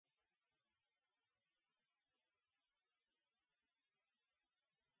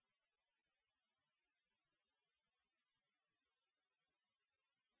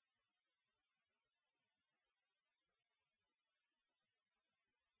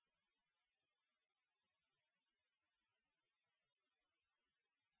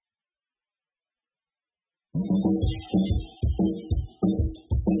I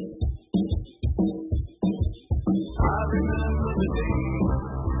remember the day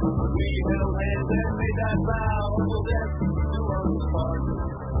we held hands and made that vow. Till death do us part.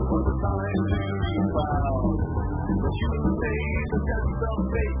 Was the time to be proud. But you made the test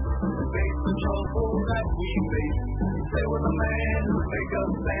of fate and face the trouble that we face. There was a man who make us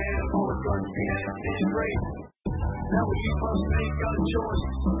stand for his country and his race. Now we must make a choice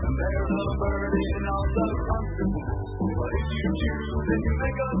and bear the burden of the comfortable. But if you choose and you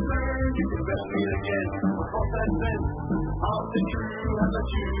make a turn, you can bet me again across that fence of the true and the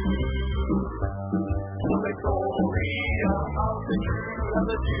Jew. The Victoria of the true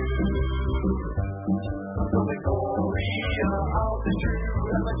and the Jew. The Victoria of the true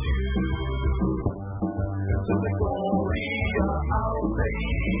and the Jew. The Victoria of the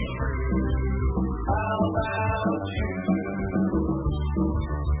true. How about you?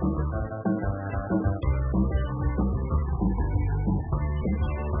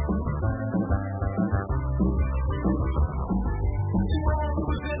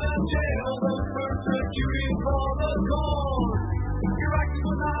 Jail, those persecuted for the cause. Your actions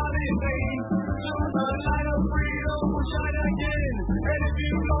were not in vain. Soon the light of freedom will shine again. And if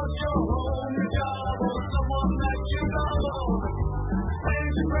you lost your home, your job, or someone that you love,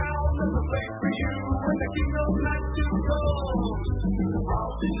 stand your ground, there's a place for you when the kingdom's not to go.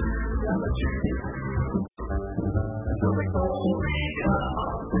 I'll be true and the Jew. The Victoria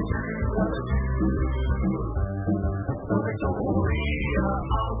of the true and the Jew. The Victoria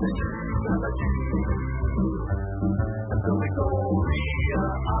of the true and the Jew. The Victoria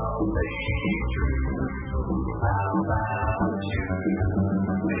of the true. How about you,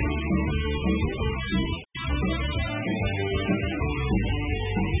 baby?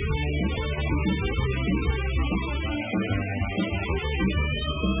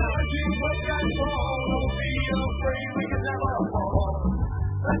 Now if you look and fall, don't be afraid, we can never fall.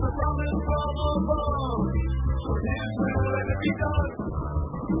 That's a promise from above. So this will let it be done.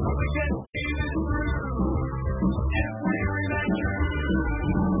 But we can see this through. If we remain true,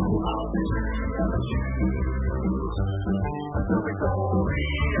 I'll be true and the Jew. The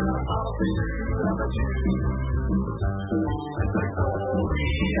Victoria of the true and the Jew. The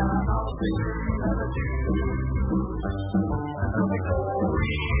Victoria of the true and the Jew. The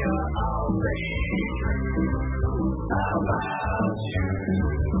Victoria of the true. How about you?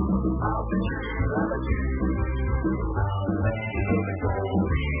 I'll be true and the Jew. The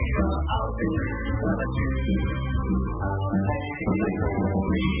Victoria of the true and the Jew. The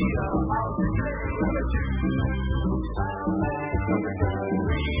Victoria of the true and the Jew. The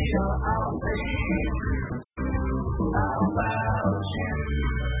Victoria of the true. How about you?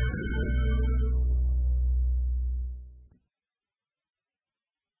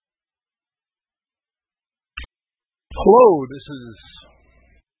 Hello, this is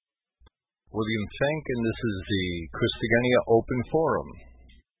William Fink, and this is the Christogenea Open Forum.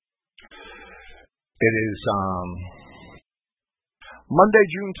 It is Monday,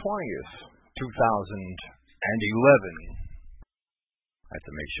 June 20th, 2011. I have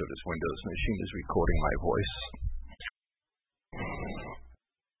to make sure this Windows machine is recording my voice.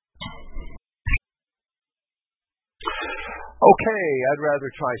 Okay, I'd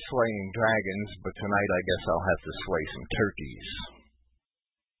rather try slaying dragons, but tonight I guess I'll have to slay some turkeys.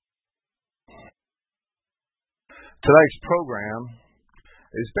 Tonight's program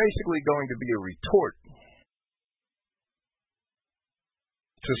is basically going to be a retort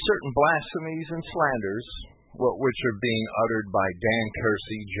to certain blasphemies and slanders, which are being uttered by Dan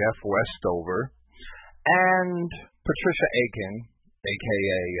Kersey, Jeff Westover, and Patricia Aiken,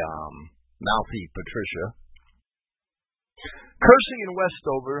 a.k.a. Mouthy Patricia. Kersey and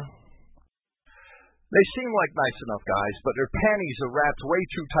Westover, they seem like nice enough guys, but their panties are wrapped way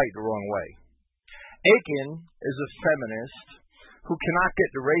too tight the wrong way. Aiken is a feminist who cannot get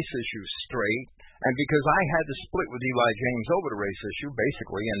the race issue straight, and because I had to split with Eli James over the race issue,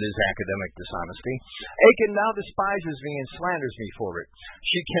 basically, and his academic dishonesty, Aiken now despises me and slanders me for it.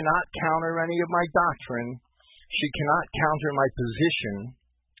 She cannot counter any of my doctrine. She cannot counter my position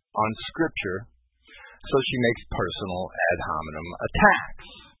on Scripture, so she makes personal ad hominem attacks.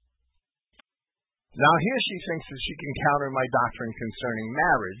 Now here she thinks that she can counter my doctrine concerning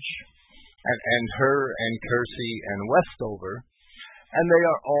marriage, and her and Kersey and Westover, and they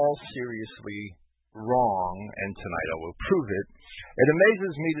are all seriously wrong, and tonight I will prove it. It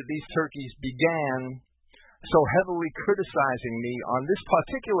amazes me that these turkeys began so heavily criticizing me on this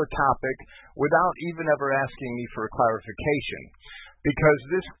particular topic without even ever asking me for a clarification, because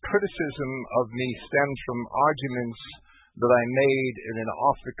this criticism of me stems from arguments that I made in an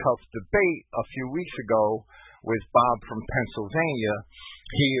off-the-cuff debate a few weeks ago with Bob from Pennsylvania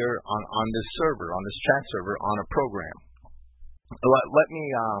here on this server, on this chat server, on a program. Let me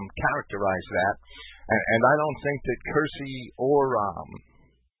characterize that, and I don't think that Kersey or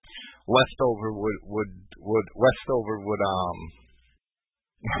Westover would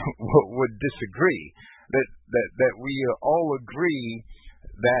disagree. That we all agree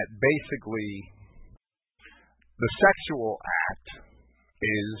that basically the sexual act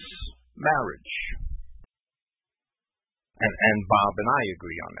is marriage. And Bob and I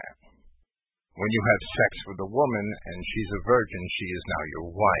agree on that. When you have sex with a woman and she's a virgin, she is now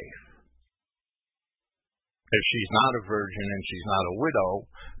your wife. If she's not a virgin and she's not a widow,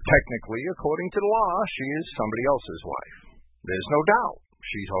 technically, according to the law, she is somebody else's wife. There's no doubt.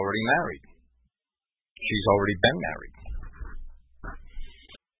 She's already married. She's already been married.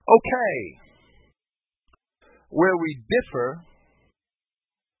 Okay. Where we differ,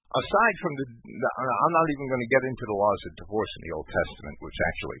 aside from I'm not even going to get into the laws of divorce in the Old Testament, which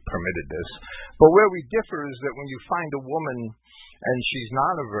actually permitted this, but where we differ is that when you find a woman and she's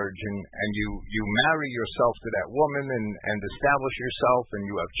not a virgin, and you marry yourself to that woman and establish yourself, and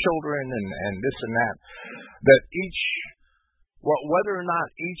you have children and this and that, that whether or not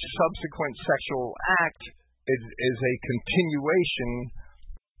each subsequent sexual act is a continuation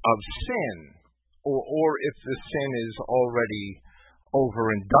of sin, or if the sin is already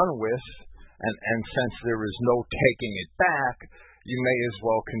over and done with, and since there is no taking it back, you may as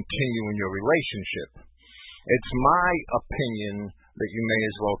well continue in your relationship. It's my opinion that you may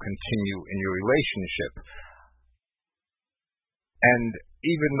as well continue in your relationship. And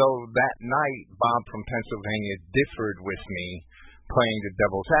even though that night Bob from Pennsylvania differed with me, playing the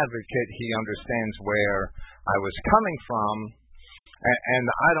devil's advocate, he understands where I was coming from. And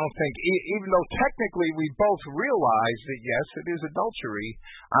I don't think, even though technically we both realize that yes, it is adultery,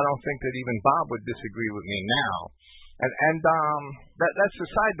 I don't think that even Bob would disagree with me now. And that's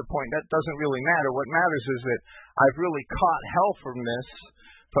beside the point. That doesn't really matter. What matters is that I've really caught hell from this,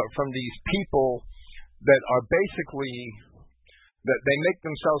 from these people that are basically, that they make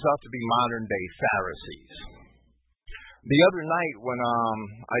themselves out to be modern day Pharisees. The other night when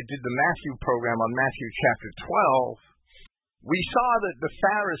I did the Matthew program on Matthew chapter 12, we saw that the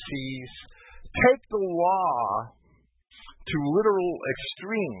Pharisees take the law to literal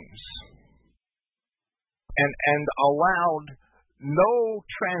extremes and allowed no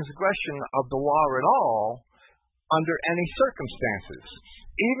transgression of the law at all under any circumstances.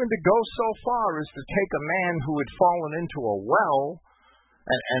 Even to go so far as to take a man who had fallen into a well,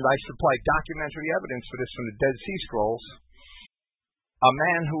 and I supplied documentary evidence for this from the Dead Sea Scrolls, a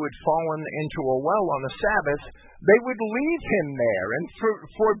man who had fallen into a well on the Sabbath, they would leave him there and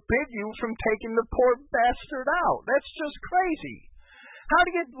forbid you from taking the poor bastard out. That's just crazy. How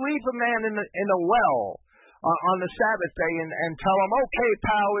do you leave a man in a well on the Sabbath day and tell him, okay,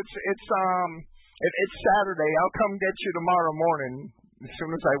 pal, it's Saturday. I'll come get you tomorrow morning. As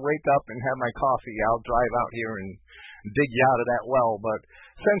soon as I wake up and have my coffee, I'll drive out here and dig you out of that well. But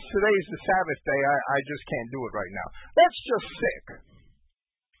since today's the Sabbath day, I just can't do it right now. That's just sick.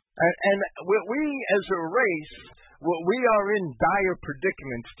 And we as a race, we are in dire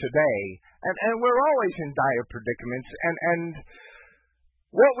predicaments today, and we're always in dire predicaments, and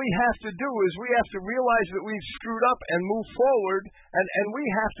what we have to do is we have to realize that we've screwed up and move forward, and we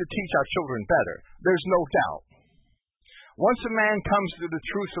have to teach our children better. There's no doubt. Once a man comes to the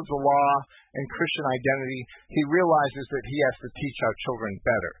truth of the law and Christian identity, he realizes that he has to teach our children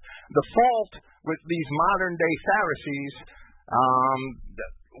better. The fault with these modern-day Pharisees,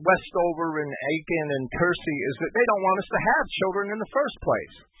 Westover and Aiken and Kersey, is that they don't want us to have children in the first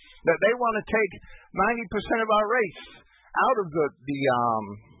place. That they want to take 90% of our race out of the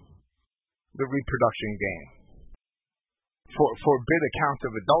reproduction game. Forbid account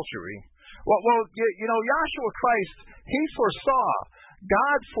of adultery. Well, Yahshua Christ,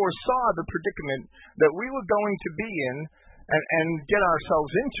 God foresaw the predicament that we were going to be in and get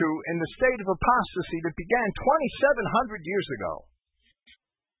ourselves into in the state of apostasy that began 2,700 years ago.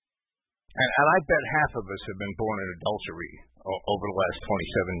 And I bet half of us have been born in adultery over the last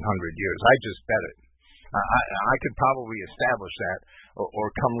 2,700 years. I just bet it. I could probably establish that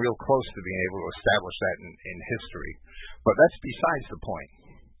or come real close to being able to establish that in history. But that's besides the point.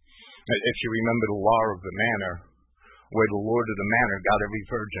 If you remember the law of the manor, where the lord of the manor got every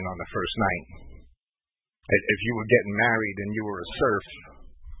virgin on the first night. If you were getting married and you were a serf,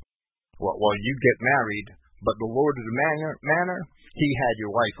 well, you'd get married, but the lord of the manor, he had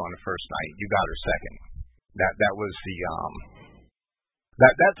your wife on the first night. You got her second. That was the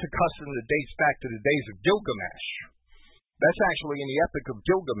that's a custom that dates back to the days of Gilgamesh. That's actually in the Epic of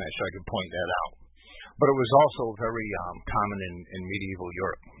Gilgamesh, I could point that out. But it was also very common in medieval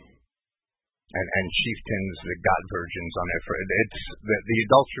Europe. And chieftains that got virgins on their first. It's the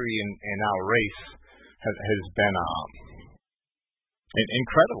adultery in our race has been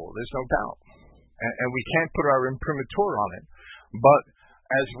incredible. There's no doubt, and we can't put our imprimatur on it. But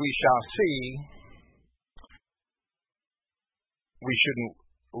as we shall see, we shouldn't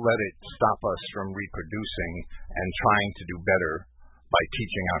let it stop us from reproducing and trying to do better by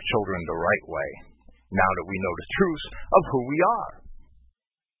teaching our children the right way. Now that we know the truth of who we are.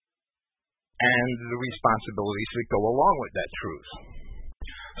 And the responsibilities that go along with that truth.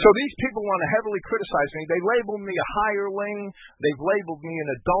 So these people want to heavily criticize me. They label me a hireling. They've labeled me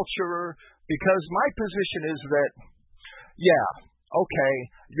an adulterer because my position is that, yeah, okay,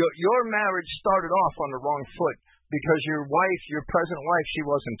 your marriage started off on the wrong foot because your wife, your present wife, she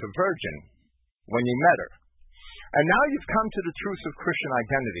wasn't a virgin when you met her. And now you've come to the truth of Christian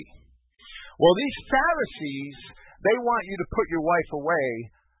identity. Well, these Pharisees, they want you to put your wife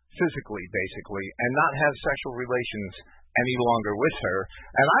away physically, basically, and not have sexual relations any longer with her.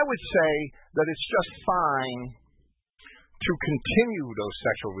 And I would say that it's just fine to continue those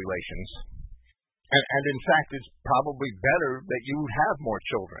sexual relations. And in fact, it's probably better that you have more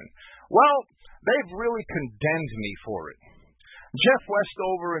children. Well, they've really condemned me for it. Jeff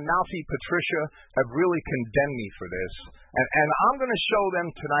Westover and Nalfi Patricia have really condemned me for this. And I'm going to show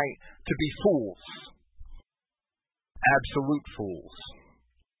them tonight to be fools. Absolute fools.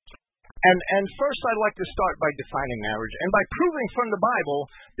 And first I'd like to start by defining marriage and by proving from the Bible,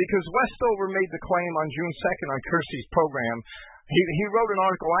 because Westover made the claim on June 2nd on Kersey's program. He wrote an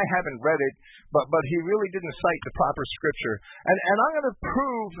article, I haven't read it, but he really didn't cite the proper scripture. And I'm going to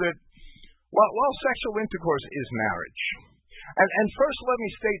prove that while sexual intercourse is marriage. And first let me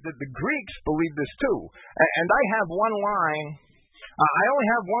state that the Greeks believed this too. And I have one line. I only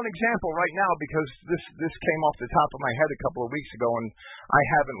have one example right now because this came off the top of my head a couple of weeks ago, and I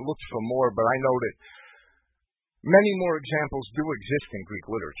haven't looked for more, but I know that many more examples do exist in Greek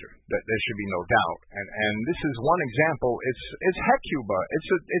literature. That there should be no doubt. And this is one example. It's Hecuba.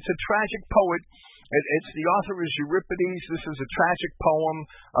 It's a tragic poet. It's the author is Euripides. This is a tragic poem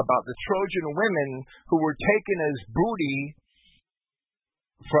about the Trojan women who were taken as booty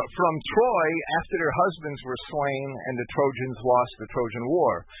from Troy after their husbands were slain and the Trojans lost the Trojan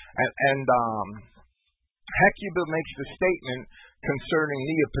War. And Hecuba makes the statement concerning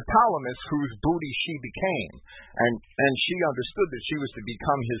Neoptolemus, whose booty she became. And she understood that she was to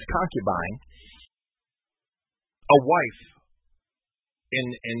become his concubine, a wife in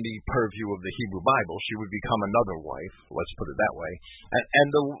the purview of the Hebrew Bible. She would become another wife, let's put it that way.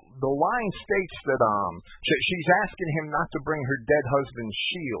 And the line states that she's asking him not to bring her dead husband's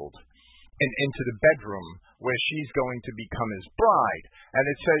shield into the bedroom where she's going to become his bride. And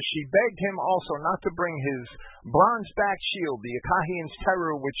it says she begged him also not to bring his bronze-backed shield, the Achaeans'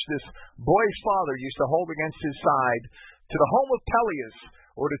 terror, which this boy's father used to hold against his side, to the home of Peleus,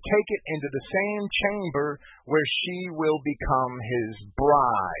 or to take it into the same chamber where she will become his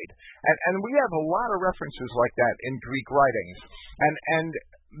bride. And we have a lot of references like that in Greek writings. And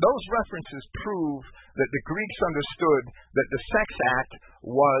those references prove that the Greeks understood that the sex act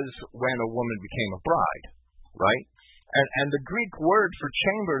was when a woman became a bride, right? And the Greek word for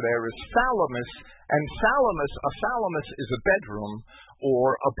chamber there is thalamus, and a thalamus is a bedroom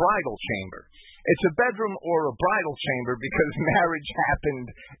or a bridal chamber. It's a bedroom or a bridal chamber because marriage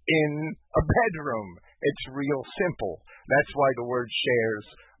happened in a bedroom. It's real simple. That's why the word shares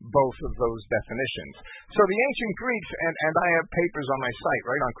both of those definitions. So the ancient Greeks, and I have papers on my site,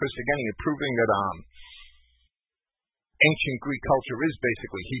 right, on Christogenea, proving that ancient Greek culture is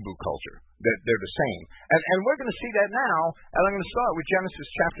basically Hebrew culture. That they're the same. And we're going to see that now, and I'm going to start with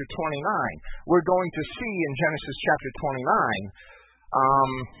Genesis chapter 29. We're going to see in Genesis chapter 29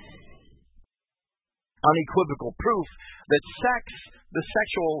 unequivocal proof that the act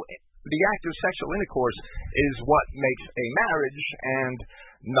of sexual intercourse is what makes a marriage and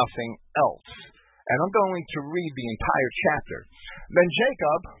nothing else. And I'm going to read the entire chapter. Then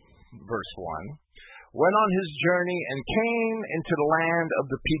Jacob, verse 1, went on his journey and came into the land of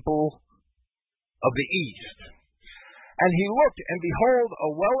the people of the east. And he looked, and behold, a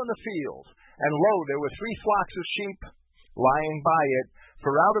well in the field, and lo, there were 3 flocks of sheep lying by it.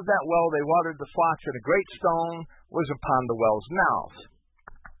 For out of that well they watered the flocks, and a great stone was upon the well's mouth.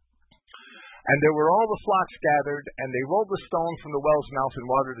 And there were all the flocks gathered, and they rolled the stone from the well's mouth and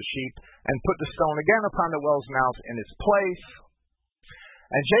watered the sheep, and put the stone again upon the well's mouth in its place.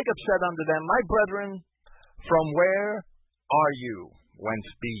 And Jacob said unto them, My brethren, from where are you? Whence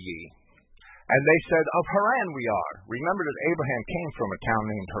be ye? And they said, of Haran we are. Remember that Abraham came from a town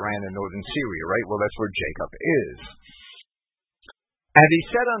named Haran in northern Syria, right? Well, that's where Jacob is. And he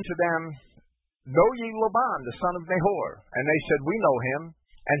said unto them, know ye Laban, the son of Nahor? And they said, we know him.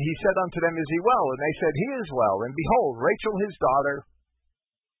 And he said unto them, is he well? And they said, he is well. And behold, Rachel his daughter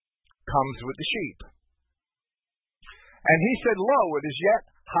comes with the sheep. And he said, lo, it is yet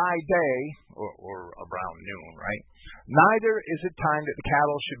high day, or around noon, right? Neither is it time that the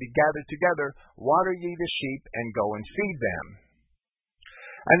cattle should be gathered together. Water ye the sheep, and go and feed them.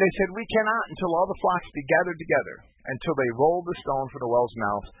 And they said, we cannot until all the flocks be gathered together, until they roll the stone for the well's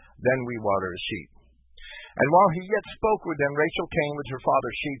mouth, then we water the sheep. And while he yet spoke with them, Rachel came with her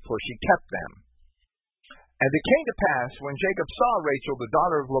father's sheep, for she kept them. And it came to pass, when Jacob saw Rachel, the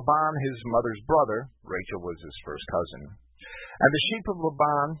daughter of Laban, his mother's brother, Rachel was his first cousin, and the sheep of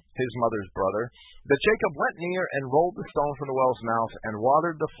Laban, his mother's brother, that Jacob went near and rolled the stone from the well's mouth, and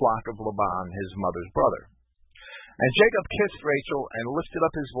watered the flock of Laban, his mother's brother. And Jacob kissed Rachel, and lifted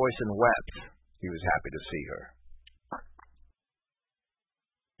up his voice and wept. He was happy to see her.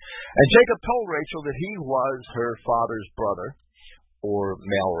 And Jacob told Rachel that he was her father's brother, or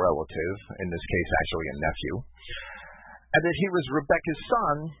male relative, in this case actually a nephew, and that he was Rebekah's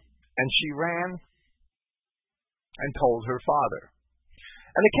son, and she ran and told her father.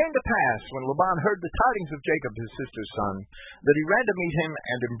 And it came to pass, when Laban heard the tidings of Jacob his sister's son, that he ran to meet him,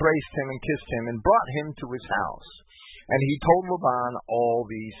 and embraced him, and kissed him, and brought him to his house. And he told Laban all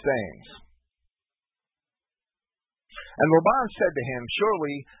these things. And Laban said to him,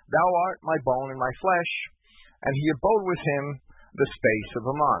 surely thou art my bone and my flesh. And he abode with him the space of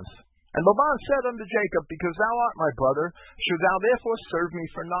a month. And Laban said unto Jacob, because thou art my brother, should thou therefore serve me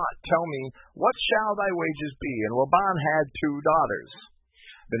for naught? Tell me, what shall thy wages be? And Laban had 2 daughters.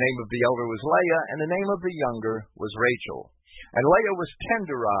 The name of the elder was Leah, and the name of the younger was Rachel. And Leah was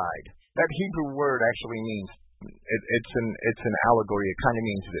tender-eyed. That Hebrew word actually means, it's an allegory. It kind of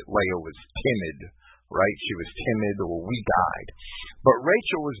means that Leah was timid, right? She was timid or weak-eyed. But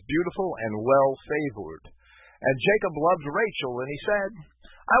Rachel was beautiful and well-favored. And Jacob loved Rachel, and he said,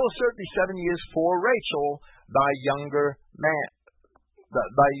 I will serve thee 7 years for Rachel, thy younger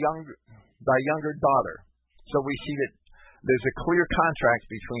daughter. So we see that there's a clear contract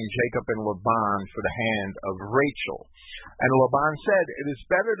between Jacob and Laban for the hand of Rachel. And Laban said, it is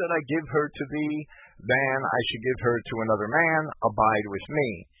better that I give her to thee than I should give her to another man. Abide with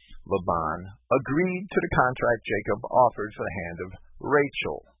me. Laban agreed to the contract Jacob offered for the hand of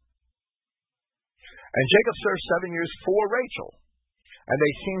Rachel. And Jacob served 7 years for Rachel, and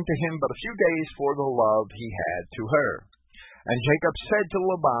they seemed to him but a few days for the love he had to her. And Jacob said to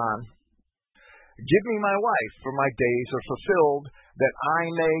Laban, give me my wife, for my days are fulfilled, that I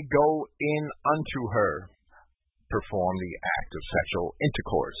may go in unto her, perform the act of sexual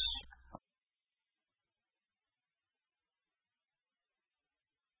intercourse.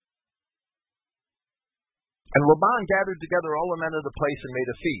 And Laban gathered together all the men of the place and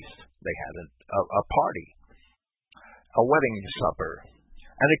made a feast. They had a party, a wedding supper.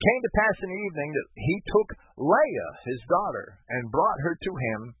 And it came to pass in the evening that he took Leah, his daughter, and brought her to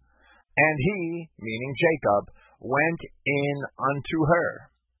him, and he, meaning Jacob, went in unto her.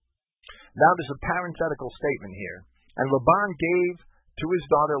 Now there's a parenthetical statement here. And Laban gave to his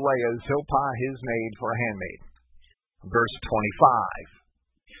daughter Leah Zilpah his maid for a handmaid. Verse 25.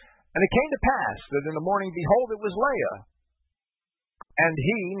 And it came to pass that in the morning, behold, it was Leah. And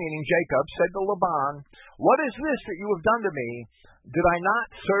he, meaning Jacob, said to Laban, what is this that you have done to me? Did I not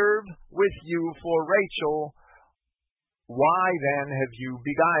serve with you for Rachel? Why then have you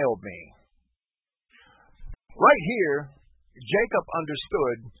beguiled me? Right here, Jacob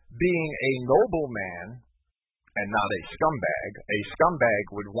understood being a noble man and not a scumbag. A scumbag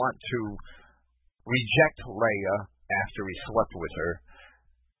would want to reject Leah after he slept with her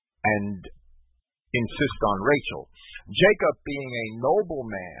and insist on Rachel. Jacob, being a noble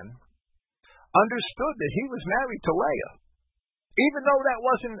man, understood that he was married to Leah, even though that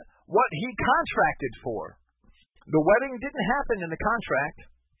wasn't what he contracted for. The wedding didn't happen in the contract.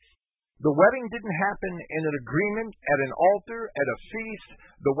 The wedding didn't happen in an agreement, at an altar, at a feast.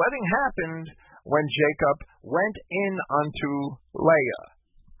 The wedding happened when Jacob went in unto Leah.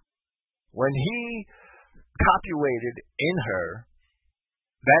 When he copulated in her,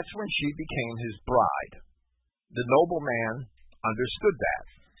 that's when she became his bride. The noble man understood that.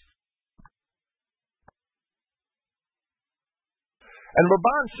 And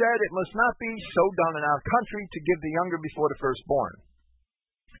Laban said, it must not be so done in our country to give the younger before the firstborn.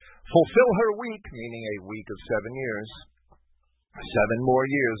 Fulfill her week, meaning a week of 7 years, 7 more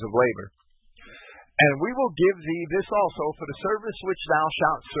years of labor. And we will give thee this also for the service which thou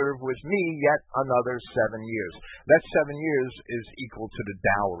shalt serve with me yet another 7 years. That 7 years is equal to the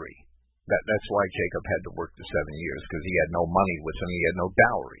dowry. That's why Jacob had to work the 7 years, because he had no money with him. He had no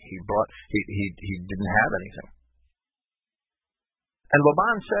dowry. He didn't have anything. And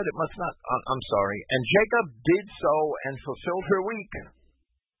Laban said, and Jacob did so and fulfilled her week.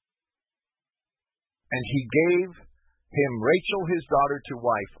 And he gave him Rachel his daughter to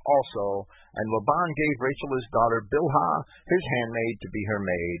wife also, and Laban gave Rachel his daughter Bilhah his handmaid to be her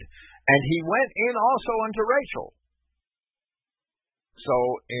maid, and he went in also unto Rachel. So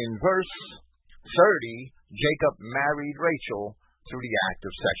in verse 30, Jacob married Rachel through the act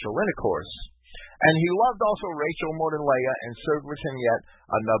of sexual intercourse. And he loved also Rachel more than Leah, and served with him yet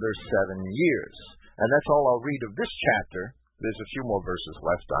another 7 years. And that's all I'll read of this chapter. There's a few more verses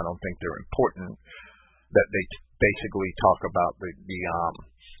left. I don't think they're important. That they basically talk about the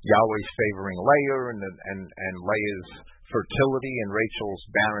Yahweh's favoring Leah and Leah's fertility and Rachel's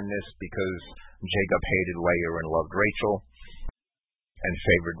barrenness, because Jacob hated Leah and loved Rachel and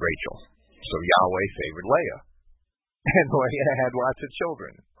favored Rachel. So Yahweh favored Leah. And Leah had lots of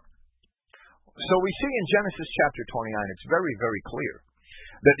children. So we see in Genesis chapter 29, it's very, very clear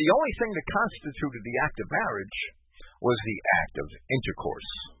that the only thing that constituted the act of marriage was the act of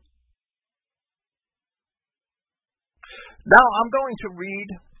intercourse. Now I'm going to read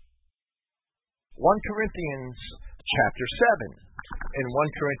 1 Corinthians chapter 7. In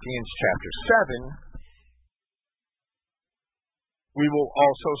 1 Corinthians chapter 7, we will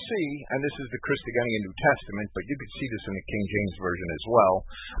also see, and this is the Christogenea New Testament, but you can see this in the King James Version as well.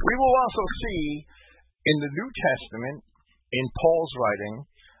 We will also see in the New Testament, in Paul's writing,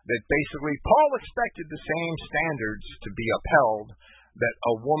 that basically Paul expected the same standards to be upheld, that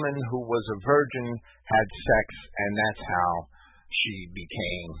a woman who was a virgin had sex, and that's how she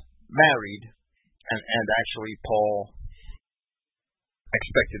became married. And actually Paul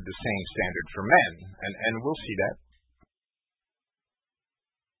expected the same standard for men, and we'll see that.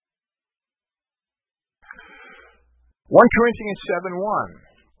 1 Corinthians 7:1.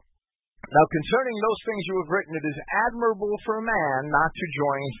 Now concerning those things you have written, it is admirable for a man not to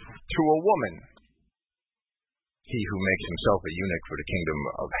join to a woman, he who makes himself a eunuch for the kingdom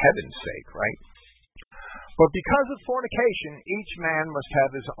of heaven's sake, right? But because of fornication, each man must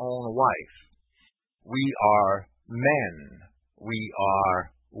have his own wife. We are men. We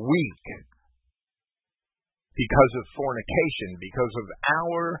are weak. Because of fornication, because of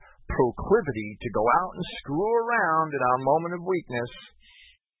our proclivity to go out and screw around in our moment of weakness,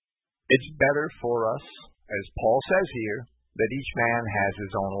 it's better for us, as Paul says here, that each man has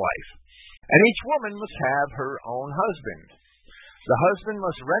his own wife. And each woman must have her own husband. The husband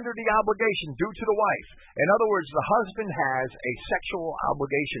must render the obligation due to the wife. In other words, the husband has a sexual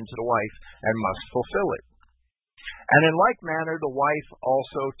obligation to the wife and must fulfill it. And in like manner, the wife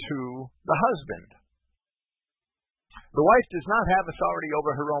also to the husband. The wife does not have authority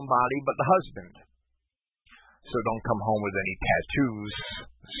over her own body, but the husband. So don't come home with any tattoos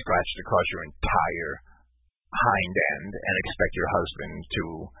scratched across your entire hind end and expect your husband to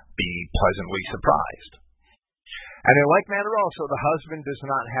be pleasantly surprised. And in like manner also, the husband does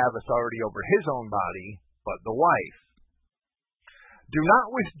not have authority over his own body, but the wife. Do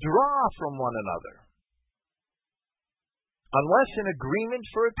not withdraw from one another, unless in agreement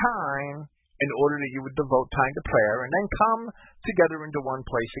for a time, in order that you would devote time to prayer, and then come together into one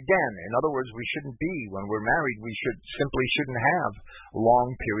place again. In other words, we shouldn't be, when we're married, we shouldn't have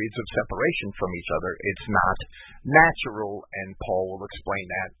long periods of separation from each other. It's not natural, and Paul will explain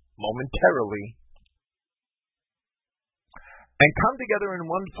that momentarily. And come together in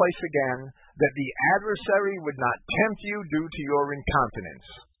one place again, that the adversary would not tempt you due to your incontinence.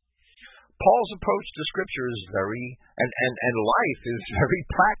 Paul's approach to Scripture is and life is very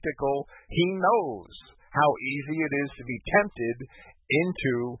practical. He knows how easy it is to be tempted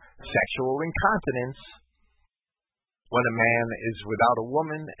into sexual incontinence when a man is without a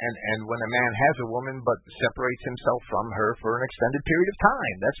woman, and when a man has a woman but separates himself from her for an extended period of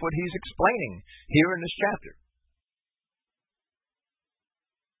time. That's what he's explaining here in this chapter.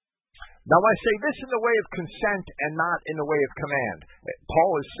 Now I say this in the way of consent and not in the way of command.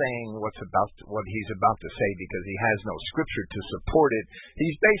 Paul is saying what he's about to say because he has no scripture to support it.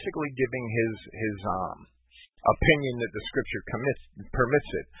 He's basically giving his opinion that the scripture permits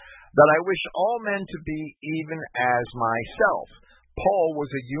it. That I wish all men to be even as myself. Paul was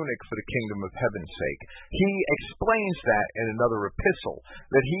a eunuch for the kingdom of heaven's sake. He explains that in another epistle,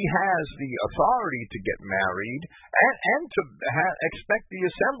 that he has the authority to get married and to expect the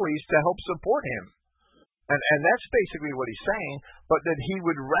assemblies to help support him. And that's basically what he's saying, but that he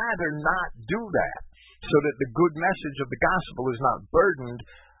would rather not do that. so that the good message of the gospel is not burdened,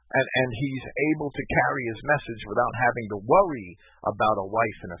 and he's able to carry his message without having to worry about a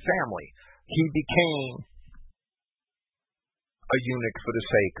wife and a family. He became a eunuch for the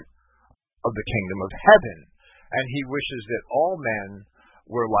sake of the kingdom of heaven, and he wishes that all men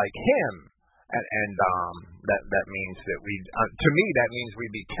were like him. And that means that to me, that means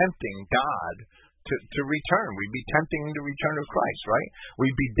we'd be tempting God to return. We'd be tempting the return of Christ, right?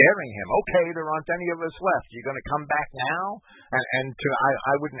 We'd be daring him. Okay, there aren't any of us left. You're going to come back now?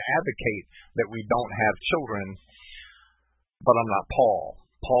 I wouldn't advocate that we don't have children, but I'm not Paul.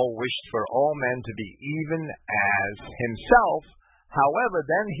 Paul wished for all men to be even as himself. However,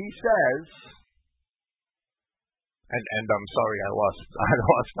 then he says, and I'm sorry, I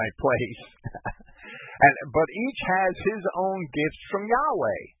lost my place. But each has his own gift from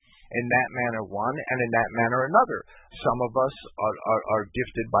Yahweh. In that manner one, and in that manner another. Some of us are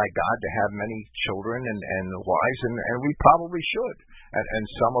gifted by God to have many children and wives, and we probably should. And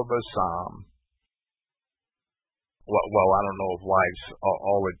some of us, I don't know if wives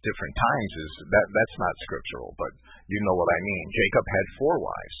all at different times that's not scriptural, but you know what I mean. Jacob had 4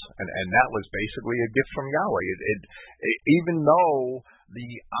 wives, and that was basically a gift from Yahweh. Even though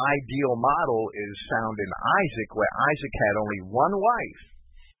the ideal model is found in Isaac, where Isaac had only 1 wife.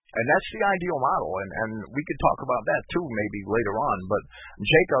 And that's the ideal model, and we could talk about that too maybe later on, but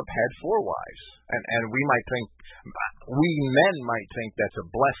Jacob had 4 wives, and we men might think that's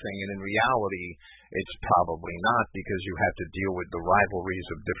a blessing, and in reality, it's probably not, because you have to deal with the rivalries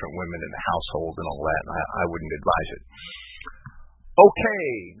of different women in the household and all that, and I wouldn't advise it.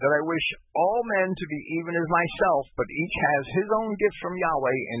 Okay, that I wish all men to be even as myself, but each has his own gift from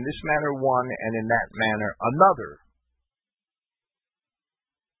Yahweh, in this manner one, and in that manner another.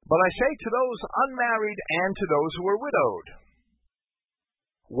 But I say to those unmarried and to those who are widowed,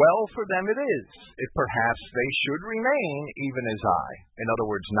 well for them it is, if perhaps they should remain even as I, in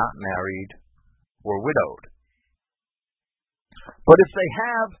other words, not married or widowed. But if they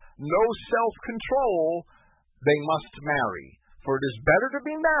have no self-control, they must marry, for it is better to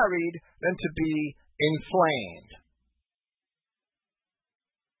be married than to be inflamed.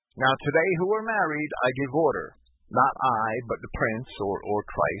 Now today who are married, I give order. Not I, but the Prince, or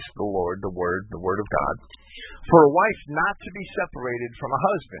Christ, the Lord, the Word of God, for a wife not to be separated from a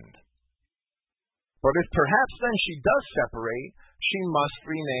husband. But if perhaps then she does separate, she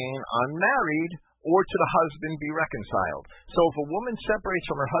must remain unmarried, or to the husband be reconciled. So if a woman separates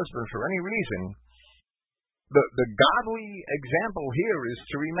from her husband for any reason, the godly example here is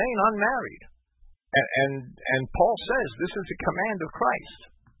to remain unmarried. And Paul says this is a command of Christ.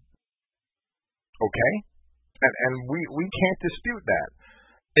 Okay? And we can't dispute that.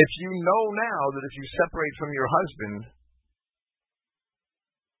 If you know now that if you separate from your husband,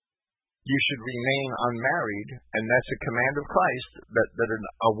 you should remain unmarried, and that's a command of Christ, that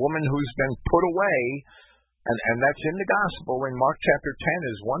a woman who's been put away, and that's in the gospel, in Mark chapter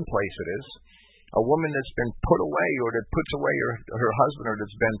 10 is one place it is, a woman that's been put away, or that puts away her husband, or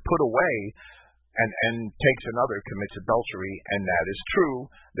that's been put away, and takes another, commits adultery, and that is true.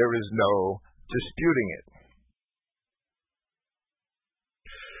 There is no disputing it.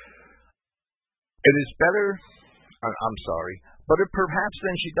 It is better, but if perhaps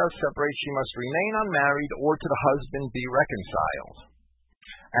then she does separate, she must remain unmarried, or to the husband be reconciled.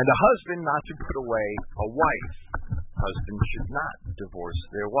 And a husband not to put away a wife. Husbands should not divorce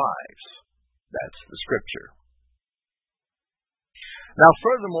their wives. That's the scripture. Now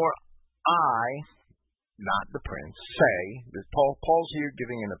furthermore, I, not the prince, say, that Paul's here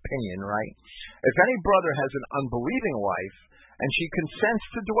giving an opinion, right? If any brother has an unbelieving wife, and she consents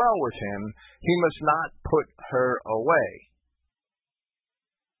to dwell with him, he must not put her away.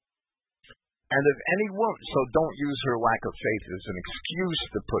 And if any woman, so don't use her lack of faith as an excuse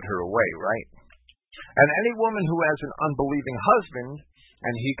to put her away, right? And any woman who has an unbelieving husband,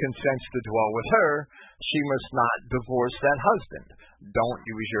 and he consents to dwell with her, she must not divorce that husband. Don't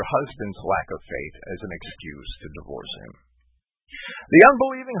use your husband's lack of faith as an excuse to divorce him. The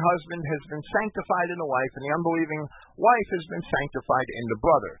unbelieving husband has been sanctified in the wife, and the unbelieving wife has been sanctified in the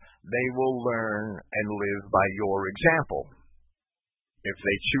brother. They will learn and live by your example. If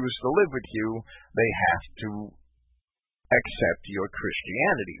they choose to live with you, they have to accept your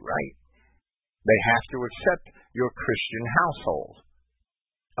Christianity, right? They have to accept your Christian household.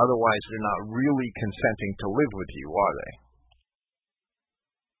 Otherwise, they're not really consenting to live with you, are they?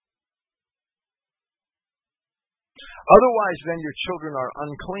 Otherwise, then your children are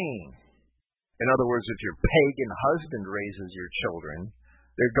unclean. In other words, if your pagan husband raises your children,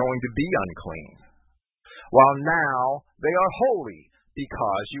 they're going to be unclean. While now they are holy,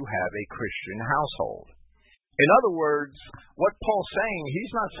 because you have a Christian household. In other words, what Paul's saying,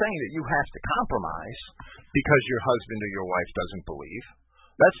 he's not saying that you have to compromise because your husband or your wife doesn't believe.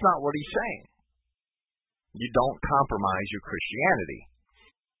 That's not what he's saying. You don't compromise your Christianity.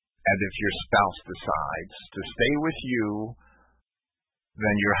 And if your spouse decides to stay with you,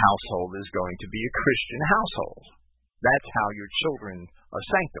 then your household is going to be a Christian household. That's how your children are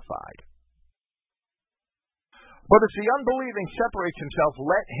sanctified. But if the unbelieving separates himself,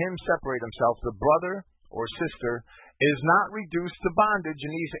 let him separate himself. The brother or sister is not reduced to bondage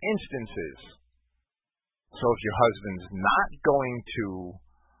in these instances. So if your husband's not going to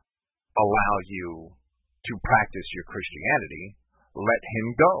allow you to practice your Christianity, let him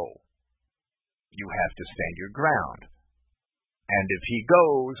go. You have to stand your ground. And if he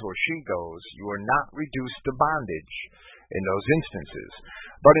goes or she goes, you are not reduced to bondage in those instances.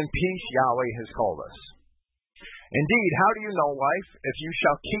 But in peace, Yahweh has called us. Indeed, how do you know, wife, if you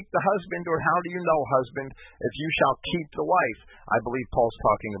shall keep the husband, or how do you know, husband, if you shall keep the wife? I believe Paul's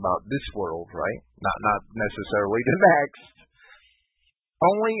talking about this world, right? Not necessarily the next.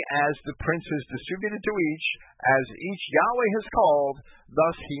 Only as the prince is distributed to each, as each Yahweh has called,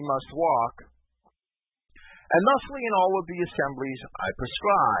 thus he must walk. And thusly in all of the assemblies I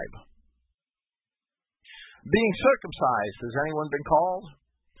prescribe. Being circumcised, has anyone been called?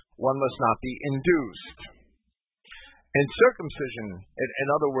 One must not be induced. In circumcision, in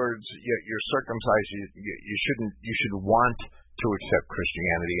other words, you're circumcised, you should want to accept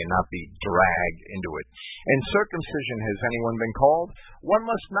Christianity and not be dragged into it. In circumcision, has anyone been called? One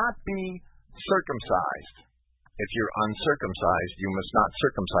must not be circumcised. If you're uncircumcised, you must not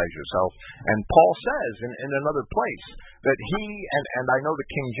circumcise yourself. And Paul says in another place that he, and I know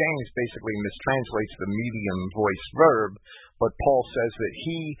the King James basically mistranslates the medium voice verb, but Paul says that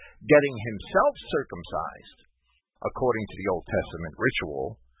he, getting himself circumcised, according to the Old Testament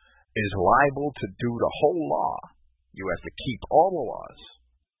ritual, is liable to do the whole law. You have to keep all the laws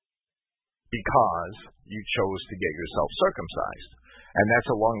because you chose to get yourself circumcised. And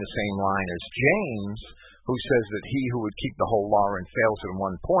that's along the same line as James, who says that he who would keep the whole law and fails in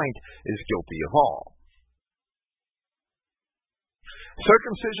one point is guilty of all.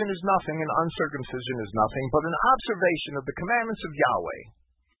 Circumcision is nothing and uncircumcision is nothing but an observation of the commandments of Yahweh.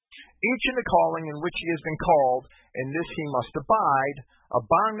 Each in the calling in which he has been called, in this he must abide. A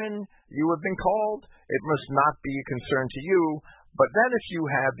bondman you have been called, it must not be a concern to you, but then if you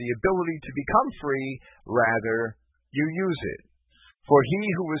have the ability to become free, rather you use it. For he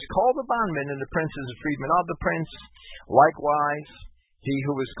who is called a bondman and the prince is a freedman of the prince, likewise he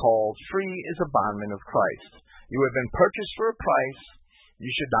who is called free is a bondman of Christ. You have been purchased for a price,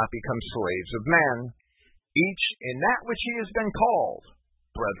 you should not become slaves of men. Each in that which he has been called,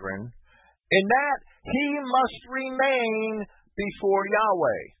 brethren, in that he must remain before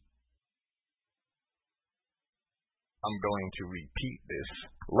Yahweh. I'm going to repeat this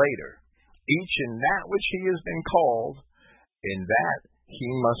later. Each in that which he has been called, in that he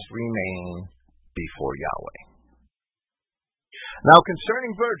must remain before Yahweh. Now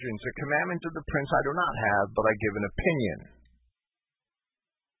concerning virgins, a commandment of the prince I do not have, but I give an opinion.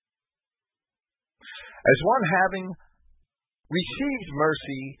 As one having received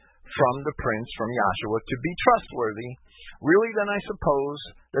mercy from the prince, from Yahshua, to be trustworthy, really then I suppose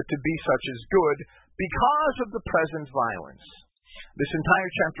that to be such is good, because of the present violence. This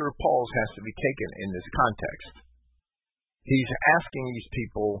entire chapter of Paul's has to be taken in this context. He's asking these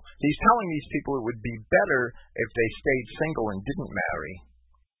people, he's telling these people it would be better if they stayed single and didn't marry,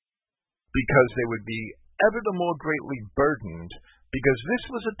 because they would be ever the more greatly burdened, because this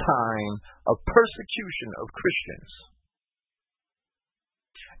was a time of persecution of Christians.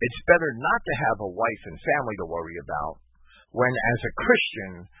 It's better not to have a wife and family to worry about, when as a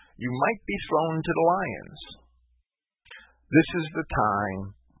Christian you might be thrown to the lions. This is the time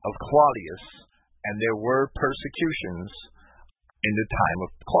of Claudius, and there were persecutions in the time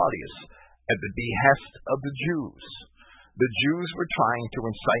of Claudius at the behest of the Jews. The Jews were trying to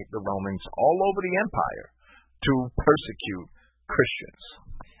incite the Romans all over the empire to persecute Christians.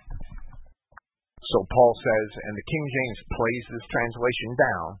 So Paul says, and the King James plays this translation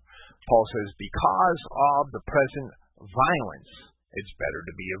down, Paul says, because of the present violence, it's better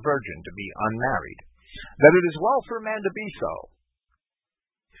to be a virgin, to be unmarried, that it is well for a man to be so.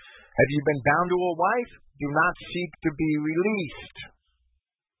 Have you been bound to a wife? Do not seek to be released.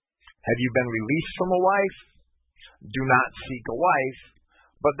 Have you been released from a wife? Do not seek a wife.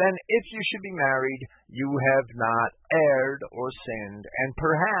 But then if you should be married, you have not erred or sinned, and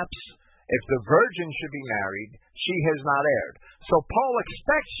perhaps if the virgin should be married, she has not erred. So Paul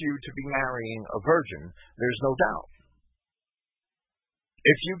expects you to be marrying a virgin, there's no doubt.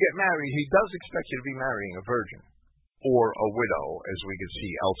 If you get married, he does expect you to be marrying a virgin or a widow, as we can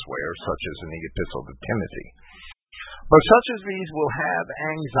see elsewhere, such as in the Epistle to Timothy. But such as these will have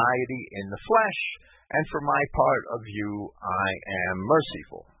anxiety in the flesh, and for my part of you I am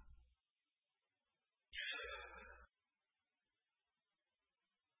merciful.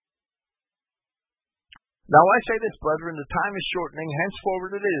 Now I say this, brethren, the time is shortening,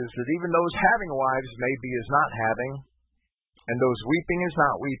 henceforward it is, that even those having wives may be as not having, and those weeping as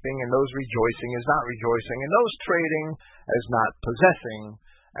not weeping, and those rejoicing as not rejoicing, and those trading as not possessing,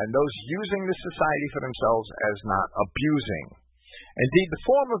 and those using this society for themselves as not abusing. Indeed, the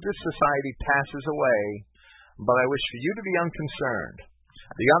form of this society passes away, but I wish for you to be unconcerned.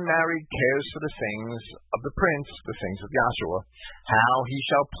 The unmarried cares for the things of the prince, the things of Yahshua, how he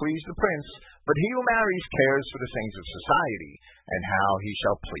shall please the prince, but he who marries cares for the things of society, and how he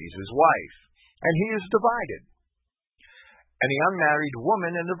shall please his wife, and he is divided. And the unmarried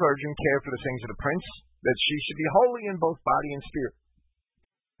woman and the virgin care for the things of the prince, that she should be holy in both body and spirit.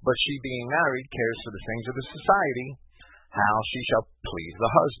 But she being married cares for the things of the society, how she shall please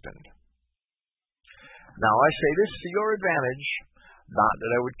the husband. Now I say this for your advantage, not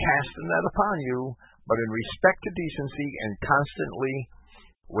that I would cast the net upon you, but in respect to decency and constantly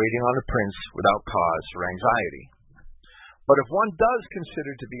waiting on the prince without cause for anxiety. But if one does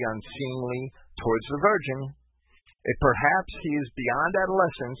consider to be unseemly towards the virgin, if perhaps he is beyond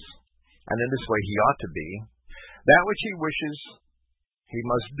adolescence, and in this way he ought to be, that which he wishes he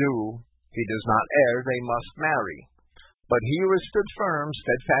must do, he does not err, they must marry. But he who has stood firm,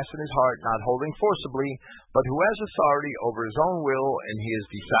 steadfast in his heart, not holding forcibly, but who has authority over his own will, and he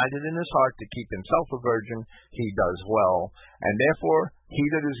has decided in his heart to keep himself a virgin, he does well. And therefore, he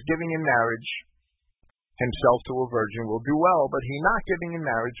that is giving in marriage himself to a virgin will do well, but he not giving in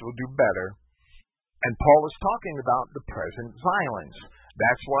marriage will do better. And Paul is talking about the present violence.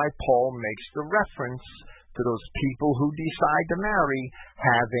 That's why Paul makes the reference to those people who decide to marry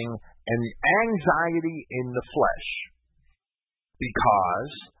having an anxiety in the flesh.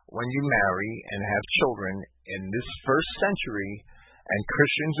 Because when you marry and have children in this first century, and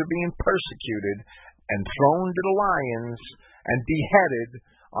Christians are being persecuted and thrown to the lions and beheaded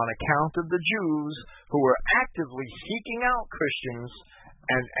on account of the Jews who were actively seeking out Christians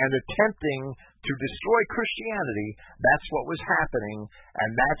and attempting to destroy Christianity, that's what was happening, and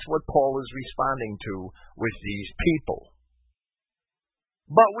that's what Paul is responding to with these people.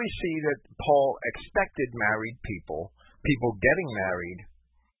 But we see that Paul expected married people getting married,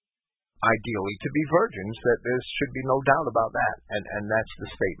 ideally to be virgins, that there should be no doubt about that, and that's the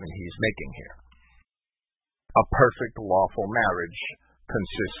statement he's making here. A perfect lawful marriage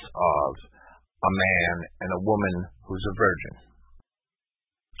consists of a man and a woman who's a virgin.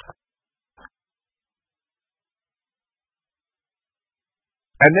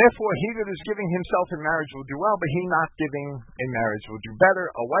 And therefore he that is giving himself in marriage will do well, but he not giving in marriage will do better.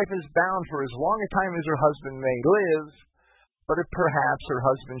 A wife is bound for as long a time as her husband may live, but if perhaps her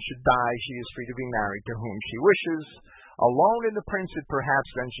husband should die, she is free to be married to whom she wishes. Alone in the prince, if perhaps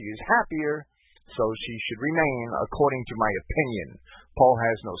then she is happier, so she should remain, according to my opinion. Paul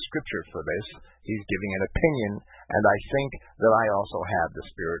has no scripture for this. He's giving an opinion, and I think that I also have the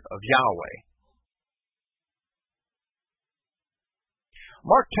Spirit of Yahweh.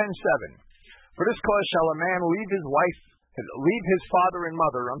 Mark 10:7. For this cause shall a man leave his father and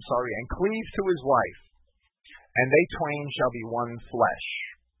mother, and cleave to his wife, and they twain shall be one flesh.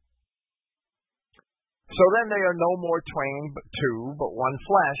 So then they are no more twain, but two, but one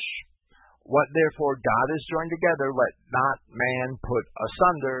flesh. What therefore God has joined together, let not man put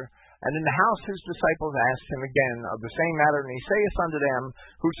asunder. And in the house his disciples asked him again of the same matter, and he saith unto them,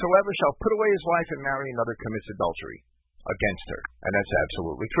 whosoever shall put away his wife and marry another commits adultery against her. And that's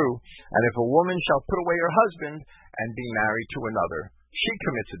absolutely true. And if a woman shall put away her husband and be married to another, she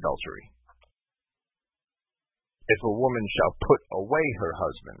commits adultery. If a woman shall put away her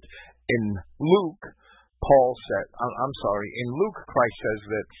husband. In Luke, in Luke, Christ says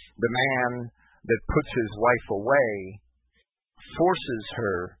that the man that puts his wife away forces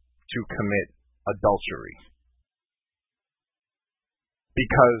her to commit adultery.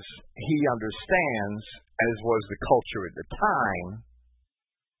 Because he understands, as was the culture at the time,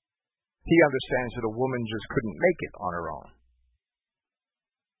 he understands that a woman just couldn't make it on her own.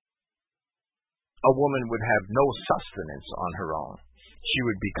 A woman would have no sustenance on her own. She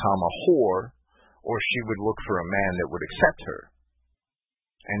would become a whore, or she would look for a man that would accept her.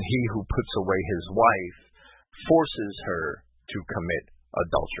 And he who puts away his wife forces her to commit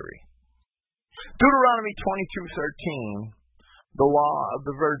adultery. Deuteronomy 22:13, the law of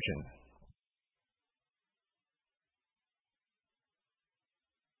the virgin.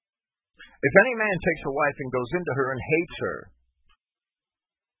 If any man takes a wife and goes into her and hates her,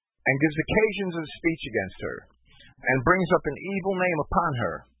 and gives occasions of speech against her, and brings up an evil name upon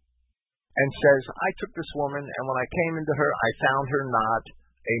her, and says, I took this woman, and when I came into her, I found her not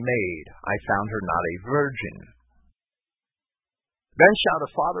a maid, I found her not a virgin. Then shall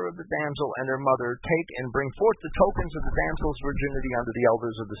the father of the damsel and her mother take and bring forth the tokens of the damsel's virginity unto the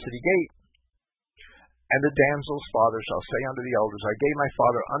elders of the city gate. And the damsel's father shall say unto the elders, I gave my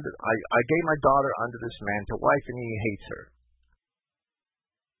daughter unto this man to wife, and he hates her.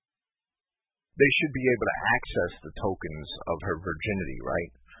 They should be able to access the tokens of her virginity,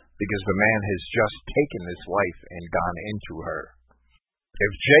 right? Because the man has just taken this wife and gone into her.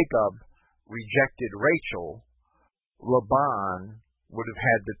 If Jacob rejected Rachel, Laban would have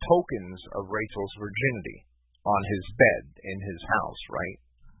had the tokens of Rachel's virginity on his bed in his house, right?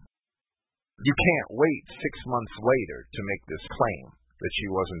 You can't wait 6 months later to make this claim that she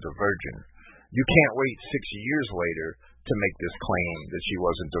wasn't a virgin. You can't wait 6 years later to make this claim that she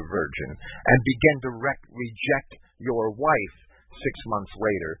wasn't a virgin and begin to reject your wife 6 months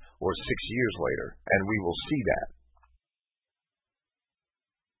later or 6 years later, and we will see that.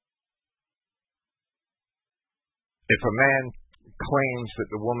 If a man claims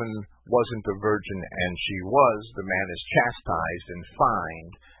that the woman wasn't a virgin and she was, the man is chastised and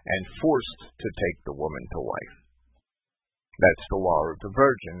fined and forced to take the woman to wife. That's the law of the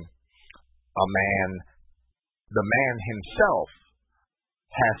virgin. The man himself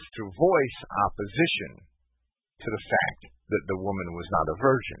has to voice opposition to the fact that the woman was not a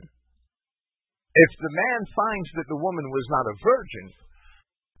virgin. If the man finds that the woman was not a virgin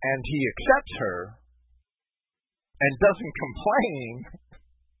and he accepts her and doesn't complain,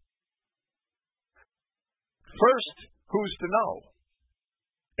 first, who's to know?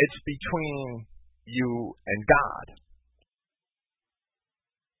 It's between you and God,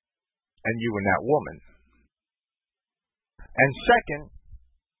 and you and that woman. And second,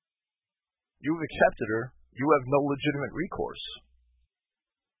 you've accepted her, you have no legitimate recourse.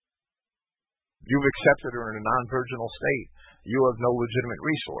 You've accepted her in a non-virginal state. You have no legitimate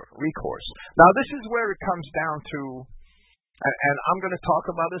recourse. Now, this is where it comes down to, and I'm going to talk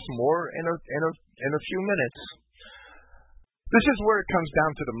about this more in a few minutes. This is where it comes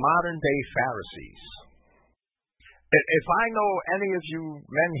down to the modern-day Pharisees. If I know any of you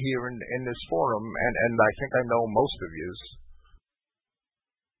men here in this forum, and I think I know most of you,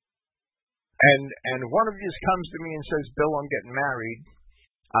 and one of you comes to me and says, Bill, I'm getting married,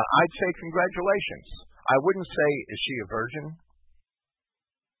 I'd say congratulations. I wouldn't say, is she a virgin?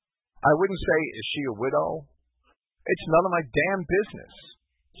 I wouldn't say, is she a widow? It's none of my damn business.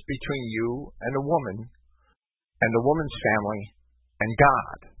 It's between you and the woman, and the woman's family, and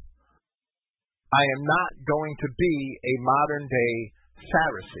God. I am not going to be a modern-day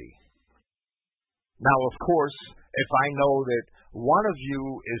Pharisee. Now, of course, if I know that one of you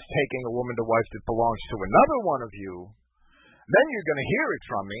is taking a woman to wife that belongs to another one of you, then you're going to hear it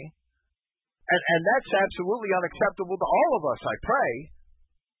from me. And that's absolutely unacceptable to all of us, I pray.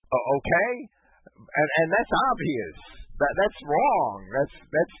 Okay? And that's obvious. That's wrong.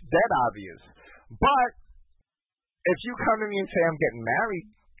 That's dead obvious. But if you come to me and say, I'm getting married,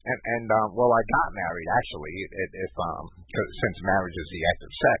 well, I got married, actually, since marriage is the act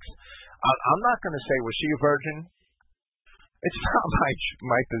of sex, I'm not going to say, was she a virgin? It's not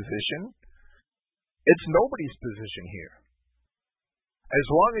my position. It's nobody's position here. As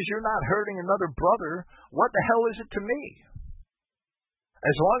long as you're not hurting another brother, what the hell is it to me?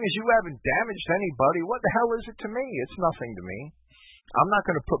 As long as you haven't damaged anybody, what the hell is it to me? It's nothing to me. I'm not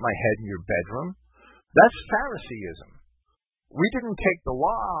going to put my head in your bedroom. That's Phariseeism. We didn't take the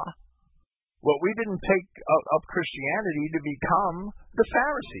law. Well, we didn't take up Christianity to become the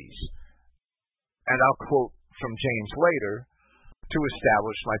Pharisees. And I'll quote from James later to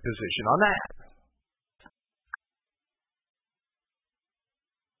establish my position on that.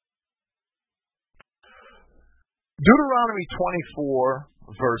 Deuteronomy 24,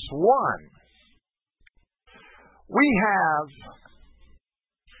 verse 1. We have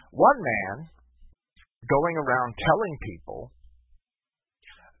one man going around telling people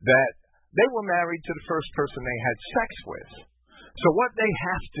that they were married to the first person they had sex with. So what they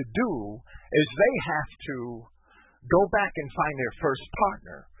have to do is they have to go back and find their first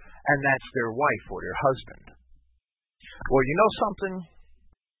partner, and that's their wife or their husband. Well, you know something?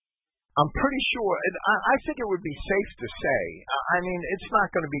 I'm pretty sure, I think it would be safe to say, I mean, it's not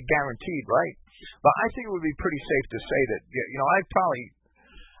going to be guaranteed, right? But I think it would be pretty safe to say that, I probably,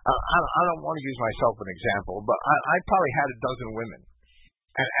 I don't want to use myself as an example, but I probably had a dozen women.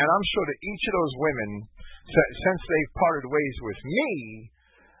 And I'm sure that each of those women, since they've parted ways with me,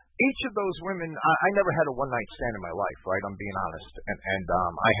 each of those women, I never had a one-night stand in my life, right? I'm being honest. And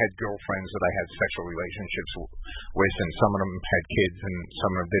I had girlfriends that I had sexual relationships with, and some of them had kids, and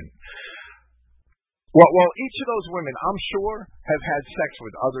some of them didn't. Well, each of those women, I'm sure, have had sex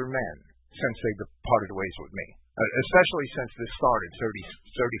with other men since they departed ways with me, especially since this started 34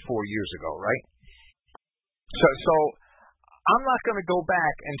 years ago, right? So I'm not going to go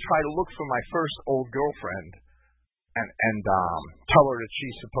back and try to look for my first old girlfriend and tell her that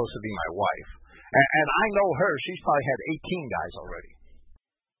she's supposed to be my wife. And I know her. She's probably had 18 guys already.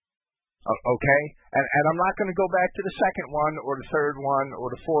 Okay? And I'm not going to go back to the second one or the third one or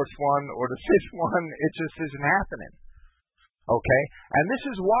the fourth one or the fifth one. It just isn't happening. Okay? And this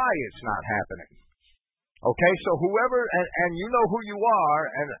is why it's not happening. Okay? So whoever, and you know who you are,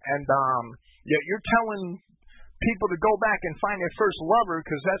 and you're telling people to go back and find their first lover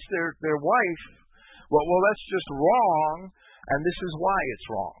because that's their wife. Well, that's just wrong, and this is why it's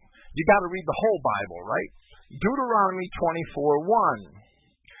wrong. You got to read the whole Bible, right? Deuteronomy 24:1.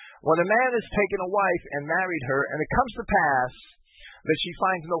 When a man has taken a wife and married her, and it comes to pass that she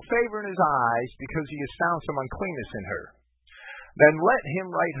finds no favor in his eyes because he has found some uncleanness in her, then let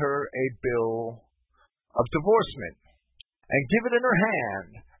him write her a bill of divorcement and give it in her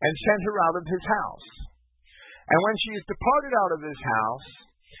hand and send her out of his house. And when she is departed out of his house,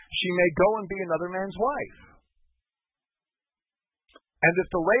 she may go and be another man's wife. And if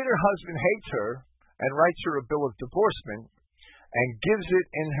the later husband hates her and writes her a bill of divorcement and gives it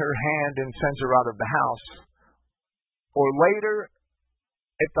in her hand and sends her out of the house, or later,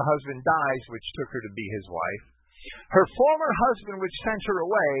 if the husband dies, which took her to be his wife, her former husband which sent her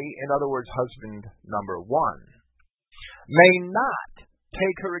away, in other words, husband number one, may not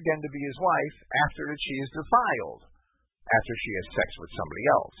take her again to be his wife after that she is defiled, after she has sex with somebody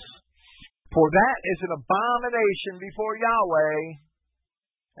else. For that is an abomination before Yahweh,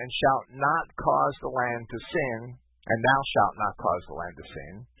 and shalt not cause the land to sin, and thou shalt not cause the land to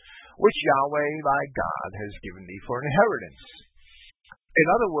sin, which Yahweh thy God has given thee for an inheritance. In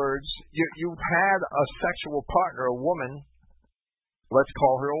other words, you've had a sexual partner, a woman, let's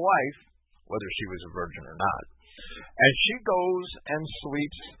call her a wife, whether she was a virgin or not, and she goes and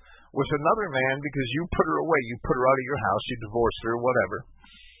sleeps with another man because you put her away, you put her out of your house, you divorced her, whatever,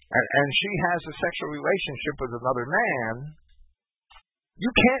 and she has a sexual relationship with another man, you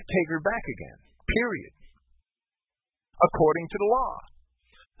can't take her back again, period, according to the law.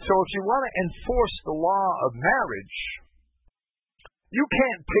 So if you want to enforce the law of marriage, you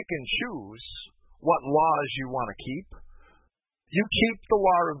can't pick and choose what laws you want to keep. You keep the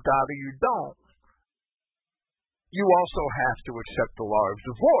law of God or you don't. You also have to accept the law of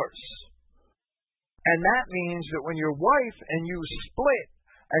divorce. And that means that when your wife and you split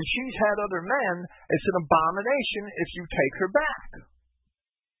and she's had other men, it's an abomination if you take her back.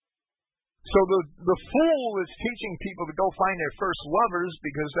 So the fool is teaching people to go find their first lovers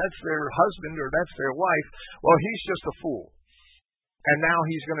because that's their husband or that's their wife. Well, he's just a fool. And now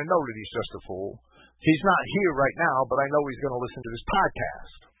he's going to know that he's just a fool. He's not here right now, but I know he's going to listen to this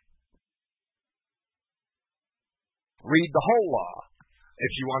podcast. Read the whole law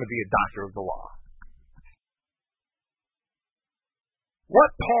if you want to be a doctor of the law.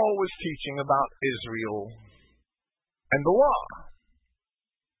 What Paul was teaching about Israel and the law.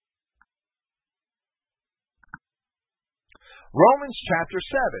 Romans chapter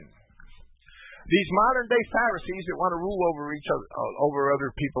 7. These modern-day Pharisees that want to rule over each other, over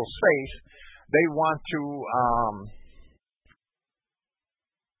other people's faith, they want to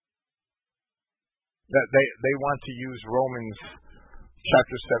they want to use Romans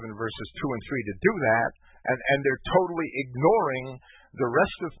chapter 7 verses 2 and 3 to do that, and they're totally ignoring the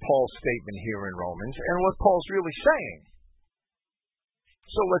rest of Paul's statement here in Romans and what Paul's really saying.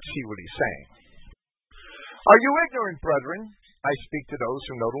 So let's see what he's saying. Are you ignorant, brethren? I speak to those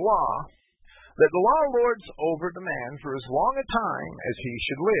who know the law, that the law lords over the man for as long a time as he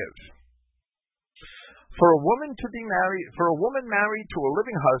should live. For a woman married to a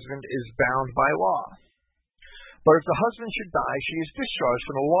living husband is bound by law. But if the husband should die, she is discharged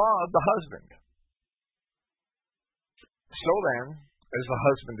from the law of the husband. So then, as the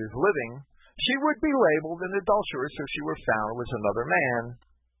husband is living, she would be labeled an adulteress if she were found with another man.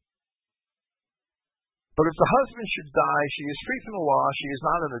 But if the husband should die, she is free from the law, she is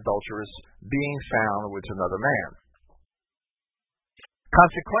not an adulteress, being found with another man.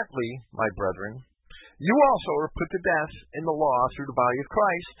 Consequently, my brethren, you also are put to death in the law through the body of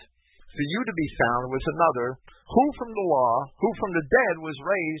Christ, for you to be found with another, who from the dead was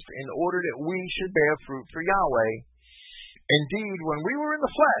raised in order that we should bear fruit for Yahweh. Indeed, when we were in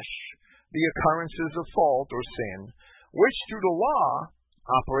the flesh, the occurrences of fault or sin, which through the law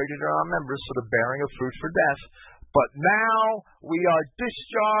operated in our members for the bearing of fruit for death, but now we are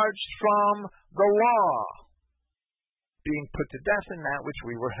discharged from the law, being put to death in that which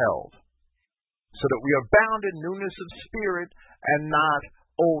we were held, so that we are bound in newness of spirit and not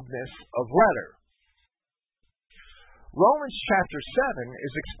oldness of letter. Romans chapter 7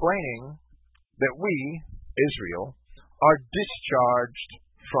 is explaining that we, Israel, are discharged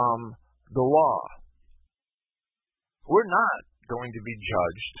from the law. We're not going to be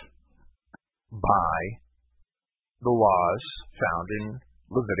judged by the laws found in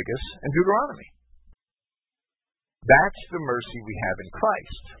Leviticus and Deuteronomy. That's the mercy we have in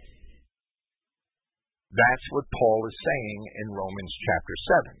Christ. That's what Paul is saying in Romans chapter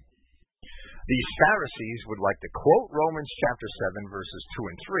 7. These Pharisees would like to quote Romans chapter 7 verses 2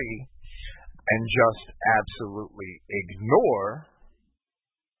 and 3 and just absolutely ignore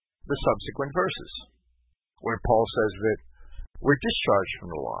the subsequent verses where Paul says that we're discharged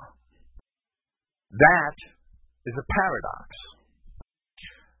from the law. That is a paradox.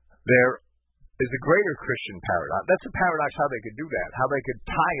 There is a greater Christian paradox. That's a paradox how they could do that, how they could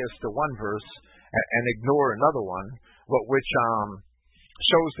tie us to one verse and ignore another one, but which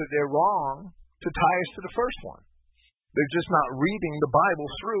shows that they're wrong to tie us to the first one. They're just not reading the Bible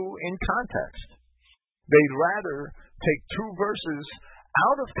through in context. They'd rather take two verses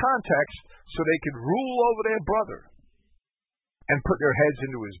out of context so they could rule over their brother and put their heads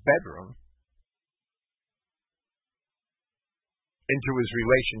into his bedroom, into his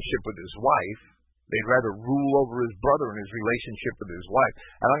relationship with his wife. They'd rather rule over his brother and his relationship with his wife.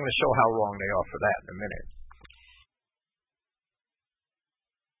 And I'm going to show how wrong they are for that in a minute.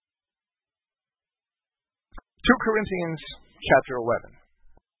 2 Corinthians chapter 11.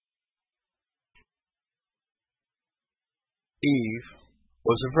 Eve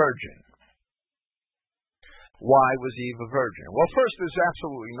was a virgin. Why was Eve a virgin? Well, first, there's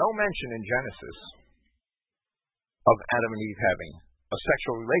absolutely no mention in Genesis of Adam and Eve having a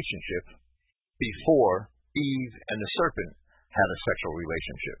sexual relationship before Eve and the serpent had a sexual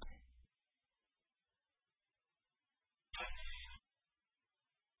relationship.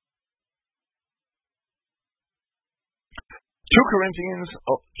 Corinthians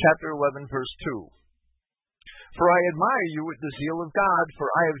chapter 11, verse 2. For I admire you with the zeal of God, for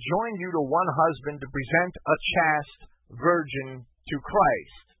I have joined you to one husband to present a chaste virgin to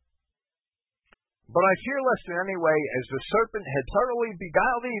Christ. But I fear lest in any way, as the serpent had thoroughly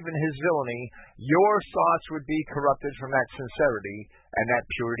beguiled Eve in his villainy, your thoughts would be corrupted from that sincerity and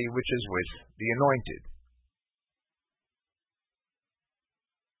that purity which is with the anointed.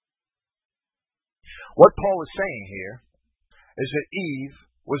 What Paul is saying here is that Eve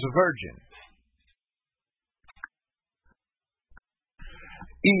was a virgin.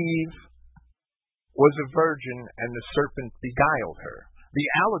 Eve was a virgin and the serpent beguiled her. The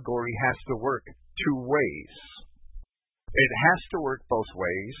allegory has to work two ways. It has to work both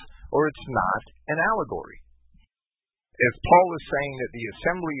ways, or it's not an allegory. If Paul is saying that the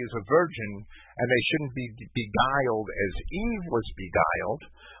assembly is a virgin and they shouldn't be beguiled as Eve was beguiled,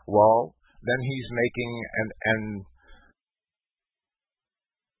 well, then he's making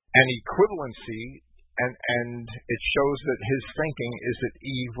an equivalency, and it shows that his thinking is that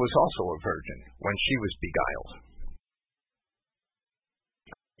Eve was also a virgin when she was beguiled.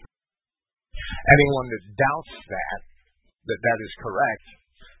 Anyone that doubts that is correct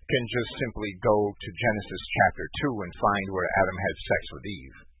can just simply go to Genesis chapter 2 and find where Adam had sex with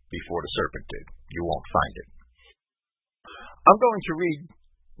Eve before the serpent did. You won't find it. I'm going to read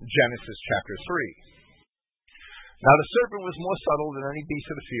Genesis chapter 3. Now the serpent was more subtle than any beast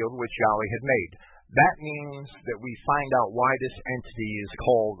of the field which Yahweh had made. That means that we find out why this entity is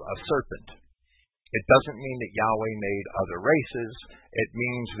called a serpent. It doesn't mean that Yahweh made other races. It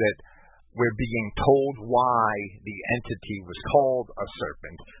means that we're being told why the entity was called a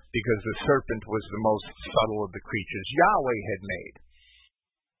serpent, because the serpent was the most subtle of the creatures Yahweh had made.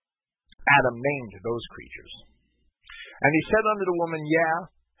 Adam named those creatures. And he said unto the woman,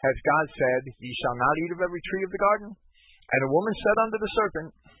 Yeah, has God said, Ye shall not eat of every tree of the garden? And the woman said unto the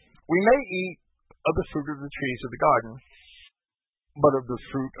serpent, We may eat of the fruit of the trees of the garden, but of the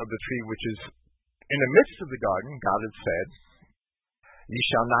fruit of the tree which is in the midst of the garden, God had said, Ye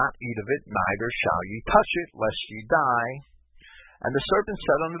shall not eat of it, neither shall ye touch it, lest ye die. And the serpent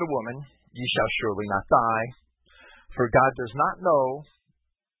said unto the woman, Ye shall surely not die, for God does know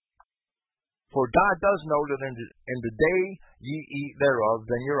that in the day ye eat thereof,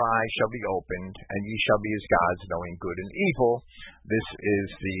 then your eyes shall be opened, and ye shall be as gods, knowing good and evil. This is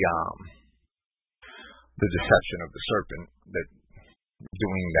the deception of the serpent, that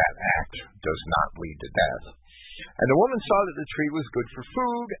doing that act does not lead to death. And the woman saw that the tree was good for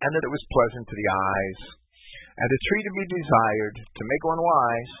food, and that it was pleasant to the eyes, and a tree to be desired, to make one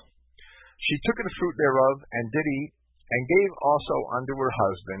wise. She took of the fruit thereof, and did eat, and gave also unto her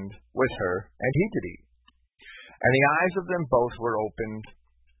husband with her, and he did eat. And the eyes of them both were opened,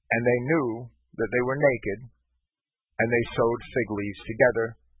 and they knew that they were naked, and they sewed fig leaves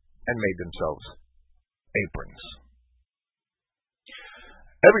together, and made themselves aprons.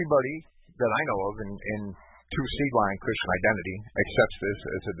 Everybody that I know of in two-seed line Christian identity accepts this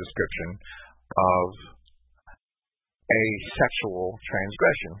as a description of a sexual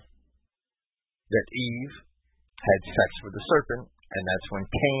transgression. That Eve had sex with the serpent, and that's when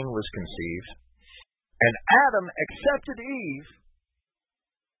Cain was conceived. And Adam accepted Eve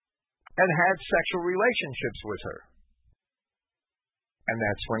and had sexual relationships with her. And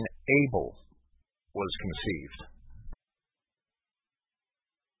that's when Abel was conceived.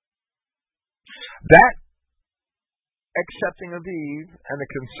 That accepting of Eve and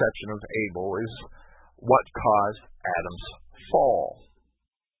the conception of Abel is what caused Adam's fall.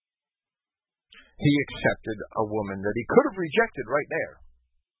 He accepted a woman that he could have rejected right there.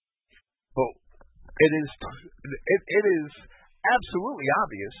 But it is absolutely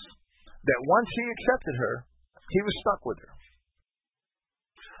obvious that once he accepted her, he was stuck with her.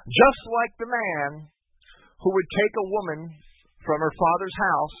 Just like the man who would take a woman from her father's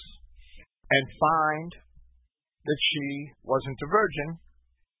house and find that she wasn't a virgin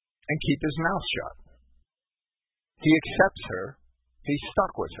and keep his mouth shut. He accepts her. He's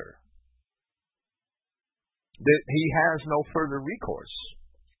stuck with her. That he has no further recourse.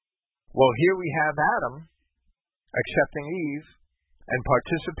 Well, here we have Adam accepting Eve and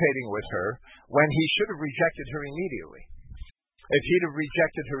participating with her when he should have rejected her immediately. If he'd have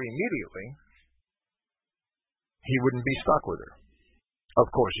rejected her immediately, he wouldn't be stuck with her. Of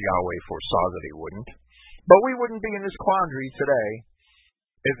course, Yahweh foresaw that he wouldn't. But we wouldn't be in this quandary today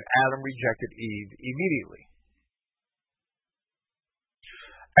if Adam rejected Eve immediately.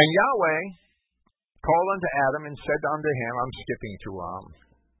 And Yahweh called unto Adam and said unto him, I'm skipping to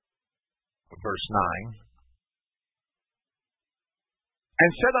verse 9,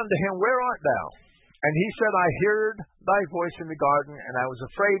 and said unto him, Where art thou? And he said, I heard thy voice in the garden, and I was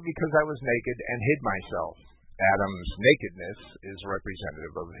afraid because I was naked, and hid myself. Adam's nakedness is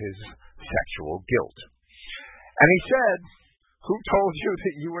representative of his sexual guilt. And he said, Who told you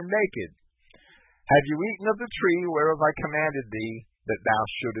that you were naked? Have you eaten of the tree whereof I commanded thee that thou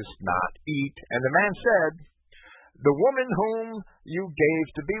shouldest not eat? And the man said, The woman whom you gave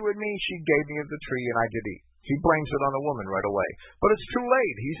to be with me, she gave me of the tree, and I did eat. He blames it on the woman right away. But it's too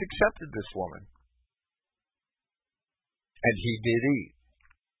late. He's accepted this woman. And he did eat.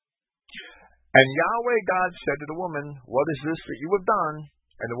 And Yahweh God said to the woman, What is this that you have done?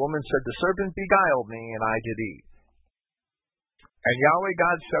 And the woman said, The serpent beguiled me, and I did eat. And Yahweh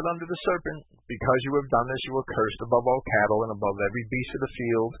God said unto the serpent, Because you have done this, you are cursed above all cattle, and above every beast of the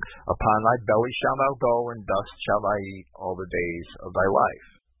field. Upon thy belly shalt thou go, and dust shalt thou eat all the days of thy life.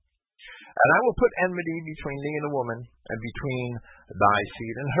 And I will put enmity between thee and the woman, and between thy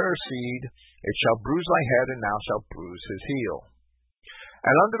seed and her seed. It shall bruise thy head, and thou shalt bruise his heel.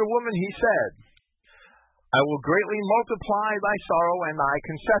 And unto the woman he said, I will greatly multiply thy sorrow and thy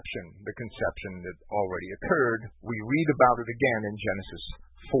conception. The conception that already occurred, we read about it again in Genesis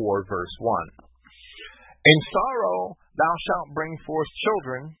 4, verse 1. In sorrow thou shalt bring forth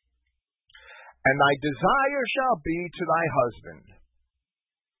children, and thy desire shall be to thy husband.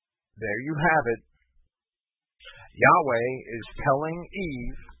 There you have it. Yahweh is telling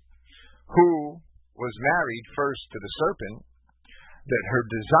Eve, who was married first to the serpent, that her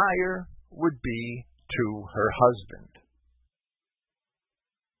desire would be to her husband.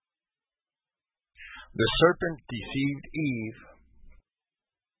 The serpent deceived Eve,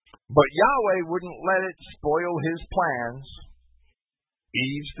 but Yahweh wouldn't let it spoil his plans.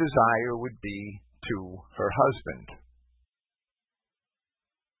 Eve's desire would be to her husband.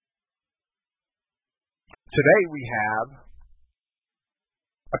 Today we have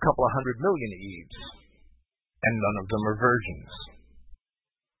a couple of 100 million Eves, and none of them are virgins.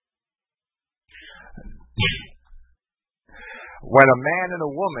 When a man and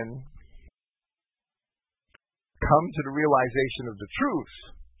a woman come to the realization of the truth,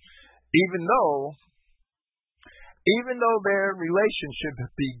 even though their relationship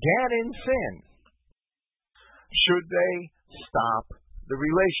began in sin, should they stop the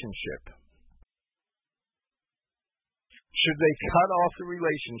relationship? Should they cut off the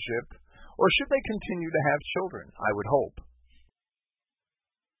relationship, or should they continue to have children? I would hope.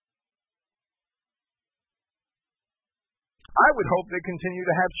 I would hope they continue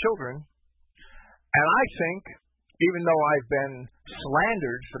to have children, and I think even though I've been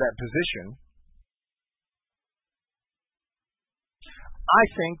slandered for that position, I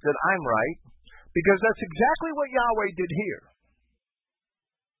think that I'm right because that's exactly what Yahweh did here.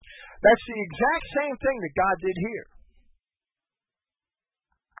 That's the exact same thing that God did here.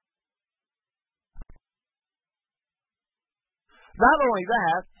 Not only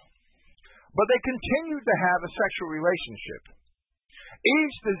that, but they continued to have a sexual relationship.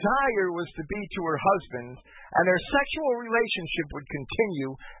 Eve's desire was to be to her husband, and their sexual relationship would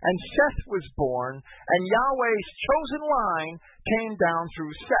continue, and Seth was born, and Yahweh's chosen line came down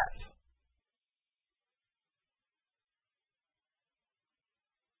through Seth.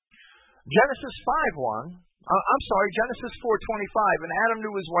 Genesis 4:25, and Adam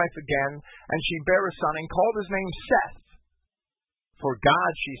knew his wife again, and she bare a son, and called his name Seth. For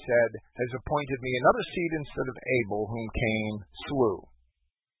God, she said, has appointed me another seed instead of Abel, whom Cain slew.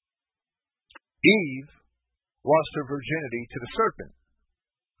 Eve lost her virginity to the serpent.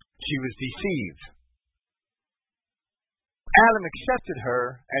 She was deceived. Adam accepted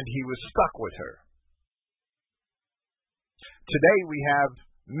her, and he was stuck with her. Today we have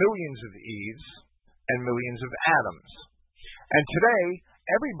millions of Eves and millions of Adams. And today,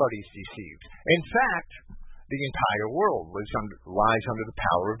 everybody's deceived. In fact, the entire world lies under the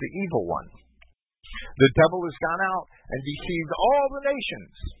power of the evil one. The devil has gone out and deceived all the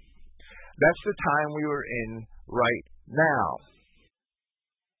nations. That's the time we are in right now.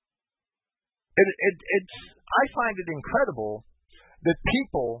 I find it incredible that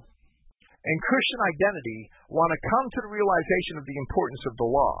people in Christian identity want to come to the realization of the importance of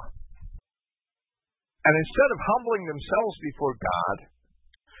the law. And instead of humbling themselves before God,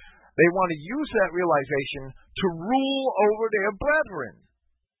 they want to use that realization to rule over their brethren.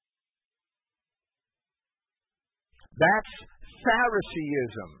 That's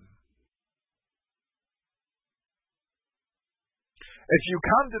Phariseeism. If you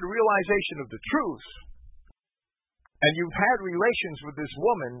come to the realization of the truth, and you've had relations with this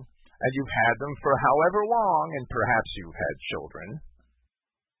woman, and you've had them for however long, and perhaps you've had children,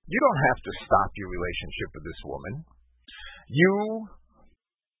 you don't have to stop your relationship with this woman. You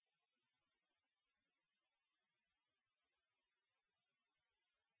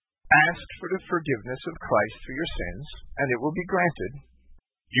ask for the forgiveness of Christ for your sins, and it will be granted.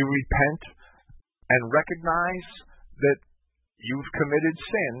 You repent and recognize that you've committed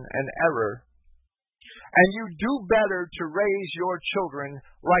sin and error, and you do better to raise your children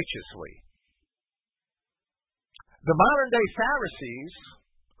righteously. The modern-day Pharisees,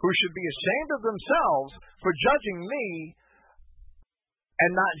 who should be ashamed of themselves for judging me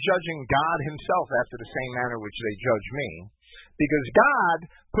and not judging God himself after the same manner which they judge me, because God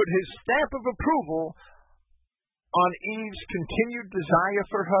put his stamp of approval on Eve's continued desire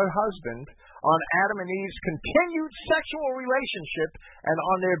for her husband, on Adam and Eve's continued sexual relationship, and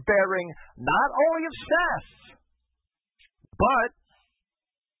on their bearing not only of Seth, but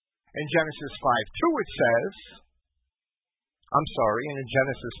in Genesis 5:2 it says, in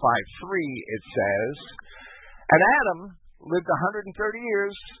Genesis 5:3 it says, and Adam lived 130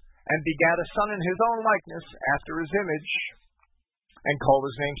 years and begat a son in his own likeness after his image, and called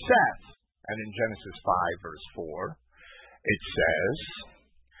his name Seth. And in Genesis 5, verse 4, it says,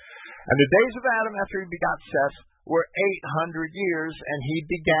 and the days of Adam after he begot Seth were 800 years, and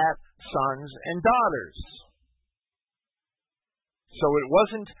he begat sons and daughters. So it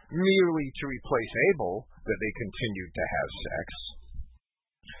wasn't merely to replace Abel that they continued to have sex.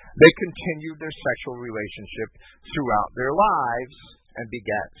 They continued their sexual relationship throughout their lives and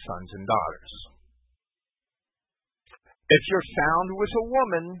begat sons and daughters. If you're found with a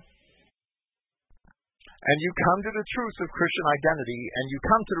woman, and you come to the truth of Christian identity, and you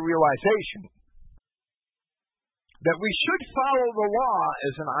come to the realization that we should follow the law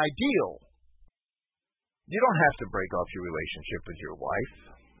as an ideal, you don't have to break off your relationship with your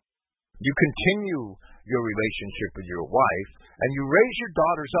wife. You continue your relationship with your wife, and you raise your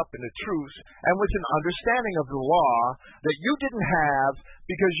daughters up in the truth and with an understanding of the law that you didn't have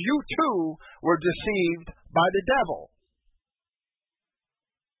because you too were deceived by the devil.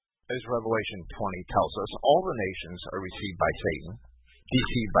 As Revelation 20 tells us, all the nations are deceived by Satan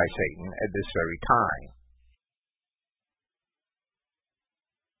at this very time.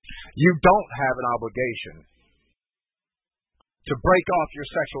 You don't have an obligation to break off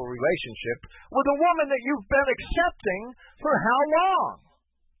your sexual relationship with a woman that you've been accepting for how long?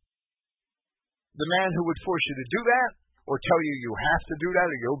 The man who would force you to do that, or tell you you have to do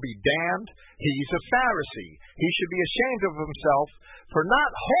that or you'll be damned, he's a Pharisee. He should be ashamed of himself for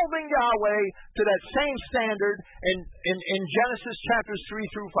not holding Yahweh to that same standard in Genesis chapters 3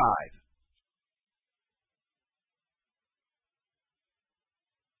 through 5.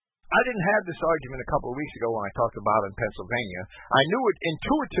 I didn't have this argument a couple of weeks ago when I talked about it in Pennsylvania. I knew it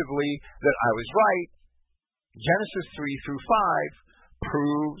intuitively that I was right. Genesis 3 through 5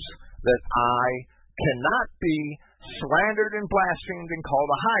 proves that I cannot be slandered and blasphemed and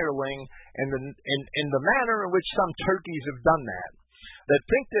called a hireling in the manner in which some turkeys have done that. That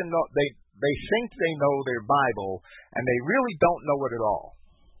think they think they know their Bible, and they really don't know it at all.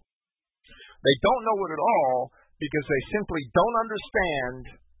 They don't know it at all because they simply don't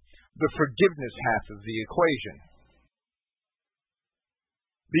understand the forgiveness half of the equation.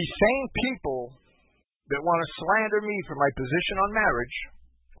 These same people that want to slander me for my position on marriage,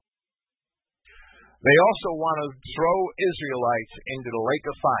 they also want to throw Israelites into the lake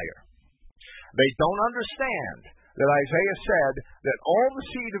of fire. They don't understand that Isaiah said that all the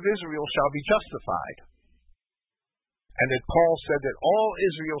seed of Israel shall be justified, and that Paul said that all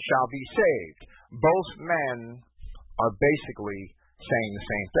Israel shall be saved. Both men are basically saying the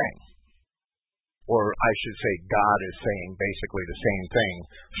same thing. Or I should say God is saying basically the same thing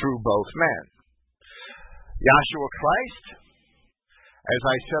through both men. Yahshua Christ, as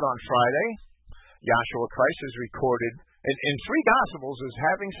I said on Friday, Yahshua Christ is recorded in three Gospels as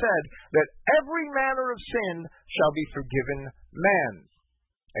having said that every manner of sin shall be forgiven men,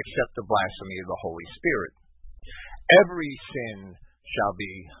 except the blasphemy of the Holy Spirit. Every sin shall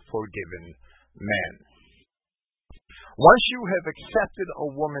be forgiven men. Once you have accepted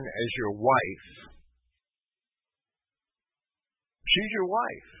a woman as your wife, she's your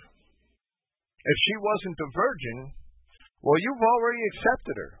wife. If she wasn't a virgin, well, you've already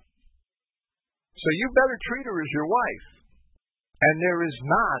accepted her. So you better treat her as your wife. And there is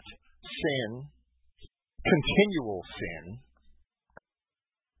not sin, continual sin,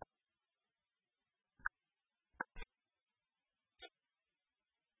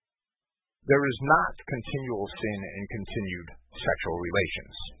 there is not continual sin in continued sexual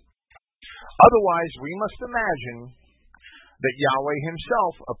relations. Otherwise, we must imagine that Yahweh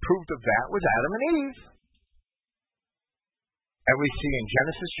himself approved of that with Adam and Eve. And we see in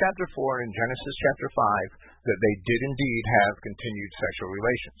Genesis chapter 4 and in Genesis chapter 5 that they did indeed have continued sexual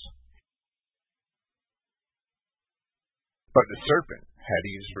relations. But the serpent had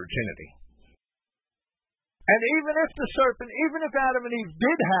Eve's virginity. And even if Adam and Eve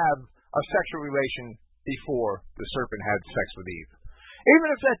did have a sexual relation before the serpent had sex with Eve, even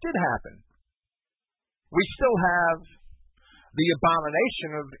if that did happen, we still have the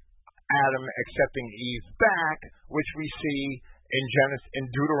abomination of Adam accepting Eve back, which we see in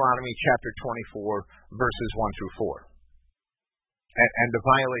Deuteronomy chapter 24, verses 1 through 4. And the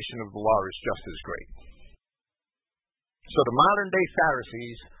violation of the law is just as great. So the modern day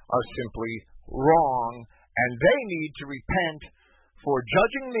Pharisees are simply wrong, and they need to repent for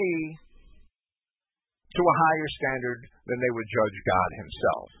judging me to a higher standard than they would judge God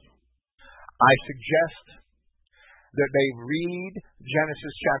himself. I suggest that they read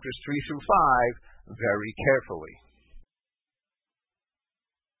Genesis chapters 3 through 5 very carefully.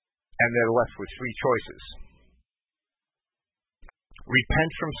 And they're left with three choices.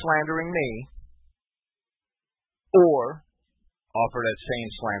 Repent from slandering me, or offer that same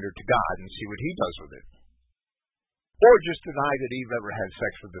slander to God and see what he does with it. Or just deny that Eve ever had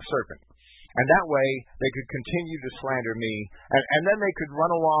sex with the serpent. And that way, they could continue to slander me, and then they could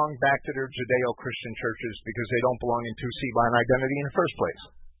run along back to their Judeo-Christian churches because they don't belong in 2C by an identity in the first place.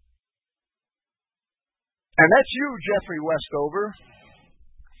 And that's you, Jeffrey Westover.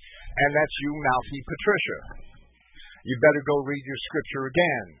 And that's you, Mouthy Patricia. You better go read your scripture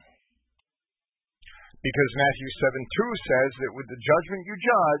again. Because Matthew 7:2 says that with the judgment you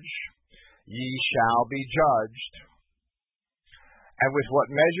judge, ye shall be judged. And with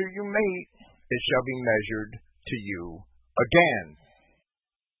what measure you mete, it shall be measured to you again.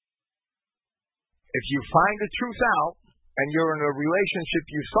 If you find the truth out, and you're in a relationship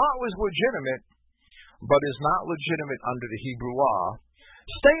you thought was legitimate, but is not legitimate under the Hebrew law,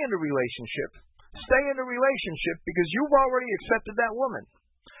 stay in the relationship. Stay in the relationship because you've already accepted that woman.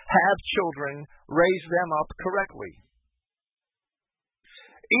 Have children, raise them up correctly.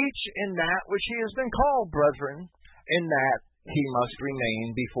 Each in that which he has been called, brethren, in that he must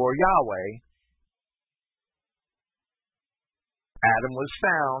remain before Yahweh. Adam was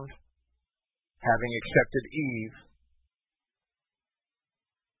found, having accepted Eve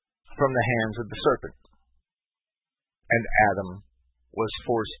from the hands of the serpent. And Adam was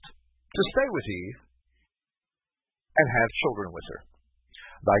forced to stay with Eve and have children with her.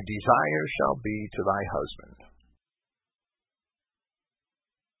 Thy desire shall be to thy husband.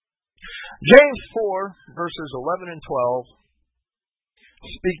 James 4, verses 11 and 12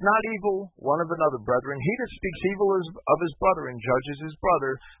 Speak not evil one of another, brethren. He that speaks evil of his brother and judges his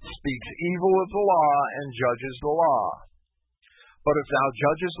brother speaks evil of the law and judges the law. But if thou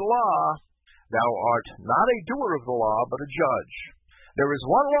judges the law, thou art not a doer of the law, but a judge. There is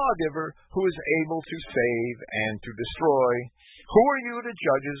one lawgiver who is able to save and to destroy. Who are you that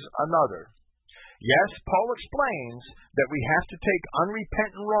judges another? Yes, Paul explains that we have to take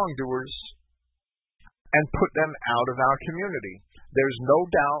unrepentant wrongdoers and put them out of our community. There's no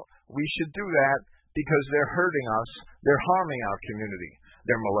doubt we should do that because they're hurting us, they're harming our community.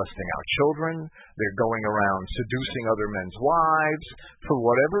 They're molesting our children, they're going around seducing other men's wives. For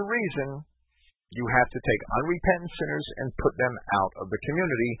whatever reason, you have to take unrepentant sinners and put them out of the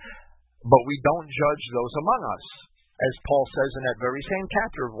community, but we don't judge those among us. As Paul says in that very same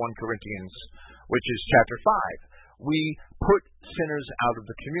chapter of 1 Corinthians, which is chapter 5, we put sinners out of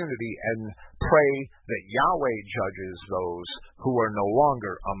the community and pray that Yahweh judges those who are no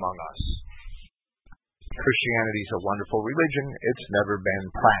longer among us. Christianity is a wonderful religion. It's never been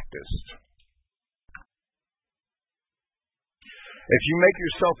practiced. If you make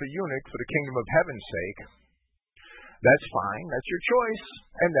yourself a eunuch for the kingdom of heaven's sake, that's fine. That's your choice,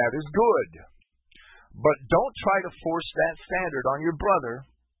 and that is good. But don't try to force that standard on your brother,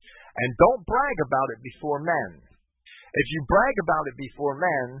 and don't brag about it before men. If you brag about it before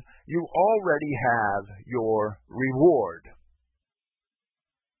men, you already have your reward.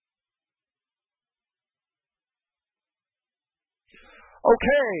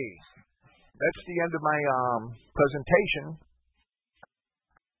 Okay, that's the end of my presentation.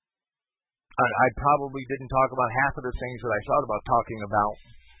 I probably didn't talk about half of the things that I thought about talking about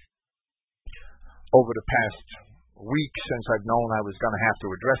over the past week since I've known I was going to have to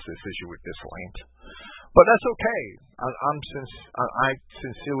address this issue at this length. But that's okay. I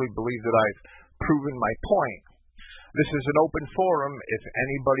sincerely believe that I've proven my point. This is an open forum. If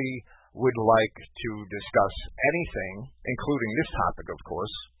anybody would like to discuss anything, including this topic, of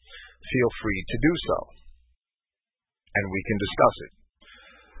course, feel free to do so, and we can discuss it.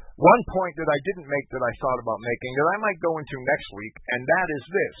 One point that I didn't make that I thought about making that I might go into next week, and that is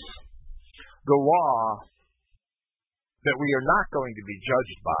this. The law that we are not going to be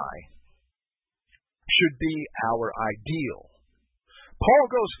judged by should be our ideal. Paul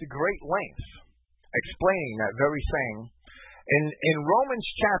goes to great lengths explaining that very thing in Romans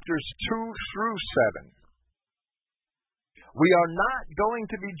chapters 2 through 7. We are not going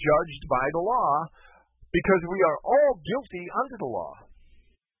to be judged by the law because we are all guilty under the law.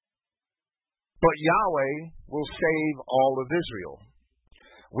 But Yahweh will save all of Israel.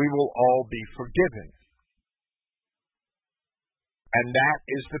 We will all be forgiven. And that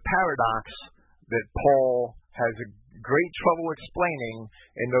is the paradox that Paul has a great trouble explaining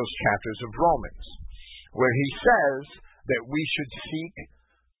in those chapters of Romans, where he says that we should seek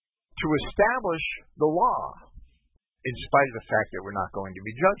to establish the law in spite of the fact that we're not going to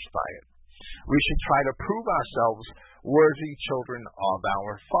be judged by it. We should try to prove ourselves worthy children of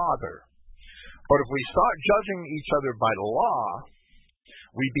our Father. But if we start judging each other by the law,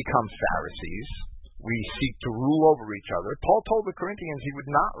 we become Pharisees. We seek to rule over each other. Paul told the Corinthians he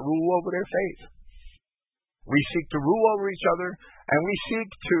would not rule over their faith. We seek to rule over each other, and we seek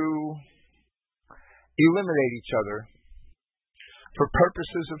to eliminate each other for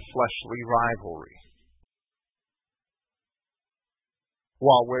purposes of fleshly rivalry,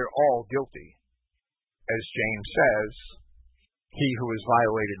 while we're all guilty. As James says, he who has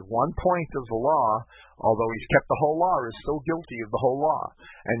violated one point of the law, although he's kept the whole law, is still guilty of the whole law.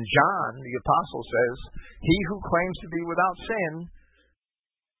 And John, the apostle, says, he who claims to be without sin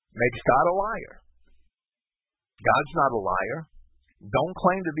makes God a liar. God's not a liar. Don't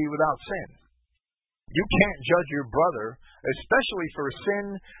claim to be without sin. You can't judge your brother, especially for a sin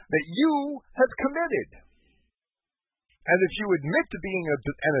that you have committed. And if you admit to being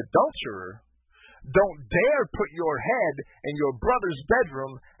an adulterer, don't dare put your head in your brother's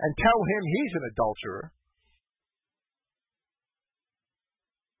bedroom and tell him he's an adulterer.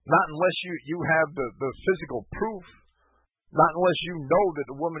 Not unless you have the physical proof. Not unless you know that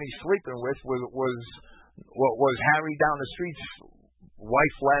the woman he's sleeping with was Harry down the street's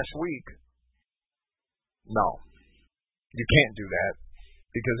wife last week. No. You can't do that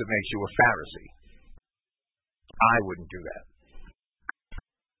because it makes you a Pharisee. I wouldn't do that.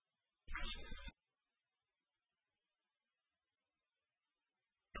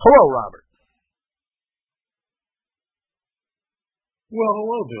 Hello, Robert. Well,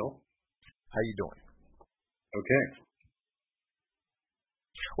 hello, Bill. How you doing? Okay.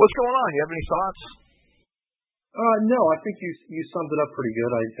 What's going on? You have any thoughts? No, I think you summed it up pretty good.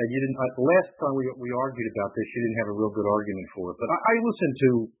 You didn't. Last time we argued about this, you didn't have a real good argument for it. But I re-listened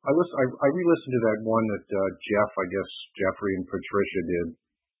to that one that Jeffrey and Patricia did,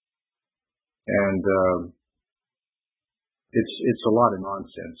 and it's a lot of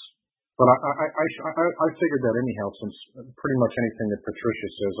nonsense. But I figured that anyhow, since pretty much anything that Patricia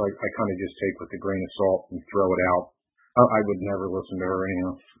says, I kind of just take with a grain of salt and throw it out. I would never listen to her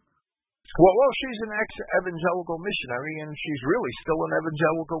anyhow. Well, she's an ex-evangelical missionary, and she's really still an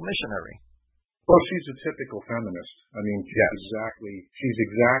evangelical missionary. Well, she's a typical feminist. I mean, she's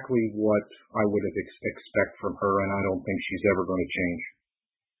exactly what I would have expect from her, and I don't think she's ever going to change.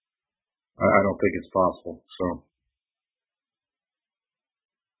 I don't think it's possible. So,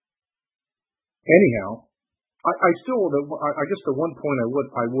 anyhow, I guess the one point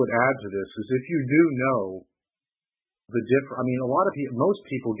I would add to this is if you do know most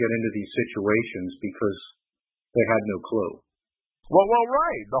people get into these situations because they had no clue. Well,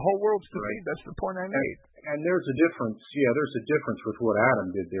 right. The whole world's deceived. That's the point I made. And there's a difference. Yeah, there's a difference with what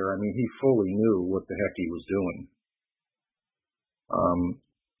Adam did there. I mean, he fully knew what the heck he was doing.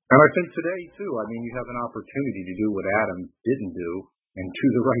 And I think today too. I mean, you have an opportunity to do what Adam didn't do and do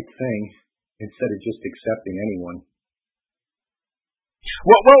the right thing instead of just accepting anyone.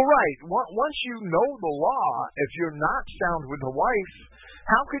 Well, right. Once you know the law, if you're not sound with a wife,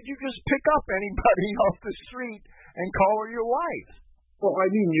 how could you just pick up anybody off the street and call her your wife? Well, I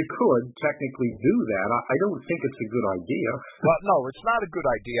mean, you could technically do that. I don't think it's a good idea. Well, no, it's not a good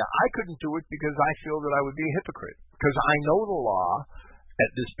idea. I couldn't do it because I feel that I would be a hypocrite. Because I know the law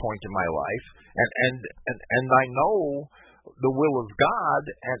at this point in my life, and I know the will of God,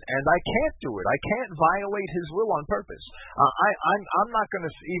 and I can't do it. I can't violate His will on purpose. I'm not going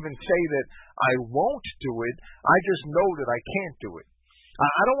to even say that I won't do it. I just know that I can't do it.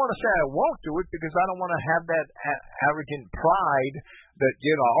 I don't want to say I won't do it because I don't want to have that arrogant pride that,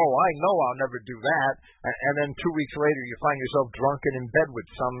 I know I'll never do that, and then 2 weeks later you find yourself drunk and in bed with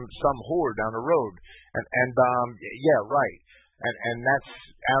some whore down the road. Yeah, right. And that's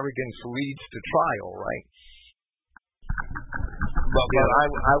arrogance leads to trial, right? But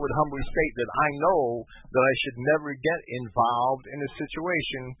I would humbly state that I know that I should never get involved in a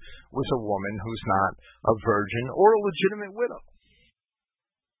situation with a woman who's not a virgin or a legitimate widow.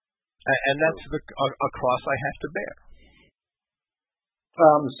 And that's a cross I have to bear.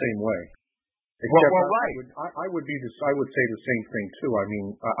 I'm the same way. Well, right. I would say the same thing too. I mean,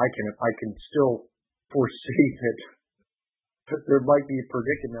 I can still foresee that there might be a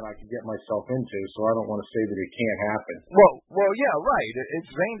predicament I could get myself into, so I don't want to say that it can't happen. Well, yeah, right.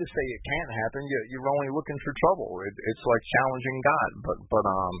 It's vain to say it can't happen. You're only looking for trouble. It's like challenging God. But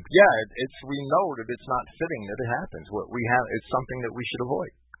we know that it's not fitting that it happens. It's something that we should avoid.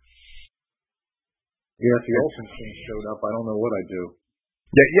 Yeah, if the ocean thing showed up, I don't know what I'd do.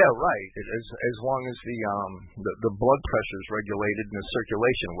 Yeah, right. As long as the blood pressure is regulated and the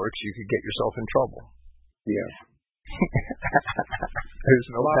circulation works, you could get yourself in trouble. Yeah. There's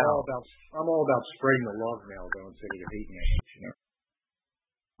no doubt. I'm all about spreading the love mail, though, instead of the hate mail,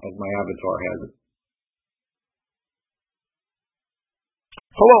 as my avatar has it.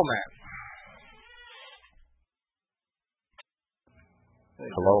 Hello, Matt. Hey,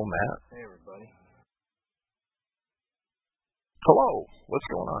 hello, Matt. Hey, everybody. Hello. What's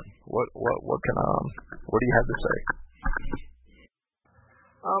going on? What do you have to say?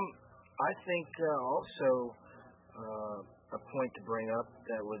 I think also a point to bring up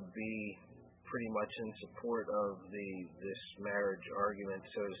that would be pretty much in support of this marriage argument,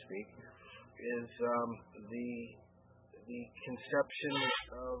 so to speak, is the conception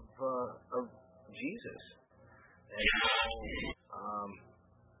of Jesus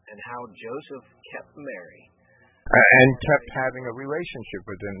and how Joseph kept Mary. And kept having a relationship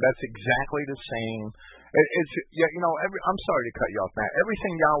with him. That's exactly the same. I'm sorry to cut you off, Matt.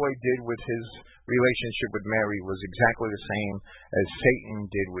 Everything Yahweh did with His relationship with Mary was exactly the same as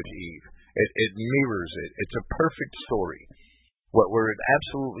Satan did with Eve. It mirrors it. It's a perfect story, where it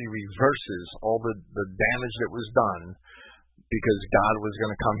absolutely reverses all the damage that was done, because God was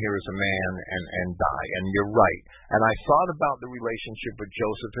going to come here as a man and die. And you're right. And I thought about the relationship with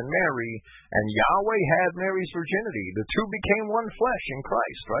Joseph and Mary, and Yahweh had Mary's virginity. The two became one flesh in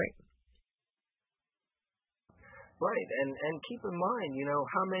Christ, right? Right. And keep in mind,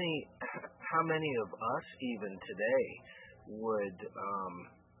 how many of us even today would,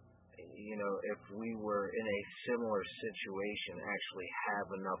 if we were in a similar situation, actually have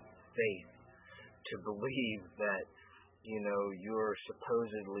enough faith to believe that your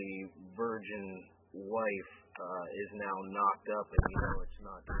supposedly virgin wife is now knocked up and it's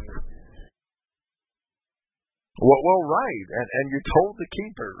not you. Well, right, and you're told to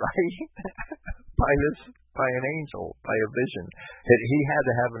keep her, right? by an angel, by a vision. He had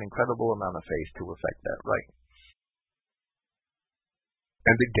to have an incredible amount of faith to effect that, right?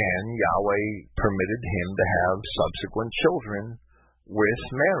 And again, Yahweh permitted him to have subsequent children with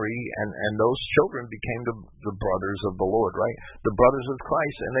Mary, and those children became the brothers of the Lord, right? The brothers of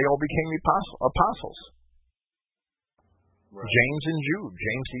Christ, and they all became apostles. Right. James and Jude,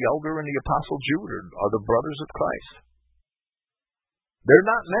 James the elder and the apostle Jude are the brothers of Christ. They're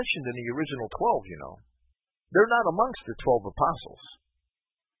not mentioned in the original 12, you know. They're not amongst the 12 apostles.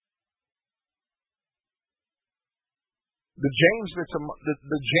 The James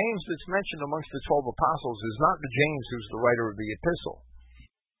that's mentioned amongst the 12 apostles is not the James who's the writer of the epistle.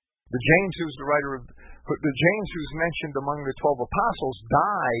 The James who's mentioned among the 12 apostles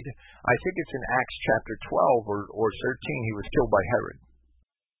died, I think it's in Acts chapter 12 or 13, he was killed by Herod.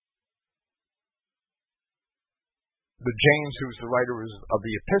 The James who's the writer of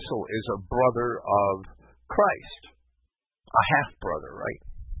the epistle is a brother of Christ. A half-brother, right?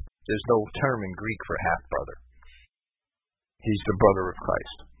 There's no term in Greek for half-brother. He's the brother of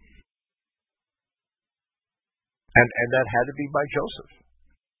Christ. And that had to be by Joseph.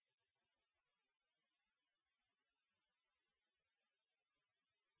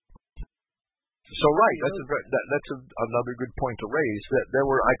 So right, that's another good point to raise.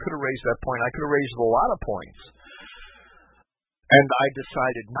 I could have raised that point. I could have raised a lot of points, and I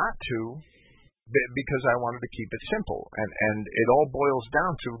decided not to because I wanted to keep it simple. And it all boils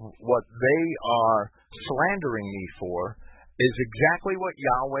down to what they are slandering me for is exactly what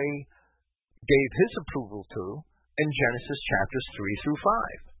Yahweh gave his approval to in Genesis chapters 3 through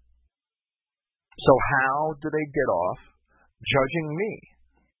 5. So how do they get off judging me?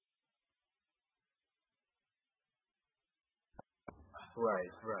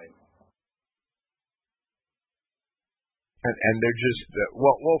 Right. And they're just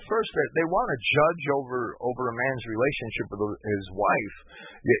first they want to judge over a man's relationship with his wife.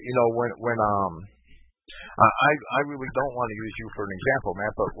 You know, when I really don't want to use you for an example,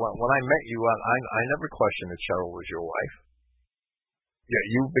 Matt, but when I met you, I never questioned that Cheryl was your wife. Yeah,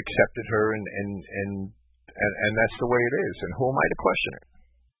 you've accepted her, and that's the way it is. And who am I to question it?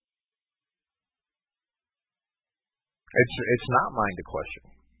 It's not mine to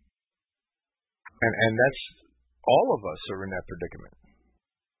question. And that's all of us are in that predicament.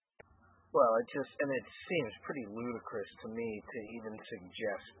 Well, it seems pretty ludicrous to me to even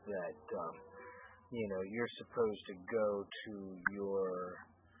suggest that you're supposed to go to your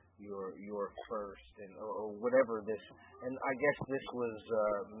first or whatever this. And I guess this was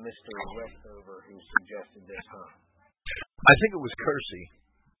Mr. Westover who suggested this, huh? I think it was Kersey.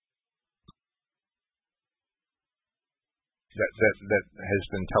 That has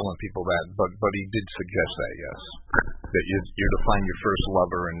been telling people that, but he did suggest that, yes, that you're to find your first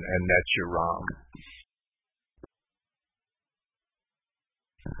lover, and that's your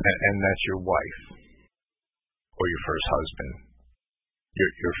and that's your wife or your first husband,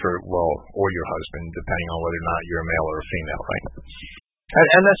 or your husband, depending on whether or not you're a male or a female, right?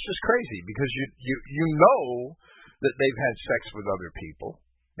 And that's just crazy because you know that they've had sex with other people,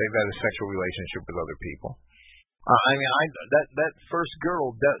 they've had a sexual relationship with other people. That first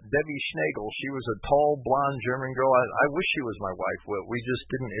girl, Debbie Schnagel, she was a tall, blonde German girl. I wish she was my wife. We just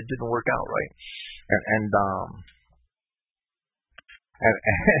it didn't work out, right? And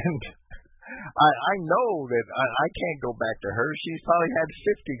I know that I can't go back to her. She's probably had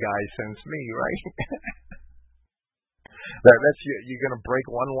 50 guys since me, right? That's you're going to break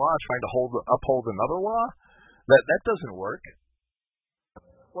one law, trying to uphold another law. That doesn't work.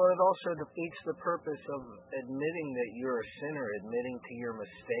 Well, it also defeats the purpose of admitting that you're a sinner, admitting to your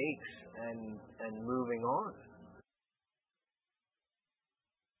mistakes, and moving on.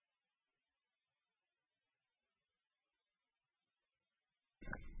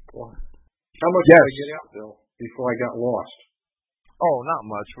 Well, how much did I get out, Bill, before I got lost? Oh, not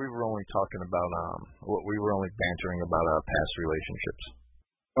much. We were only talking about we were only bantering about our past relationships.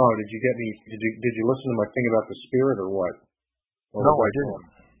 Oh, did you get me? Did you listen to my thing about the spirit or what? Or no, I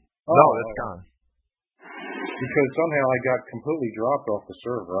didn't. Oh, no, it's gone. Because somehow I got completely dropped off the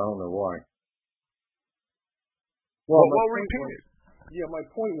server. I don't know why. Well, repeat it. Yeah, my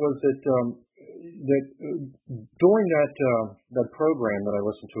point was that during that program that I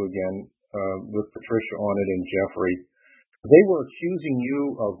listened to again with Patricia on it and Jeffrey, they were accusing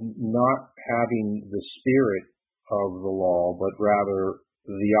you of not having the spirit of the law, but rather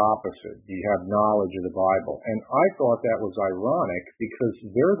the opposite. You have knowledge of the Bible. And I thought that was ironic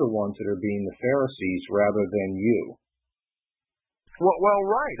because they're the ones that are being the Pharisees rather than you. Well,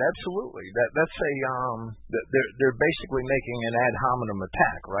 right, absolutely. That's a they're basically making an ad hominem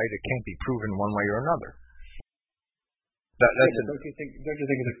attack, right? It can't be proven one way or another. Don't you think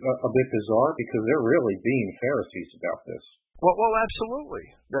it's a bit bizarre because they're really being Pharisees about this? Well, absolutely.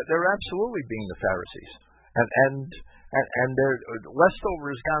 They're absolutely being the Pharisees, and Westover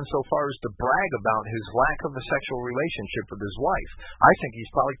has gone so far as to brag about his lack of a sexual relationship with his wife. I think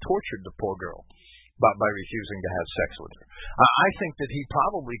he's probably tortured the poor girl by refusing to have sex with her. I think that he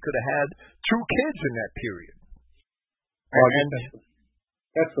probably could have had 2 kids in that period.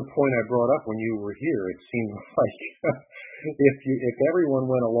 That's the point I brought up when you were here. It seemed like if everyone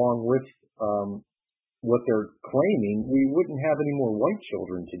went along with what they're claiming, we wouldn't have any more white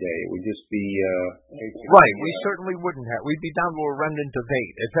children today. It would just be right. We certainly wouldn't have. We'd be down to a remnant of 8.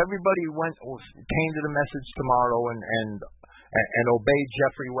 If everybody came to the message tomorrow and obeyed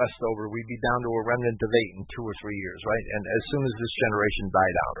Jeffrey Westover, we'd be down to a remnant of 8 in 2 or 3 years, right? And as soon as this generation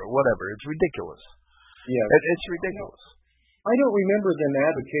died out or whatever, it's ridiculous. Yeah, it's ridiculous. I don't remember them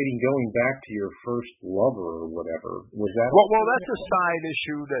advocating going back to your first lover or whatever. Was that? Well, that's a side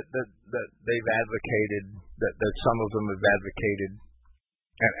issue that they've advocated, that some of them have advocated,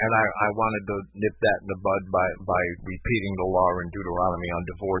 and I wanted to nip that in the bud by repeating the law in Deuteronomy on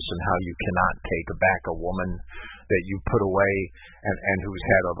divorce and how you cannot take back a woman that you put away and who's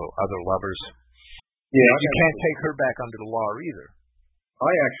had other lovers. Yeah, you can't take her back under the law either. I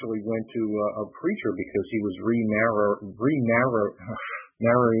actually went to a preacher because he was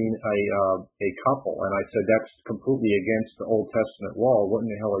marrying a couple, and I said that's completely against the Old Testament law. What in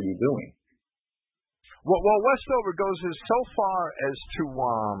the hell are you doing? Well, Westover goes so far as to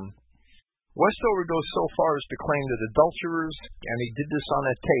claim that adulterers, and he did this on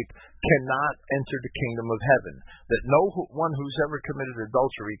a tape, cannot enter the kingdom of heaven. That no one who's ever committed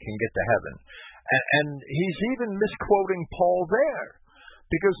adultery can get to heaven, and he's even misquoting Paul there.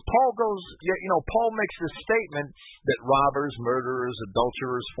 Because Paul makes this statement that robbers, murderers,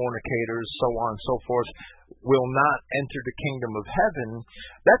 adulterers, fornicators, so on and so forth, will not enter the kingdom of heaven.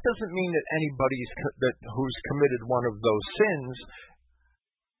 That doesn't mean that anybody who's committed one of those sins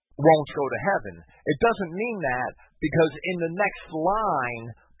won't go to heaven. It doesn't mean that, because in the next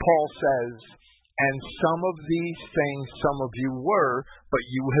line, Paul says, and some of these things some of you were, but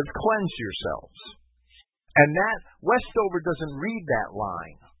you have cleansed yourselves. And that, Westover doesn't read that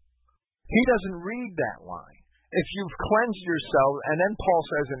line. He doesn't read that line. If you've cleansed yourself, and then Paul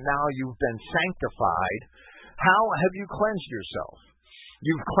says, and now you've been sanctified, how have you cleansed yourself?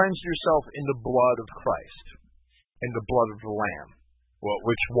 You've cleansed yourself in the blood of Christ, in the blood of the Lamb,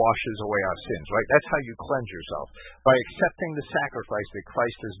 which washes away our sins, right? That's how you cleanse yourself, by accepting the sacrifice that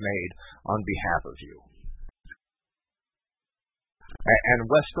Christ has made on behalf of you. And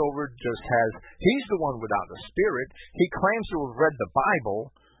Westover just he's the one without the Spirit. He claims to have read the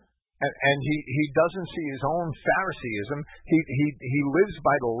Bible, and he doesn't see his own Phariseeism. He lives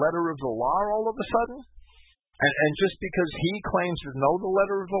by the letter of the law all of a sudden. And just because he claims to know the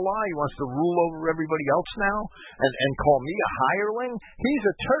letter of the law, he wants to rule over everybody else now and call me a hireling? He's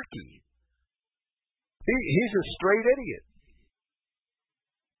a turkey. He's a straight idiot.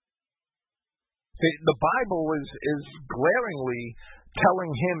 The Bible is glaringly telling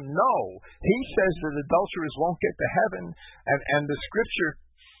him no. He says that adulterers won't get to heaven, and the Scripture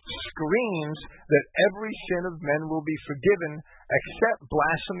screams that every sin of men will be forgiven except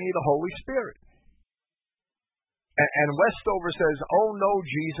blasphemy of the Holy Spirit. And Westover says, oh no,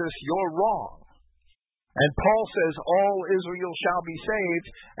 Jesus, you're wrong. And Paul says, all Israel shall be saved,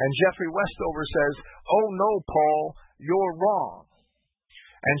 and Jeffrey Westover says, oh no, Paul, you're wrong.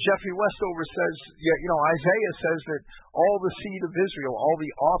 And Jeffrey Westover says, Isaiah says that all the seed of Israel, all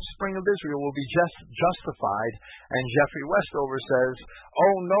the offspring of Israel will be justified. And Jeffrey Westover says,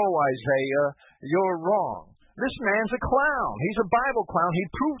 oh no, Isaiah, you're wrong. This man's a clown. He's a Bible clown.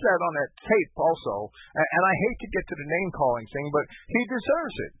 He proved that on that tape also. And I hate to get to the name-calling thing, but he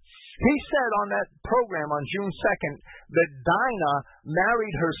deserves it. He said on that program on June 2nd that Dinah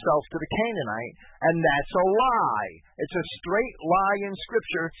married herself to the Canaanite, and that's a lie. It's a straight lie in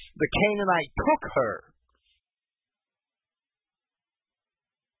Scripture. The Canaanite took her.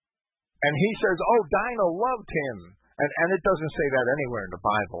 And he says, oh, Dinah loved him. And it doesn't say that anywhere in the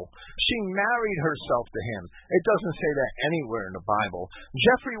Bible. She married herself to him. It doesn't say that anywhere in the Bible.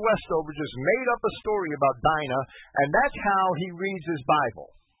 Jeffrey Westover just made up a story about Dinah, and that's how he reads his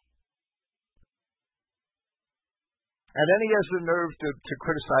Bible. And then he has the nerve to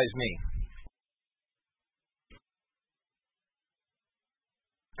criticize me.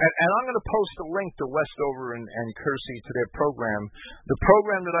 And I'm going to post a link to Westover and Kersey to their program. The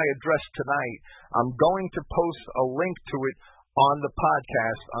program that I addressed tonight, I'm going to post a link to it on the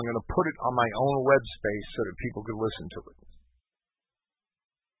podcast. I'm going to put it on my own web space so that people can listen to it.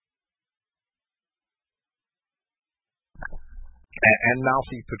 And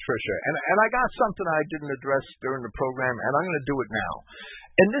Mouthy Patricia. And I got something I didn't address during the program, and I'm going to do it now.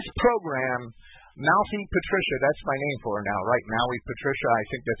 In this program, Mouthy Patricia, that's my name for her now, right? Mouthy Patricia, I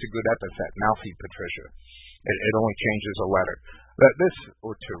think that's a good epithet, Mouthy Patricia. It only changes a letter. This,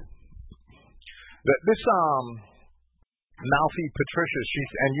 or two. This Mouthy Patricia,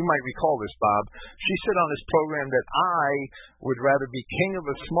 and you might recall this, Bob, she said on this program that I would rather be king of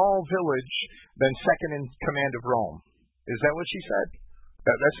a small village than second in command of Rome. Is that what she said?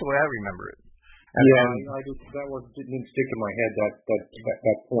 That's the way I remember it. I didn't stick in my head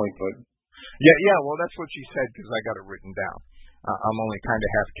that point, but yeah. Well, that's what she said because I got it written down. I'm only kind of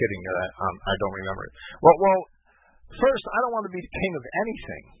half kidding that I don't remember it. Well, first, I don't want to be the king of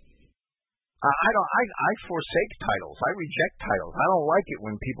anything. I forsake titles. I reject titles. I don't like it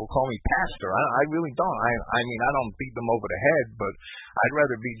when people call me pastor. I really don't. I mean, I don't beat them over the head, but I'd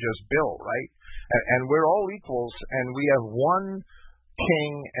rather be just Bill, right? And we're all equals, and we have one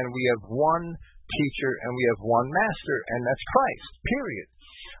king, and we have one teacher, and we have one master, and that's Christ, period.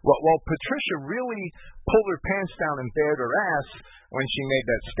 Well, Patricia really pulled her pants down and bared her ass when she made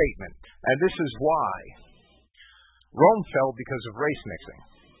that statement. And this is why. Rome fell because of race mixing.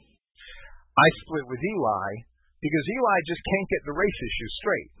 I split with Eli because Eli just can't get the race issue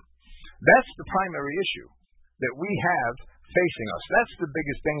straight. That's the primary issue that we have facing us. That's the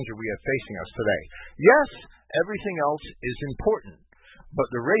biggest danger we have facing us today. Yes, everything else is important, but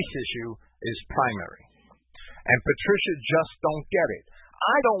the race issue is primary. And Patricia just don't get it.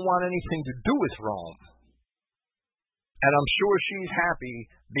 I don't want anything to do with Rome. And I'm sure she's happy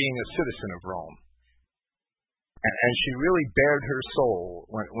being a citizen of Rome. And she really bared her soul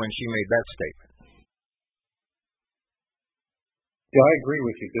when she made that statement. Yeah, I agree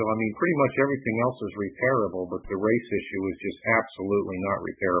with you, Bill. I mean, pretty much everything else is repairable, but the race issue is just absolutely not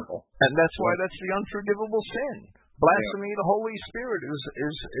repairable. And that's why that's the unforgivable sin. Blasphemy of the Holy Spirit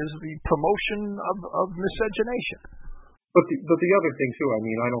is the promotion of miscegenation. But the other thing, too, I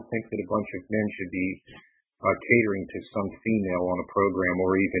mean, I don't think that a bunch of men should be catering to some female on a program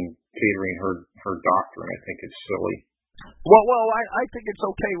or even catering her doctrine. I think it's silly. Well, I think it's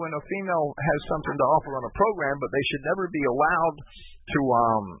okay when a female has something to offer on a program, but they should never be allowed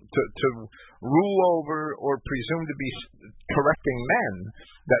to rule over or presume to be correcting men.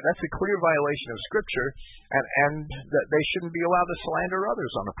 That's a clear violation of Scripture, and that they shouldn't be allowed to slander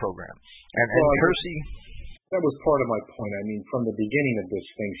others on a program. And Kersey. That was part of my point. I mean, from the beginning of this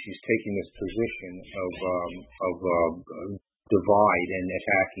thing, she's taking this position of divide and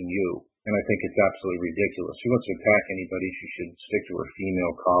attacking you. And I think it's absolutely ridiculous. If she wants to attack anybody, she should stick to her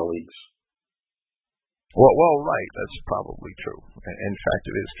female colleagues. Well, right. That's probably true. In fact,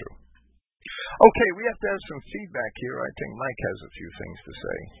 it is true. Okay, we have to have some feedback here. I think Mike has a few things to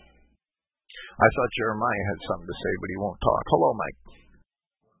say. I thought Jeremiah had something to say, but he won't talk. Hello, Mike.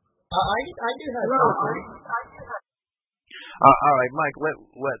 I do have something. All right, Mike,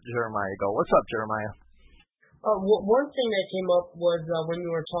 let Jeremiah go. What's up, Jeremiah? One thing that came up was when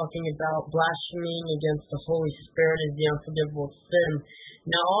you were talking about blaspheming against the Holy Spirit is the unforgivable sin.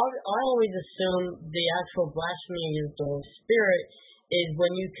 Now, I always assume the actual blasphemy against the Holy Spirit is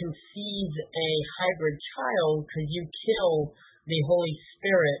when you conceive a hybrid child because you kill the Holy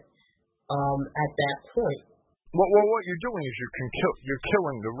Spirit at that point. Well, what you're doing is you're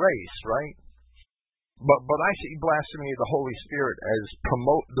killing the race, right? But I see blasphemy of the Holy Spirit as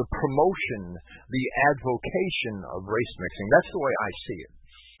the promotion, the advocation of race mixing. That's the way I see it.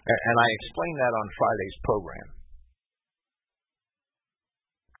 And I explained that on Friday's program.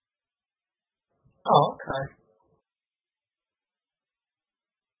 Oh, okay.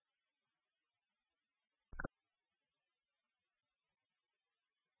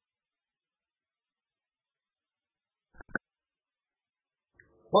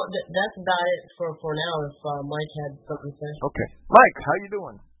 Well, that's about it for now, if Mike had something to say. Okay. Mike, how you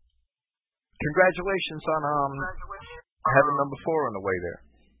doing? Congratulations on having number 4 on the way there.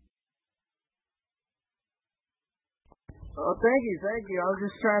 Oh, thank you. I was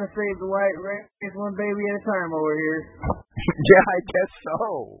just trying to save the white race one baby at a time over here. Yeah, I guess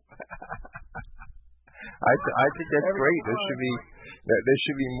so. I think that's great. There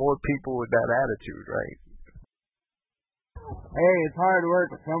should be more people with that attitude, right? Hey, it's hard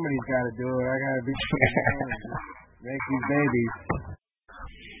work, but somebody's got to do it. I got to be make these babies.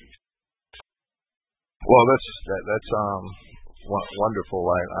 Well, that's wonderful.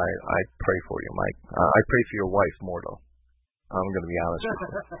 I pray for you, Mike. I pray for your wife more, though. I'm going to be honest with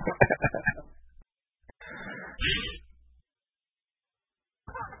you.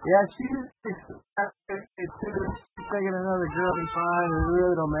 Yeah, she's taking another girl. Be fine. It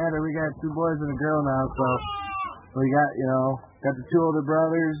really don't matter. We got 2 boys and a girl now, so we got got the 2 older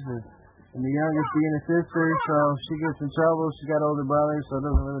brothers and the youngest being a sister. So she gets in trouble. She got older brothers, so it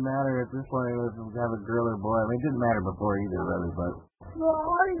doesn't really matter at this point if we have a girl or a boy. I mean, it didn't matter before either, really, but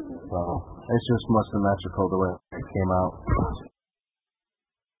so it's just more symmetrical the way it came out.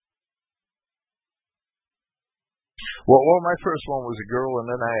 Well, my first one was a girl, and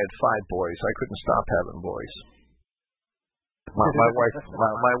then I had 5 boys. I couldn't stop having boys.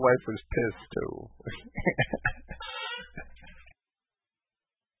 My wife was pissed too.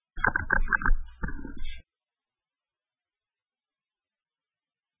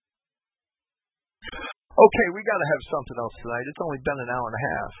 Okay, we got to have something else tonight. It's only been an hour and a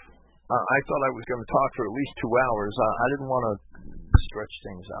half. I thought I was going to talk for at least 2 hours. I didn't want to stretch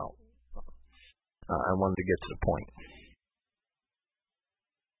things out. I wanted to get to the point.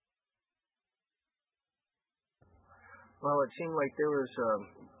 Well, it seemed like there was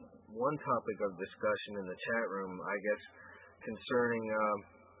one topic of discussion in the chat room, I guess, concerning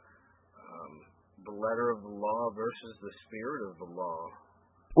the letter of the law versus the spirit of the law.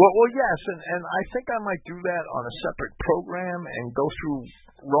 Well, yes, and I think I might do that on a separate program and go through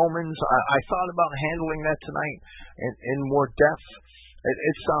Romans. I thought about handling that tonight in more depth.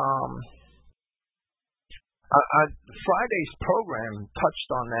 Friday's program touched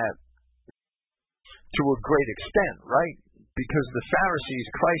on that to a great extent, right? Because the Pharisees,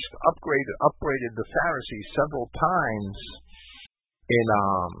 Christ upgraded the Pharisees several times in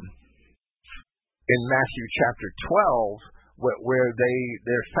Matthew chapter 12, where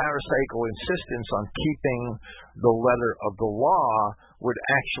their Pharisaical insistence on keeping the letter of the law would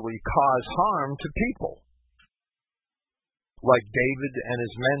actually cause harm to people. Like David and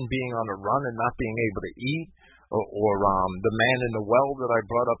his men being on a run and not being able to eat, or the man in the well that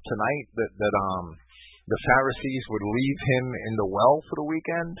I brought up tonight, that the Pharisees would leave him in the well for the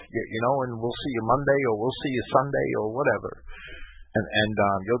weekend, and we'll see you Monday, or we'll see you Sunday, or whatever. And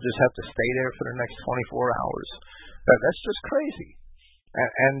you'll just have to stay there for the next 24 hours. That's just crazy.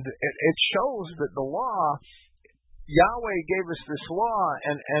 And it shows that the law, Yahweh gave us this law,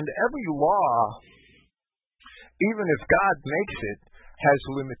 and every law, even if God makes it,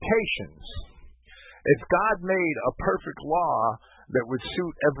 has limitations. If God made a perfect law that would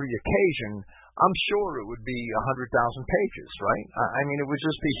suit every occasion, I'm sure it would be 100,000 pages, right? I mean, it would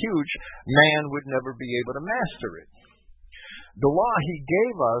just be huge. Man would never be able to master it. The law he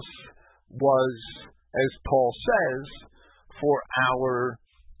gave us was, as Paul says, for our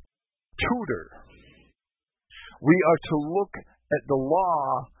tutor. We are to look at the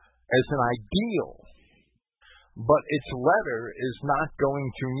law as an ideal, but its letter is not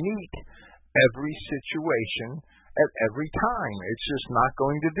going to meet every situation at every time. It's just not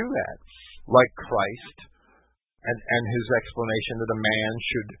going to do that. Like Christ and his explanation that a man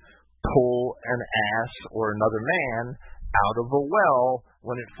should pull an ass or another man out of a well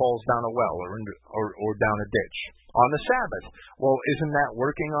when it falls down a well or down a ditch on the Sabbath. Well, isn't that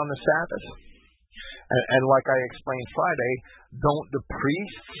working on the Sabbath? And like I explained Friday, don't the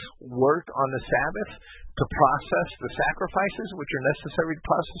priests work on the Sabbath to process the sacrifices which are necessary to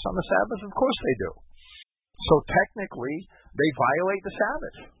process on the Sabbath? Of course they do. So technically, they violate the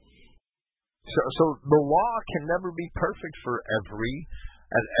Sabbath. So the law can never be perfect for at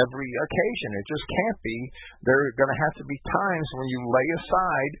every occasion. It just can't be. There are going to have to be times when you lay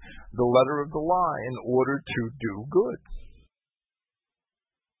aside the letter of the law in order to do good.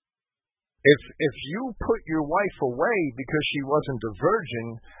 If you put your wife away because she wasn't a virgin,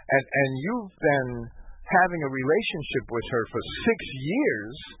 and you've been having a relationship with her for 6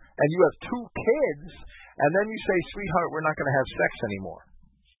 years, and you have 2 kids, and then you say, sweetheart, we're not going to have sex anymore.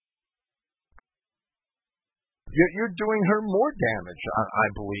 You're doing her more damage, I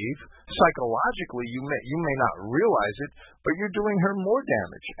believe. Psychologically, you may not realize it, but you're doing her more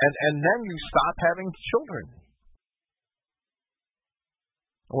damage. And then you stop having children.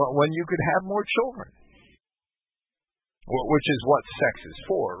 When you could have more children. Which is what sex is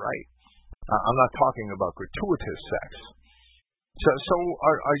for, right? I'm not talking about gratuitous sex. So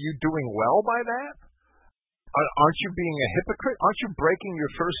are you doing well by that? Aren't you being a hypocrite? Aren't you breaking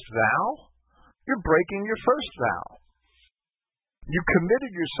your first vow? You're breaking your first vow. You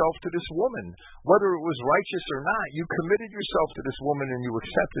committed yourself to this woman. Whether it was righteous or not, you committed yourself to this woman and you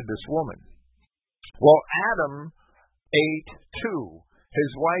accepted this woman. Well, Adam ate too.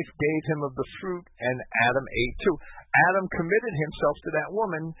 His wife gave him of the fruit, and Adam ate too. Adam committed himself to that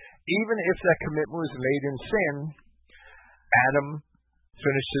woman. Even if that commitment was made in sin, Adam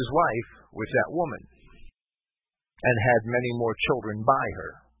finished his life with that woman. and had many more children by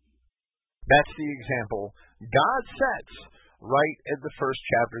her. That's the example God sets right at the first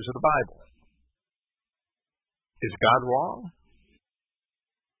chapters of the Bible. Is God wrong?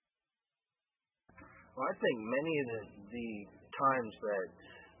 Well, I think many of the times that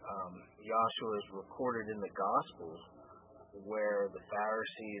Joshua is recorded in the Gospels where the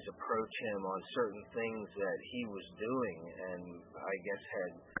Pharisees approach him on certain things that he was doing, and I guess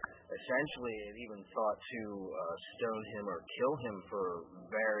had essentially even thought to stone him or kill him for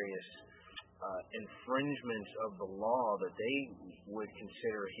various infringements of the law that they would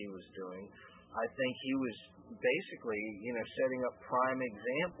consider he was doing. I think he was basically, setting up prime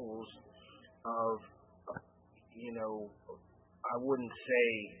examples of, I wouldn't say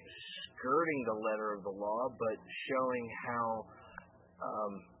skirting the letter of the law, but showing how,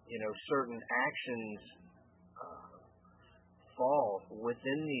 certain actions fall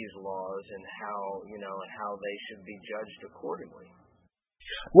within these laws and how they should be judged accordingly.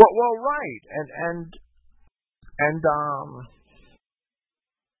 Well, right, and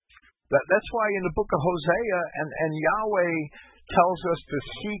that's why in the book of Hosea and Yahweh tells us to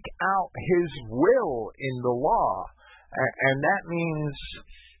seek out His will in the law, and that means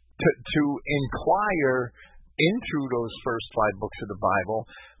to inquire into those first 5 books of the Bible,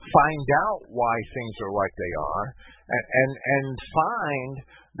 find out why things are like they are, and find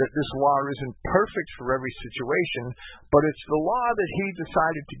that this law isn't perfect for every situation, but it's the law that He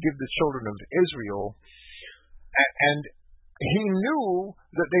decided to give the children of Israel, and He knew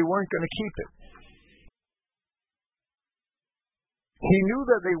that they weren't going to keep it. He knew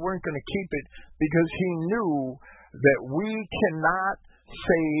that they weren't going to keep it because He knew that we cannot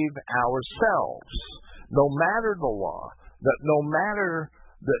save ourselves, no matter the law, that no matter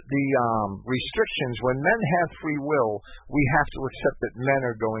the restrictions. When men have free will, we have to accept that men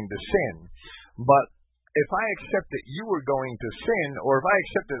are going to sin. But if I accept that you are going to sin, or if I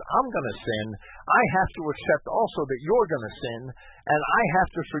accept that I'm going to sin, I have to accept also that you're going to sin, and I have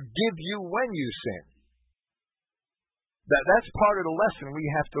to forgive you when you sin. That's part of the lesson we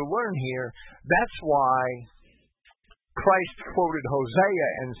have to learn here. That's why Christ quoted Hosea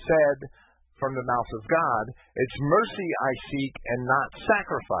and said from the mouth of God, "It's mercy I seek and not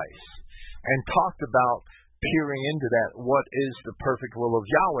sacrifice," and talked about peering into that. What is the perfect will of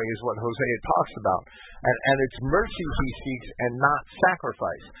Yahweh is what Hosea talks about. And it's mercy He seeks and not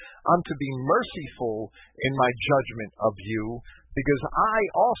sacrifice. I'm to be merciful in my judgment of you because I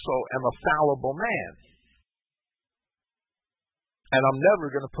also am a fallible man. And I'm never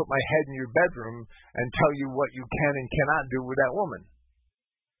going to put my head in your bedroom and tell you what you can and cannot do with that woman.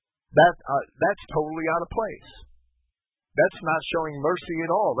 That's totally out of place. That's not showing mercy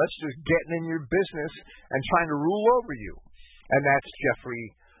at all. That's just getting in your business and trying to rule over you. And that's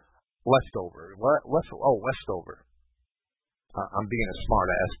Jeffrey Westover. Westover. I'm being a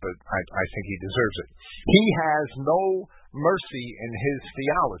smartass, but I think he deserves it. He has no mercy in his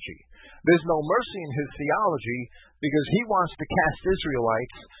theology. There's no mercy in his theology because he wants to cast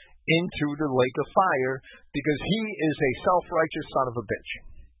Israelites into the lake of fire because he is a self-righteous son of a bitch.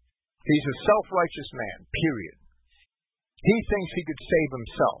 He's a self-righteous man, period. He thinks he could save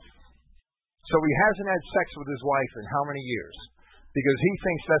himself. So he hasn't had sex with his wife in how many years? Because he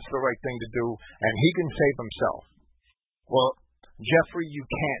thinks that's the right thing to do and he can save himself. Well, Jeffrey, you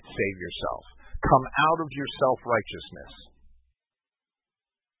can't save yourself. Come out of your self-righteousness.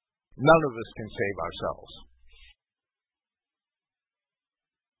 None of us can save ourselves.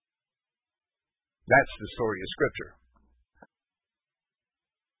 That's the story of Scripture.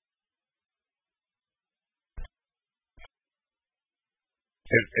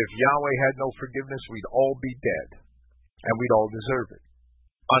 If Yahweh had no forgiveness, we'd all be dead, and we'd all deserve it,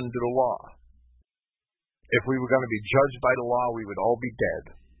 under the law. If we were going to be judged by the law, we would all be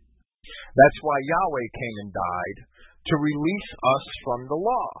dead. That's why Yahweh came and died, to release us from the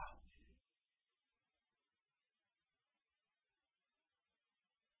law.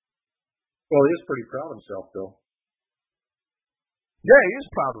 Well, he is pretty proud of himself, Bill. Yeah, he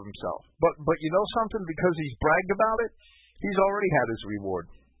is proud of himself. But you know something? Because he's bragged about it, he's already had his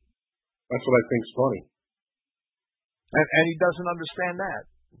reward. That's what I think's funny. And he doesn't understand that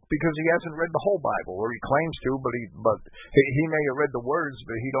because he hasn't read the whole Bible, or he claims to, but he may have read the words,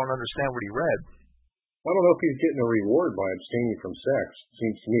 but he don't understand what he read. I don't know if he's getting a reward by abstaining from sex. It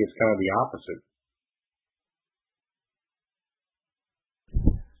seems to me it's kind of the opposite.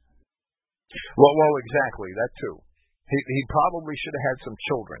 Well, exactly, that too. He probably should have had some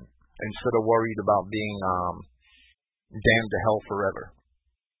children instead of worried about being damned to hell forever.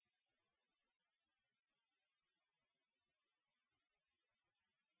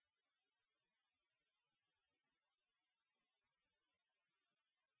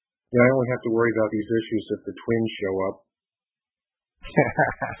 Yeah, I only have to worry about these issues if the twins show up.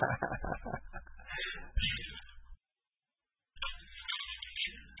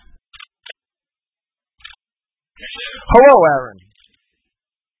 Hello, Aaron.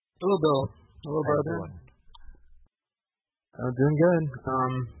 Hello, Bill. Hello, brother. Doing good.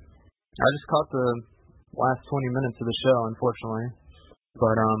 I just caught the last 20 minutes of the show, unfortunately.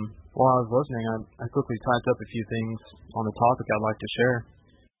 But while I was listening, I quickly typed up a few things on the topic I'd like to share.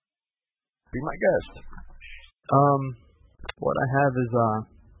 Be my guest. What I have is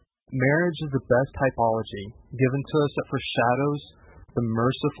marriage is the best typology given to us that foreshadows the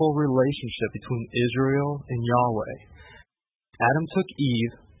merciful relationship between Israel and Yahweh. Adam took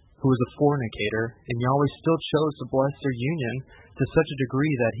Eve, who was a fornicator, and Yahweh still chose to bless their union to such a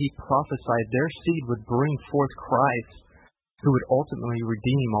degree that he prophesied their seed would bring forth Christ, who would ultimately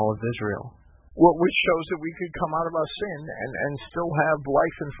redeem all of Israel. Well, which shows that we could come out of our sin and still have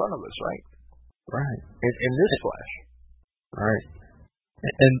life in front of us, right? Right. In this flesh. Right.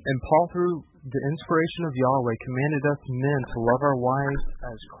 And Paul, through the inspiration of Yahweh, commanded us men to love our wives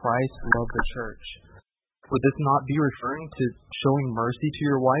as Christ loved the church. Would this not be referring to showing mercy to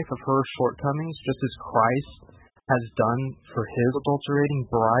your wife of her shortcomings, just as Christ has done for his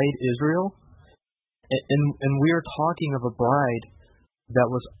adulterating bride, Israel? And we are talking of a bride that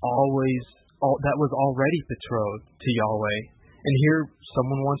was already betrothed to Yahweh. And here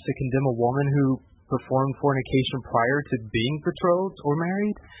someone wants to condemn a woman who performed fornication prior to being betrothed or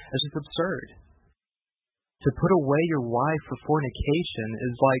married? It's just absurd. To put away your wife for fornication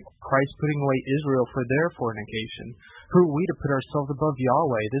is like Christ putting away Israel for their fornication. Who are we to put ourselves above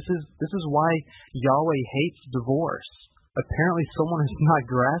Yahweh? This is why Yahweh hates divorce. Apparently someone is not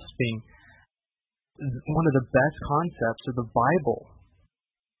grasping one of the best concepts of the Bible.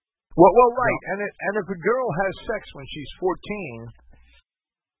 Well, right. And if a girl has sex when she's 14,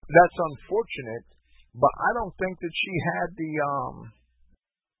 that's unfortunate. But I don't think that she had the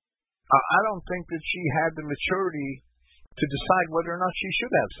maturity to decide whether or not she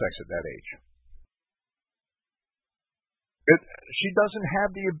should have sex at that age. She doesn't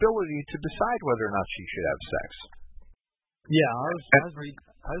have the ability to decide whether or not she should have sex. Yeah, I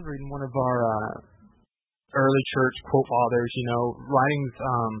was reading one of our early church quote fathers, writings,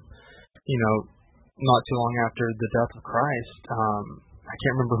 not too long after the death of Christ. I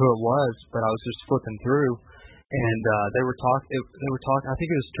can't remember who it was, but I was just flipping through, and they were talking. I think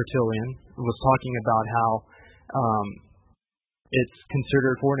it was Tertullian was talking about how it's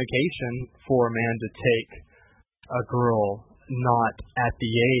considered fornication for a man to take a girl not at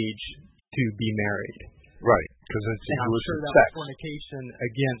the age to be married. Right, because it's illicit sex. That's fornication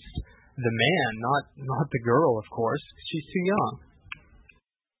against the man, not the girl, of course. She's too young.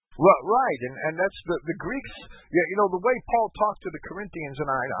 Right, and that's the Greeks. Yeah, the way Paul talked to the Corinthians, and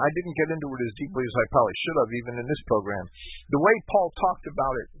I didn't get into it as deeply as I probably should have, even in this program. The way Paul talked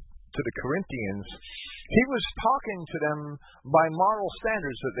about it to the Corinthians, he was talking to them by moral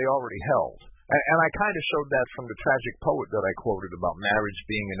standards that they already held. And I kind of showed that from the tragic poet that I quoted about marriage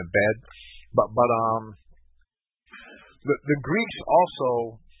being in a bed. But the Greeks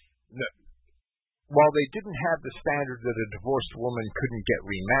also, while they didn't have the standard that a divorced woman couldn't get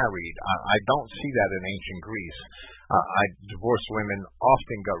remarried, I don't see that in ancient Greece. Divorced women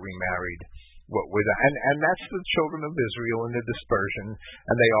often got remarried, and that's the children of Israel in the dispersion,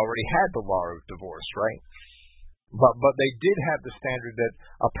 and they already had the law of divorce, right? But they did have the standard that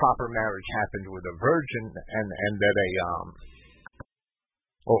a proper marriage happened with a virgin and that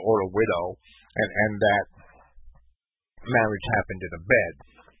or a widow, and that marriage happened in a bed.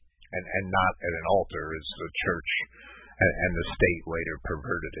 And not at an altar, as the church and the state later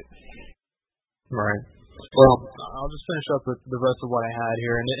perverted it. Right. Well, I'll just finish up with the rest of what I had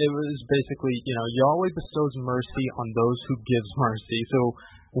here, and it was basically, Yahweh bestows mercy on those who gives mercy. So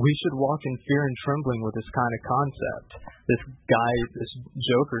we should walk in fear and trembling with this kind of concept. This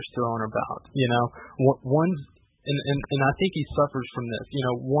joker's throwing about. One's and I think he suffers from this.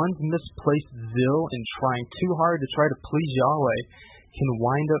 One's misplaced zeal in trying too hard to try to please Yahweh can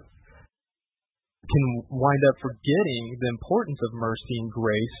wind up forgetting the importance of mercy and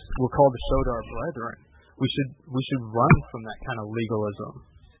grace we're called to show to our brethren. We should run from that kind of legalism.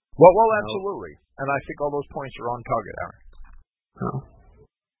 Well, absolutely. And I think all those points are on target, Aaron. Oh.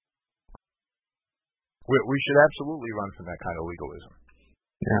 We should absolutely run from that kind of legalism.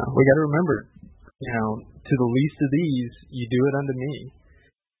 Yeah, we got to remember, to the least of these, you do it unto me.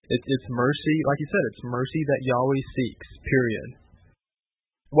 It's mercy, like you said, it's mercy that Yahweh seeks, period.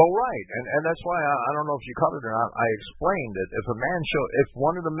 Well, right, and that's why I don't know if you caught it or not. I explained that if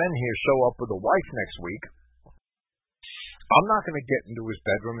one of the men here show up with a wife next week, I'm not going to get into his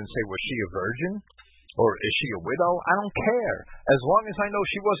bedroom and say, was she a virgin? Or is she a widow? I don't care. As long as I know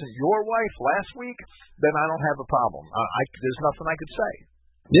she wasn't your wife last week, then I don't have a problem. There's nothing I could say.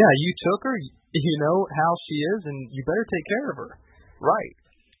 Yeah, you took her. You know how she is, and you better take care of her. Right.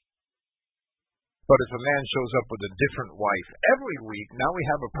 But if a man shows up with a different wife every week, now we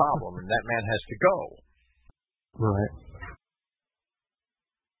have a problem, and that man has to go. Right.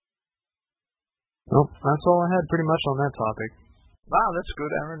 Well, that's all I had pretty much on that topic. Wow, that's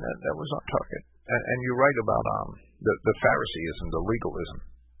good, Aaron. That was on target. And you're right about the Phariseeism, the legalism.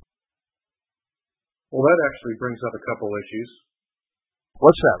 Well, that actually brings up a couple issues.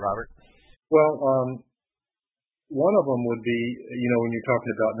 What's that, Robert? Well, one of them would be, when you're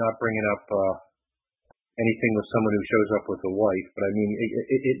talking about not bringing up anything with someone who shows up with a wife, but I mean,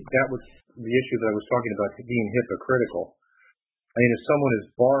 that was the issue that I was talking about, being hypocritical. I mean, if someone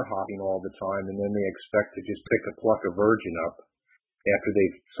is bar hopping all the time and then they expect to just pluck a virgin up after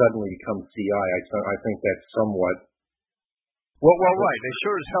they've suddenly become CI, I think that's somewhat. Well, right. They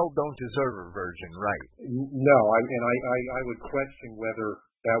sure as hell don't deserve a virgin, right? No, I would question whether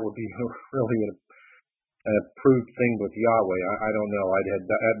that would be really an approved thing with Yahweh. I don't know.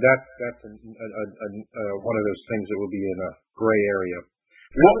 That's one of those things that would be in a gray area.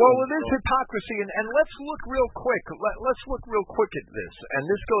 Well, it is hypocrisy, and let's look real quick. Let's look real quick at this, and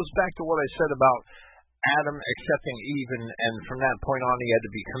this goes back to what I said about Adam accepting Eve, and from that point on, he had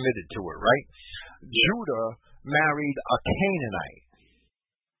to be committed to her, right? Judah married a Canaanite.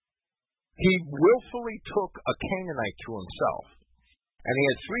 He willfully took a Canaanite to himself, and he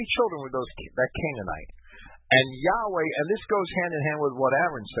had 3 children with that Canaanite. And Yahweh, and this goes hand in hand with what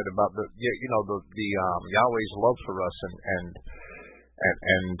Aaron said about the Yahweh's love for us and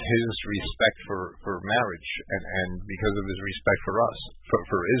his respect for marriage, and because of his respect for us,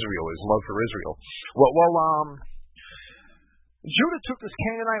 for Israel, his love for Israel. Well, Judah took this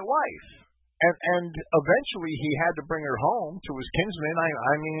Canaanite wife, and eventually he had to bring her home to his kinsmen.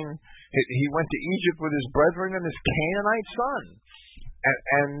 I mean, he went to Egypt with his brethren and his Canaanite son,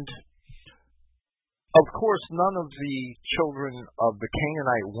 and of course, none of the children of the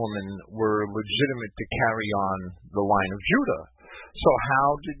Canaanite woman were legitimate to carry on the line of Judah. So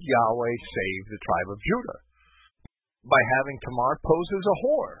how did Yahweh save the tribe of Judah? By having Tamar pose as a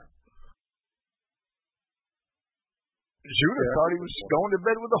whore. Judah thought he was going to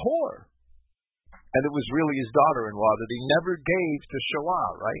bed with a whore. And it was really his daughter-in-law that he never gave to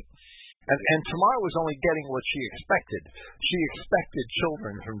Shelah, right? And Tamar was only getting what she expected. She expected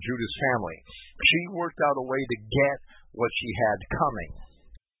children from Judah's family. She worked out a way to get what she had coming.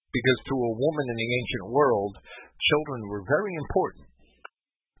 Because to a woman in the ancient world, children were very important.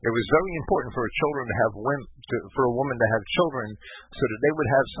 It was very important for for a woman to have children, so that they would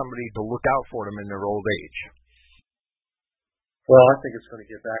have somebody to look out for them in their old age. Well, I think it's going to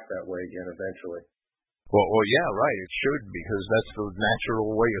get back that way again eventually. Well, yeah, right. It should, because that's the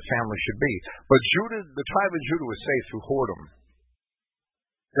natural way a family should be. But the tribe of Judah was saved through whoredom.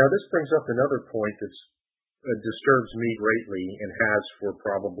 Now, this brings up another point that disturbs me greatly, and has for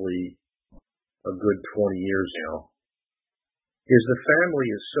probably a good 20 years now, is the family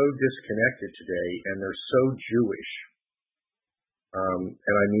is so disconnected today, and they're so Jewish,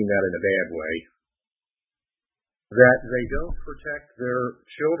 and I mean that in a bad way, that they don't protect their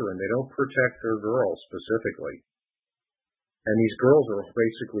children. They don't protect their girls specifically. And these girls are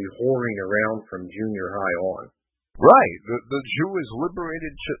basically whoring around from junior high on. Right. The Jew is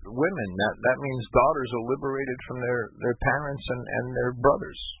liberated women. That means daughters are liberated from their parents and their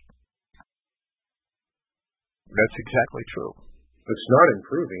brothers. That's exactly true. It's not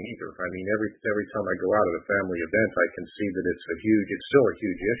improving either. I mean, every time I go out at a family event, I can see that it's still a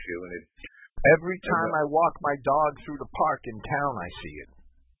huge issue, and every time I walk my dog through the park in town, I see it.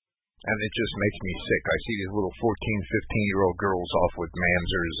 And it just makes me sick. I see these little 14, 15-year-old girls off with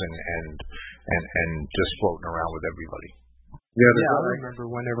mamsers and just floating around with everybody. Yeah, I remember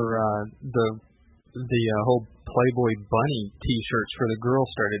whenever the whole Playboy Bunny T-shirts for the girls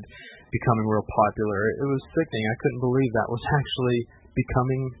started becoming real popular. It was sickening. I couldn't believe that was actually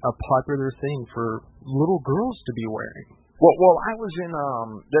becoming a popular thing for little girls to be wearing. Well, I was in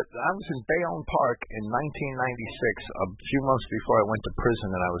Bayonne Park in 1996, a few months before I went to prison,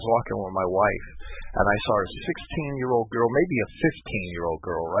 and I was walking with my wife, and I saw a 16-year-old girl, maybe a 15-year-old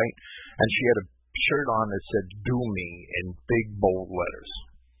girl, right? And she had a shirt on that said "Do Me" in big bold letters.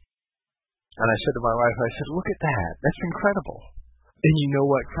 And I said to my wife, look at that. That's incredible. And you know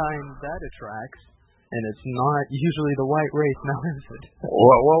what kind that attracts, and it's not usually the white race, now is it?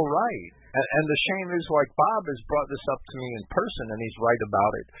 Well, right. And the shame is, like Bob has brought this up to me in person, and he's right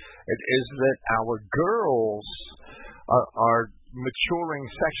about it. It is that our girls are maturing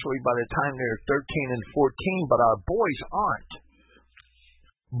sexually by the time they're 13 and 14, but our boys aren't.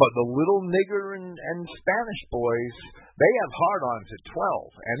 But the little nigger and Spanish boys, they have hard-ons at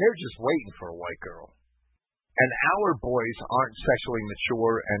 12, and they're just waiting for a white girl. And our boys aren't sexually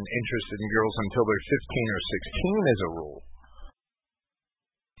mature and interested in girls until they're 15 or 16 as a rule.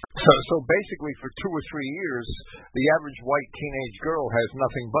 So basically for 2 or 3 years, the average white teenage girl has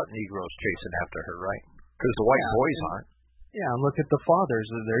nothing but Negroes chasing after her, right? Because the white boys aren't. Yeah, and look at the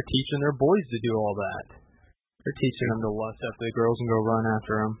fathers. They're teaching their boys to do all that. They're teaching them to lust after the girls and go run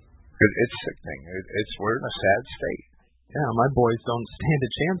after them. It's sickening. We're in a sad state. Yeah, my boys don't stand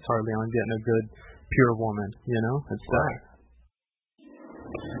a chance hardly on getting a good, pure woman, you know? It's sad.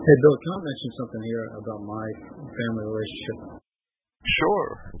 Hey, Bill, can I mention something here about my family relationship?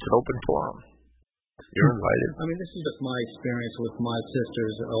 Sure. It's an open forum. You're invited. I mean, this is just my experience with my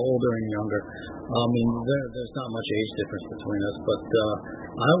sisters, older and younger. I mean, there's not much age difference between us, but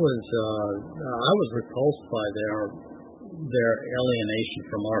I was repulsed by their alienation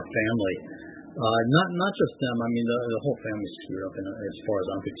from our family. Not just them. I mean, the whole family's screwed up as far as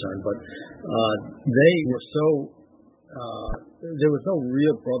I'm concerned. But they were so. There was no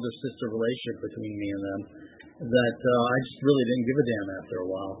real brother-sister relationship between me and them that I just really didn't give a damn after a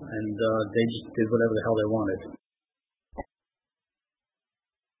while, and they just did whatever the hell they wanted.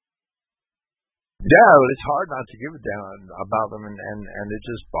 Yeah, it's hard not to give a damn about them, and it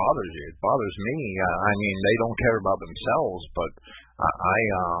just bothers you. It bothers me. I mean, they don't care about themselves, but I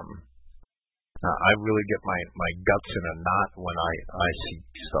really get my guts in a knot when I see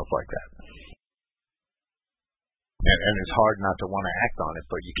stuff like that. And it's hard not to want to act on it,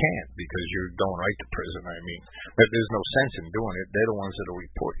 but you can't because you're going right to prison. I mean, there's no sense in doing it. They're the ones that will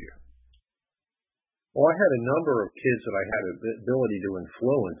report you. Well, I had a number of kids that I had the ability to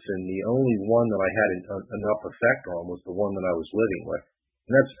influence, and the only one that I had enough effect on was the one that I was living with.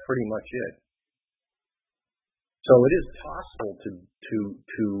 And that's pretty much it. So it is possible to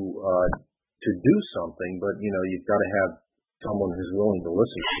do something, but you've got to have someone who's willing to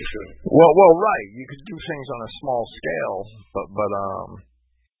listen to you. Well, right. You could do things on a small scale, but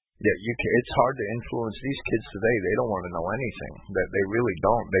yeah, it's hard to influence these kids today. They don't want to know anything. They really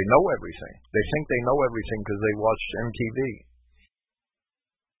don't. They know everything. They think they know everything because they watched MTV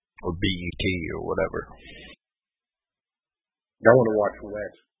or BET or whatever. I want to watch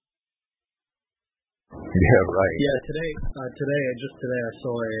Wet. Yeah, right. Yeah, today I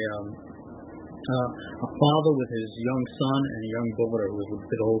saw a father with his young son and a young daughter who was a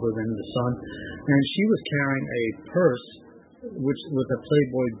bit older than the son, and she was carrying a purse which with a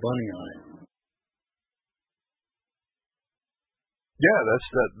Playboy bunny on it. Yeah, that's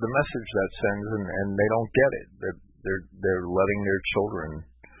the message that sends, and they don't get it. They're letting their children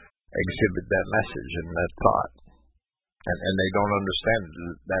exhibit that message and that thought, and they don't understand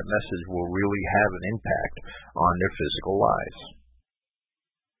that message will really have an impact on their physical lives.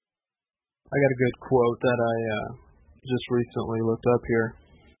 I got a good quote that I just recently looked up here.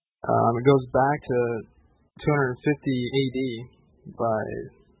 It goes back to 250 AD by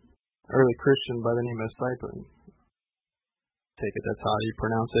early Christian by the name of Cyprian. Take it, that's how you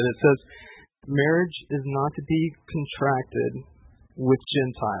pronounce it. It says, marriage is not to be contracted with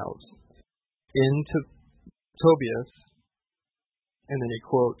Gentiles. In Tobias, and then he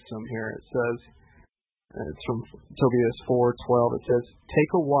quotes some here. It says, it's from Tobias 4:12. It says,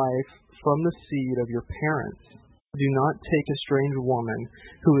 take a wife from the seed of your parents. Do not take a strange woman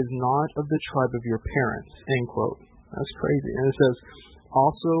who is not of the tribe of your parents. End quote. That's crazy. And it says,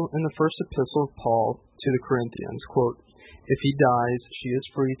 also in the first epistle of Paul to the Corinthians, quote, if he dies, she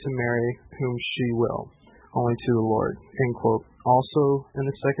is free to marry whom she will, only to the Lord. End quote. Also in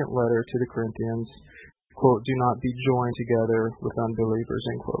the second letter to the Corinthians, quote, do not be joined together with unbelievers.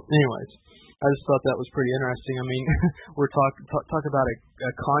 End quote. Anyways, I just thought that was pretty interesting. I mean, we're talk about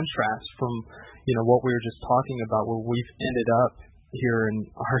a contrast from, what we were just talking about, where we've ended up here in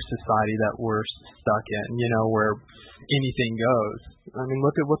our society that we're stuck in, where anything goes. I mean,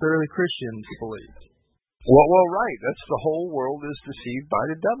 look at what the early Christians believed. Well, right. That's the whole world is deceived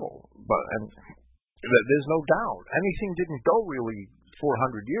by the devil. And there's no doubt. Anything didn't go really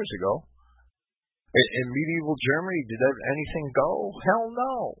 400 years ago. In medieval Germany, did anything go? Hell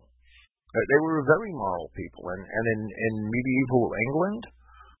no. They were very moral people. And in medieval England,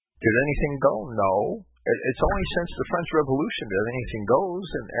 did anything go? No. It's only since the French Revolution that anything goes.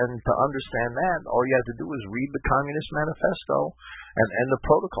 And to understand that, all you have to do is read the Communist Manifesto and the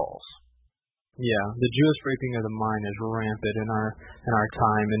protocols. Yeah, the Jewish raping of the mind is rampant in our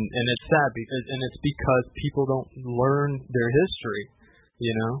time, and it's sad because people don't learn their history,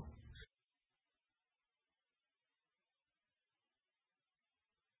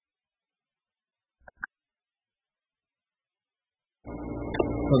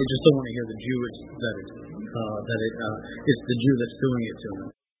 Well, they just don't want to hear the Jew it's the Jew that's doing it to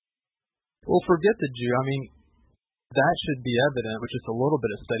them. Well, forget the Jew. I mean, that should be evident with just a little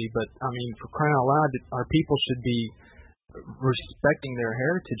bit of study, but, I mean, for crying out loud, our people should be respecting their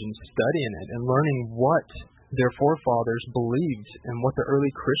heritage and studying it and learning what their forefathers believed and what the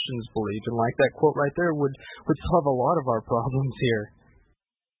early Christians believed. And like that quote right there would solve a lot of our problems here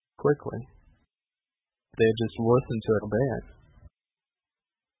quickly. They just listen to it and obey it.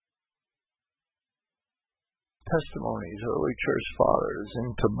 Testimonies, early church fathers,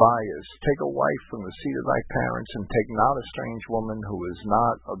 in Tobias, take a wife from the seed of thy parents, and take not a strange woman who is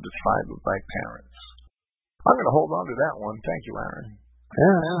not of the tribe of thy parents. I'm going to hold on to that one. Thank you, Aaron.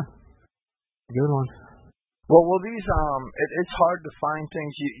 Yeah. Good one. Well, these it's hard to find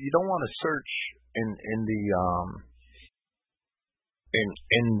things. You don't want to search in the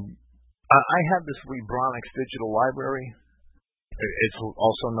I have this Libronics digital library. It's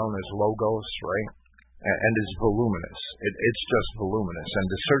also known as Logos, right? And is voluminous. It's just voluminous. And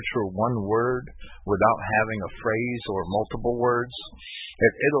to search for one word without having a phrase or multiple words,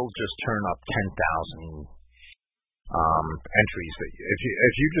 it'll just turn up 10,000 entries.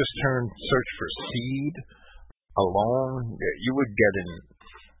 If you just search for seed alone, you would get in.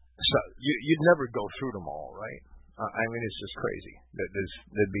 So you'd never go through them all, right? I mean, it's just crazy.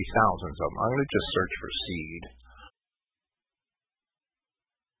 There'd be thousands of them. I'm going to just search for seed.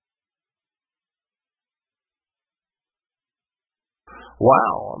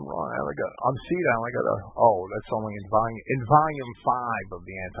 Wow, I'm wrong. I'm seed. I only got that's only in volume 5 of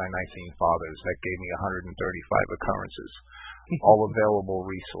the Ante-Nicene Fathers. That gave me 135 occurrences. All available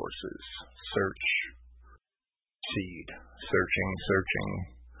resources. Search. Seed. Searching.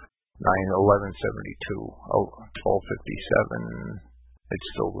 1172. 1257. It's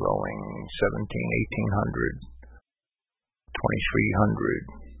still growing. 1800.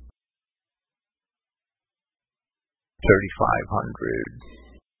 2300. 3500.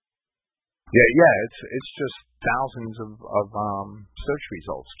 Yeah, it's just thousands of search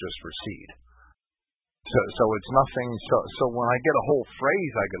results just for seed. So it's nothing. So when I get a whole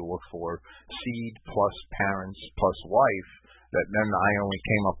phrase I got to look for, seed plus parents plus wife, then I only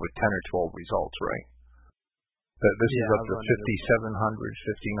came up with 10 or 12 results, right? This is up to 5,700,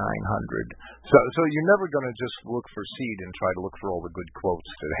 5,900. So you're never going to just look for seed and try to look for all the good quotes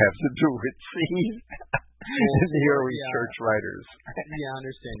that have to do with seed. In the early church writers. Yeah, I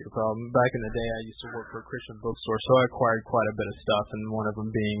understand your problem. Back in the day, I used to work for a Christian bookstore, so I acquired quite a bit of stuff, and one of them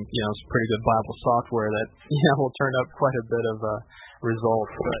being, some pretty good Bible software that, will turn up quite a bit of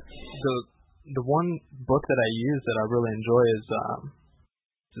results. But the one book that I use that I really enjoy is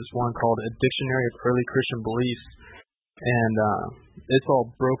this one called A Dictionary of Early Christian Beliefs, and it's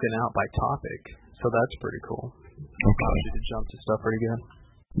all broken out by topic, so that's pretty cool. Okay. Allows you to jump to stuff pretty good.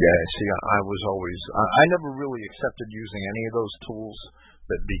 Yeah, see, I never really accepted using any of those tools,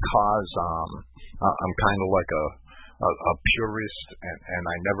 but because I'm kind of like a purist, and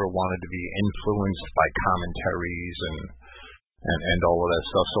I never wanted to be influenced by commentaries and all of that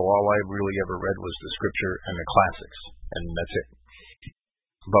stuff. So all I really ever read was the scripture and the classics, and that's it.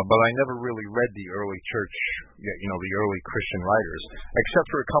 But I never really read the early church, the early Christian writers,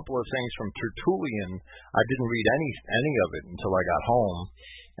 except for a couple of things from Tertullian. I didn't read any of it until I got home.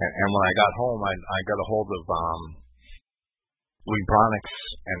 And when I got home, I got a hold of Libronics,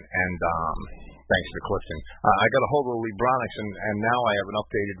 and thanks to Clifton, I got a hold of Libronics, and now I have an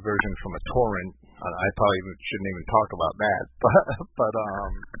updated version from a torrent. I probably shouldn't even talk about that, but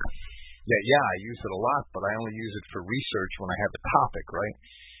I use it a lot, but I only use it for research when I have a topic, right?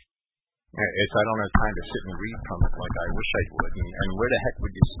 I don't have time to sit and read from it like I wish I would, and where the heck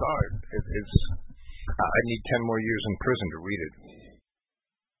would you start? I need 10 more years in prison to read it.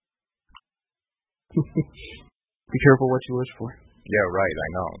 Be careful what you wish for. Yeah, right, I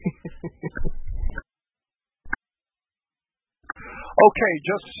know. Okay,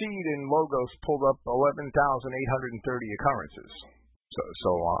 just seed in Logos pulled up 11,830 occurrences.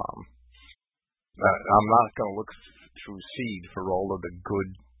 So I'm not going to look through seed for all of the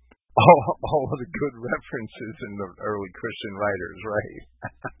good references in the early Christian writers, right?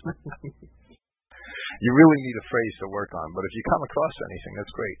 You really need a phrase to work on, but if you come across anything,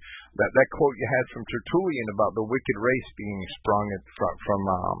 that's great. That quote you had from Tertullian about the wicked race being sprung from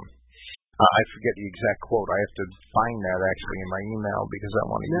I forget the exact quote. I have to find that actually in my email because I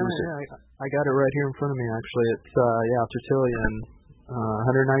want to use it. I got it right here in front of me actually. It's Tertullian,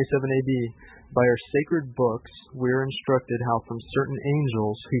 197 AD. By our sacred books, we are instructed how from certain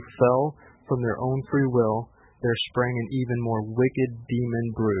angels who fell from their own free will, there sprang an even more wicked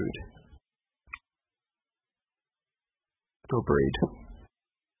demon brood. Or breed.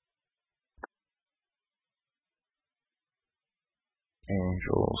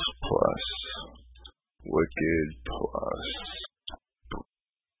 angels plus wicked plus.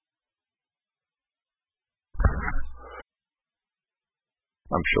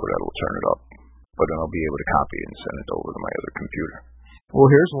 I'm sure that'll turn it up, but then I'll be able to copy it and send it over to my other computer. Well,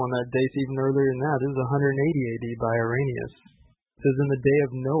 here's one that dates even earlier than that. This is 180 AD by Irenaeus. It says, in the day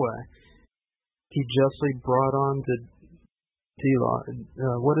of Noah, he justly brought on the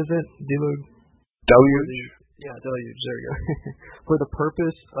what is it? Deluge? Yeah, deluge. There you go. For the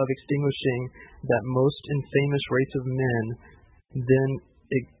purpose of extinguishing that most infamous race of men then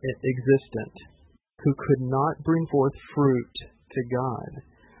existent, who could not bring forth fruit to God,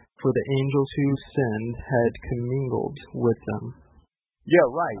 for the angels who sinned had commingled with them. Yeah,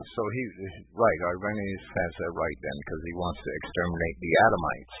 right. So Irenaeus has that right then, because he wants to exterminate the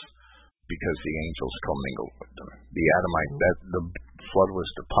Adamites, because the angels commingled with them. The Adamites, that the flood was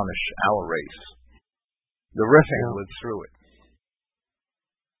to punish our race. The Riffing lived through it.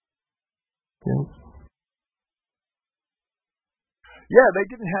 Yeah. Yeah, they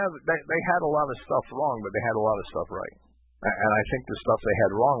didn't have. They had a lot of stuff wrong, but they had a lot of stuff right. And I think the stuff they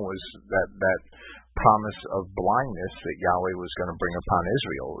had wrong was that promise of blindness that Yahweh was going to bring upon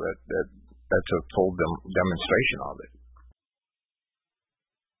Israel. That's a full demonstration of it.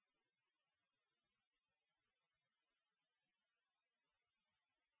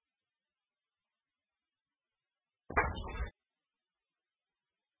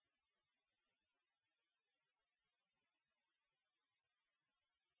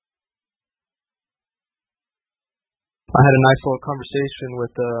 I had a nice little conversation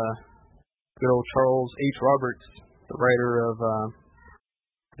with good old Charles H. Roberts, the writer of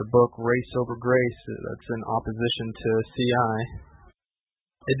the book Race Over Grace. That's in opposition to CI.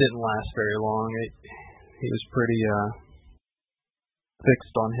 It didn't last very long. He was pretty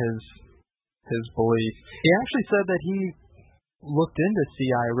fixed on his belief. He actually said that he looked into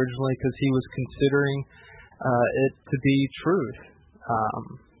CI originally because he was considering it to be truth,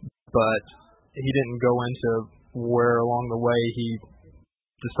 but he didn't go into where along the way he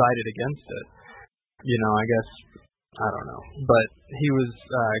decided against it. I guess, I don't know. But he was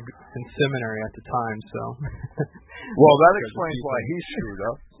in seminary at the time, so. Well, that explains why he screwed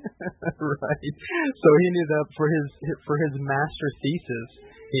up. Right. So he knew that for his master thesis,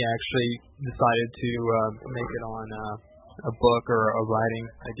 he actually decided to make it on a book or a writing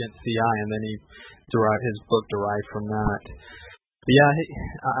against CI, and then his book derived from that. But yeah,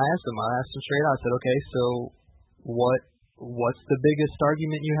 I asked him straight out. I said, okay, so what's the biggest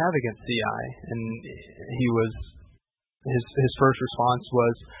argument you have against CI? And his first response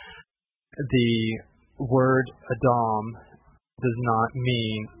was, the word Adam does not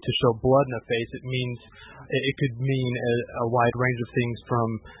mean to show blood in the face. It means it could mean a wide range of things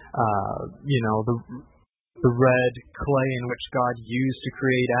from the red clay in which God used to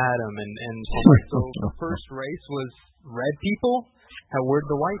create Adam, and so the first race was red people. Where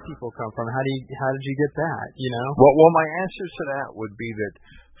did the white people come from? How did you get that? Well, my answer to that would be that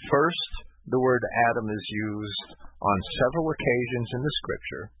first, the word Adam is used on several occasions in the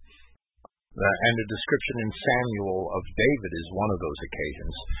Scripture, and the description in Samuel of David is one of those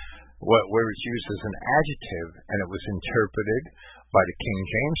occasions, where it's used as an adjective, and it was interpreted by the King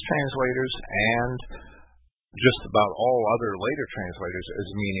James translators and just about all other later translators as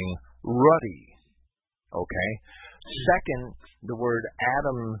meaning ruddy. Okay? Second, the word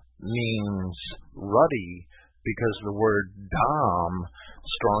Adam means ruddy because the word Dam,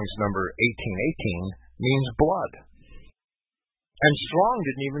 Strong's number 1818, means blood. And Strong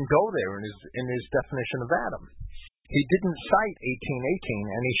didn't even go there in his definition of Adam. He didn't cite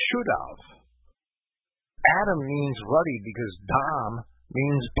 1818, and he should have. Adam means ruddy because Dam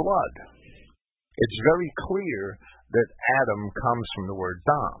means blood. It's very clear that Adam comes from the word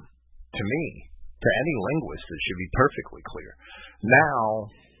Dam, to me. To any linguist, it should be perfectly clear. Now,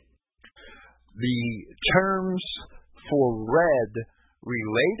 the terms for red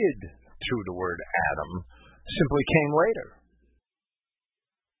related to the word Adam simply came later.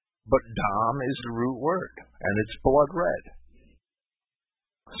 But Dam is the root word, and it's blood red.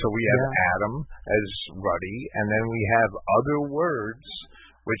 So we have Adam as ruddy, and then we have other words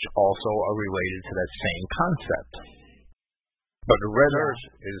which also are related to that same concept. But the red earth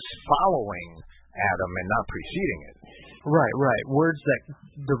is following Adam and not preceding it. Right. Words that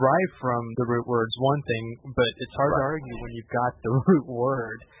derive from the root word's one thing, but it's hard to argue when you've got the root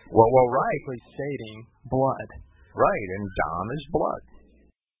word. Well, right. Stating blood. Right, and Dam is blood.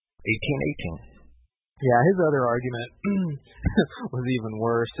 1818. Yeah, his other argument was even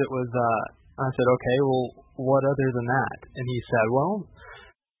worse. It was, I said, okay, well, what other than that? And he said, well,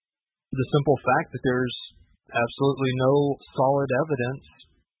 the simple fact that there's absolutely no solid evidence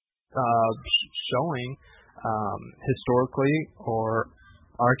showing historically or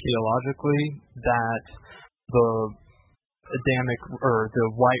archaeologically that the Adamic or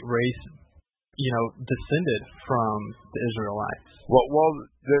the white race, descended from the Israelites. Well,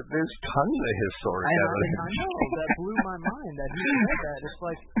 there's tons of historic evidence. I know, that blew my mind that he said that. It's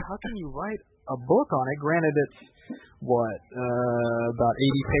like, how can you write a book on it? Granted, it's, about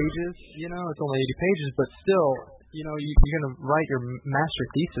 80 pages? It's only 80 pages, but still, you're going to write your master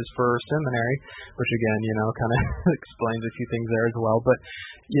thesis for seminary, which again, kind of explains a few things there as well. But,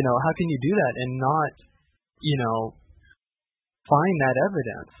 how can you do that and not, find that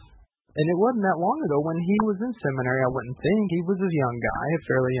evidence? And it wasn't that long ago when he was in seminary. I wouldn't think. He was a young guy, a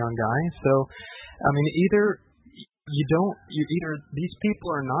fairly young guy. So, either these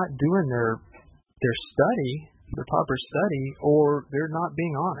people are not doing their study, their proper study, or they're not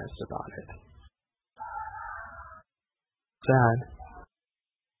being honest about it. Sad.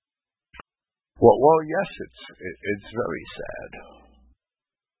 Well, yes, it's very sad.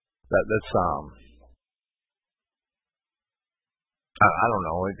 That's I don't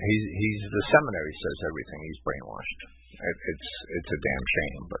know. He's the seminary says everything. He's brainwashed. It's a damn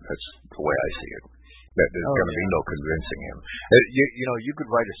shame, but that's the way I see it. That there's going to be no convincing him. You could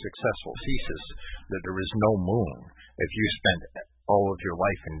write a successful thesis that there is no moon if you spend all of your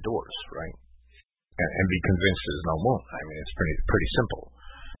life indoors, right? And be convinced there's no moon. It's pretty simple.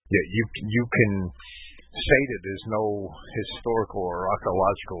 Yeah, you can say that there's no historical or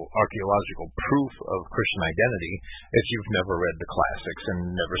archaeological proof of Christian identity if you've never read the classics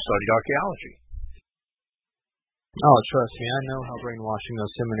and never studied archaeology. Oh, trust me, I know how brainwashing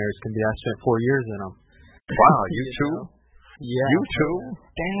those seminaries can be. I spent 4 years in them. Wow, you too? Yeah. You too?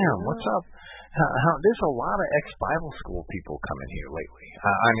 Damn, what's up? There's a lot of ex-Bible school people coming here lately.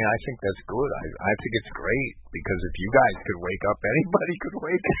 I think that's good. I think it's great, because if you guys could wake up, anybody could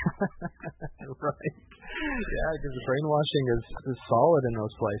wake up. Right. Yeah, because the brainwashing is solid in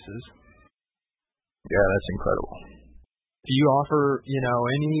those places. Yeah, that's incredible. If you offer,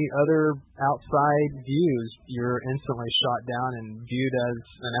 any other outside views, you're instantly shot down and viewed as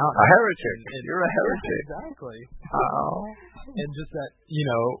an outcast. A heretic. You're a heretic. Exactly. Oh. And just that,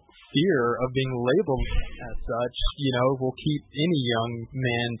 fear of being labeled as such, will keep any young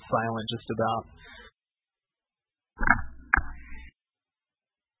man silent just about.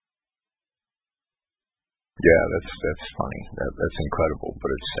 Yeah, that's funny. That's incredible,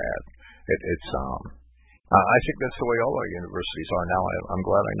 but it's sad. I think that's the way all our universities are now. I'm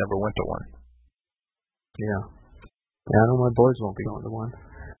glad I never went to one. Yeah. Yeah, I know my boys won't be going to one.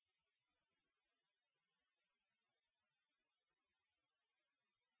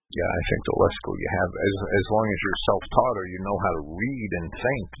 Yeah, I think the less school you have, as long as you're self-taught or you know how to read and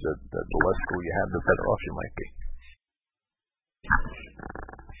think, the less school you have, the better off you might be.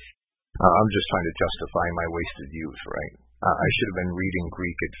 I'm just trying to justify my wasted youth, right? I should have been reading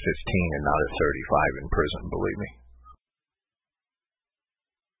Greek at 15 and not at 35 in prison, believe me.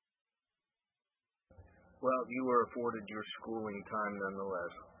 Well, you were afforded your schooling time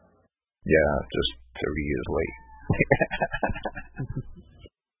nonetheless. Yeah, just 30 years late.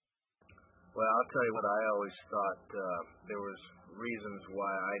 Well, I'll tell you what, I always thought there was reasons why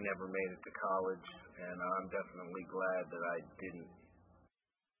I never made it to college, and I'm definitely glad that I didn't.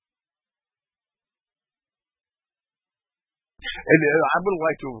 And I would have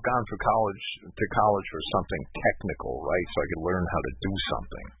liked to have gone to college for something technical, right? So I could learn how to do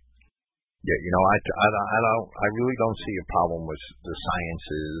something. Yeah, I really don't see a problem with the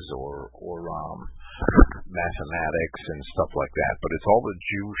sciences or mathematics and stuff like that. But it's all the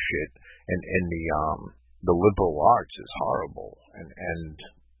Jew shit and the liberal arts is horrible, and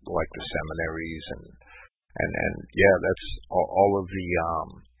like the seminaries and yeah, that's all of the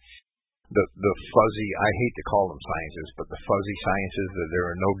fuzzy, I hate to call them sciences, but the fuzzy sciences that there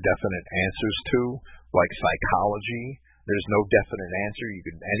are no definite answers to, like psychology. There's no definite answer.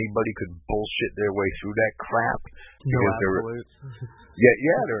 Anybody could bullshit their way through that crap. No absolutes.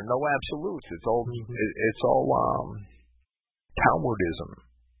 Yeah, there are no absolutes. It's all Talmudism.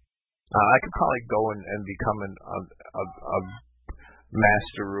 I could probably go and become a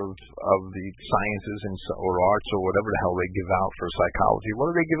master of the sciences or arts or whatever the hell they give out for psychology. What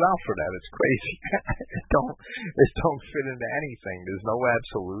do they give out for that? It's crazy. It don't fit into anything. There's no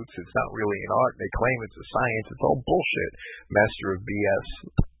absolutes. It's not really an art. They claim it's a science. It's all bullshit. Master of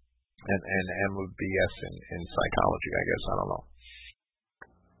BS and M of BS in psychology, I guess. I don't know.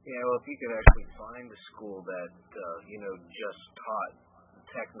 Yeah, well, if you could actually find a school that just taught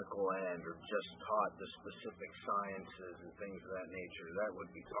technical end or just taught the specific sciences and things of that nature, that would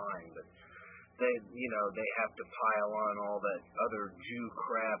be fine. But they have to pile on all that other Jew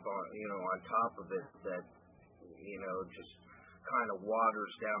crap on top of it that just kind of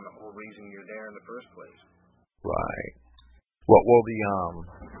waters down the whole reason you're there in the first place. Right. Well,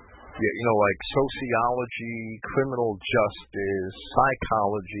 like sociology, criminal justice,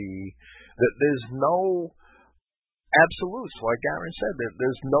 psychology, there's no absolutes, like Aaron said.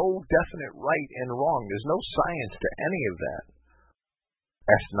 There's no definite right and wrong. There's no science to any of that.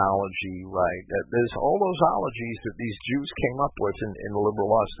 Ethnology, right? There's all those ologies that these Jews came up with in the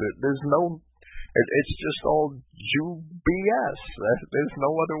liberal arts. There's no, it's just all Jew BS. There's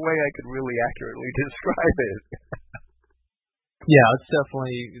no other way I could really accurately describe it. Yeah, it's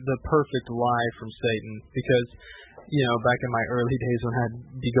definitely the perfect lie from Satan because, back in my early days when I'd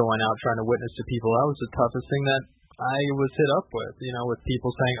be going out trying to witness to people, that was the toughest thing that I was hit up with, with people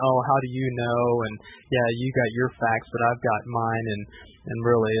saying, oh, how do you know? And yeah, you got your facts, but I've got mine. And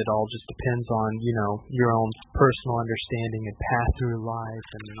really it all just depends on, your own personal understanding and path through life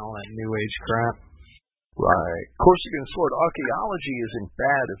and all that new age crap. Right. Of course, you can sort archaeology isn't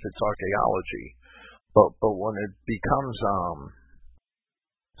bad if it's archaeology. But when it becomes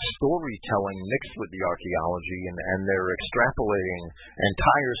storytelling mixed with the archaeology and they're extrapolating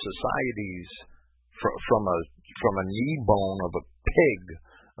entire societies from a knee bone of a pig,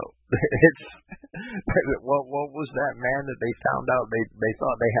 it's what was that man that they found out they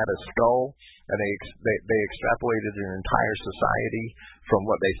thought they had a skull and they extrapolated an entire society from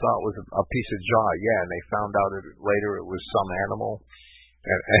what they thought was a piece of jaw, and they found out later it was some animal.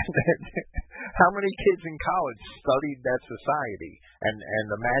 And how many kids in college studied that society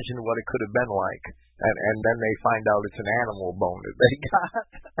and imagined what it could have been like, and then they find out it's an animal bone that they got?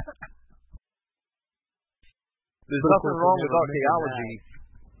 There's nothing wrong with archaeology.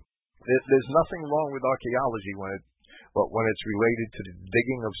 There's nothing wrong with archaeology when it's related to the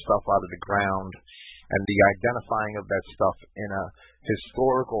digging of stuff out of the ground and the identifying of that stuff in a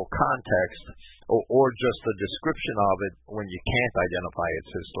historical context, or just a description of it when you can't identify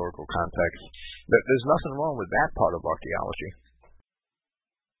its historical context. There's nothing wrong with that part of archaeology.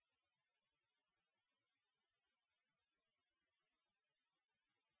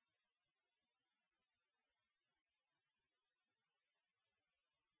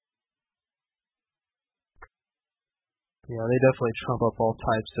 Yeah, they definitely trump up all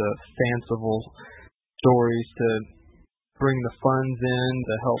types of fanciful stories to bring the funds in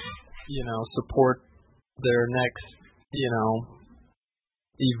to help, support their next,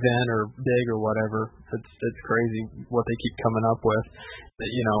 event or dig or whatever. It's crazy what they keep coming up with,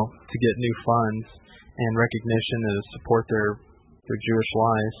 to get new funds and recognition to support their Jewish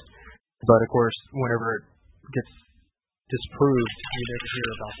lies. But of course, whenever it gets disproved, you never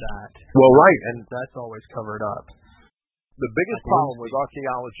hear about that. Well, right, and that's always covered up. The biggest problem with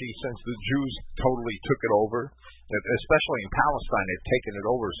archaeology since the Jews totally took it over, especially in Palestine, they've taken it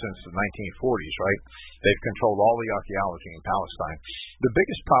over since the 1940s, right? They've controlled all the archaeology in Palestine. The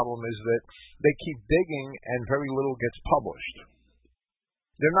biggest problem is that they keep digging and very little gets published.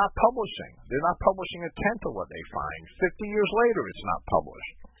 They're not publishing. They're not publishing a tenth of what they find. 50 years later, it's not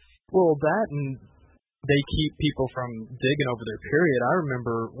published. Well, that and they keep people from digging over their period. I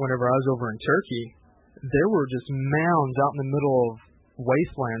remember whenever I was over in Turkey, there were just mounds out in the middle of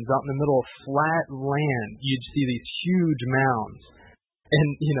wastelands, out in the middle of flat land. You'd see these huge mounds. And,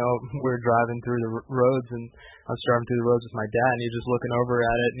 we're driving through the roads, and I was driving through the roads with my dad, and he's just looking over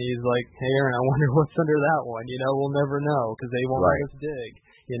at it, and he's like, hey, Aaron, I wonder what's under that one. We'll never know, because they won't let us dig.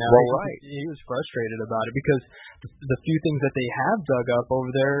 Well, right. He was frustrated about it, because the few things that they have dug up over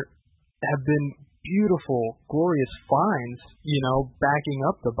there have been beautiful, glorious finds, backing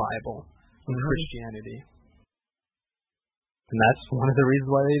up the Bible. Christianity. And that's one of the reasons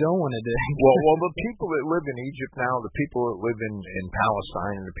why they don't want to dig. Well, the people that live in Egypt now, the people that live in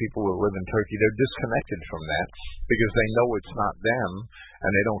Palestine, and the people that live in Turkey, they're disconnected from that because they know it's not them,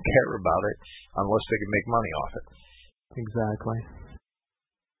 and they don't care about it unless they can make money off it. Exactly.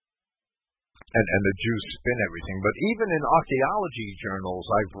 And the Jews spin everything. But even in archaeology journals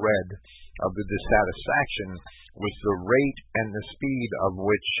I've read of the dissatisfaction with the rate and the speed of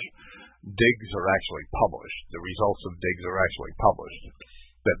which digs are actually published. The results of digs are actually published.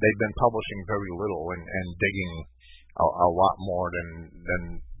 That they've been publishing very little and digging a lot more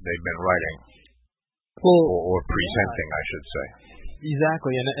than they've been writing. Or presenting, I should say.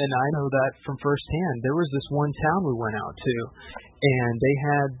 Exactly, and I know that from firsthand. There was this one town we went out to, and they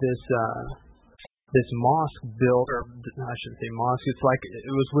had this mosque built, or I shouldn't say mosque, it's like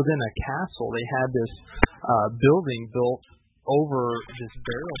it was within a castle. They had this building built over this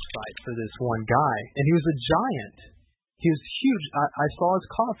burial site for this one guy, and he was a giant. He was huge. I saw his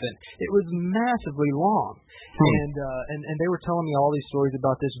coffin. It was massively long, and they were telling me all these stories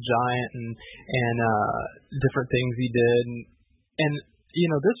about this giant and different things he did, and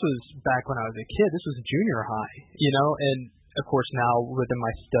this was back when I was a kid. This was junior high, and of course now within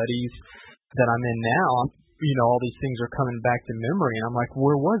my studies that I'm in now, all these things are coming back to memory, and I'm like,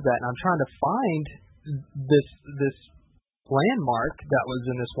 where was that? And I'm trying to find this landmark that was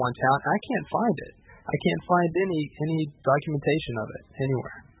in this one town. I can't find it. I can't find any documentation of it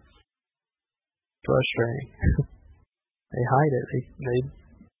anywhere. Frustrating. They hide it. They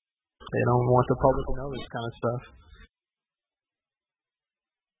don't want the public to know this kind of stuff.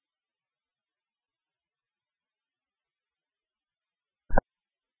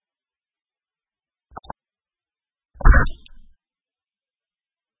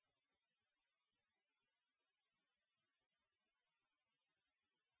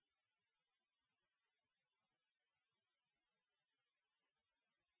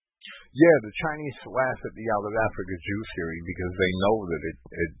 Yeah, the Chinese laugh at the out of Africa Jew theory because they know that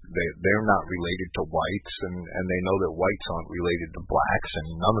they're not related to whites, and they know that whites aren't related to blacks,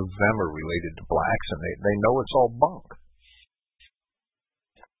 and none of them are related to blacks, and they know it's all bunk.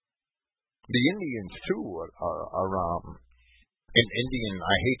 The Indians too are in Indian.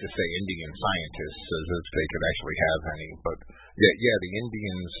 I hate to say Indian scientists as if they could actually have any, but yeah, the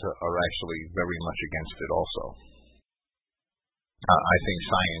Indians are actually very much against it also. I think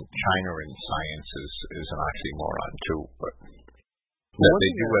China in science is an oxymoron too, but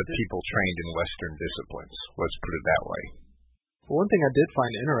they do have people trained in Western disciplines. Let's put it that way. One thing I did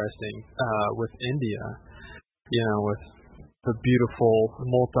find interesting with India, with the beautiful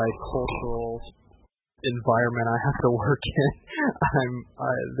multicultural environment I have to work in,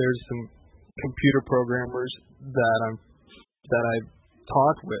 there's some computer programmers that I've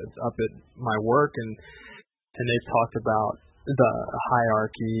talked with up at my work, and they've talked about the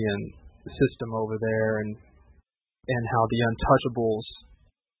hierarchy and the system over there, and how the untouchables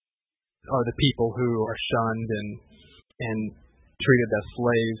are the people who are shunned and treated as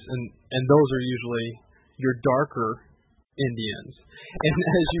slaves, and those are usually your darker Indians. And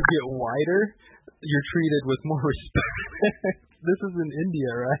as you get whiter, you're treated with more respect. This is in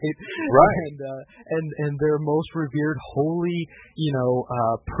India, right? Right. And their most revered holy,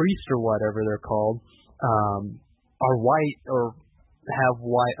 priest or whatever they're called, are white or have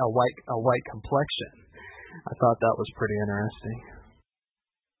a white complexion. I thought that was pretty interesting.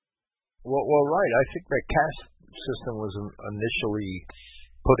 Well, right. I think that caste system was initially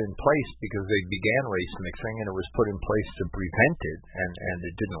put in place because they began race mixing, and it was put in place to prevent it, and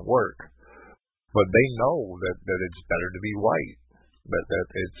it didn't work. But they know that it's better to be white. That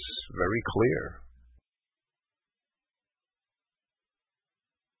it's very clear.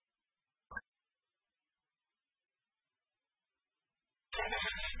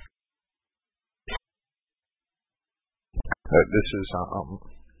 This is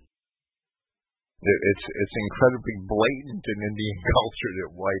it's incredibly blatant in Indian culture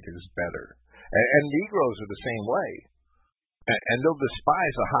that white is better, and Negroes are the same way, and they'll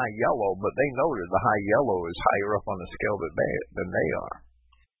despise a high yellow, but they know that the high yellow is higher up on the scale than they are.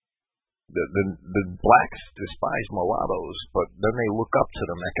 The blacks despise mulattoes, but then they look up to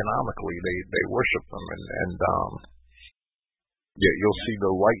them economically. They worship them, and you'll see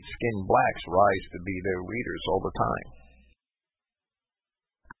the light-skinned blacks rise to be their leaders all the time.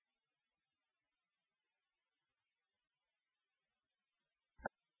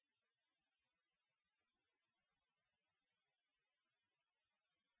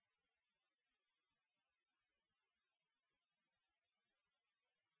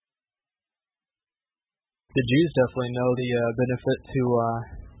 The Jews definitely know the benefit to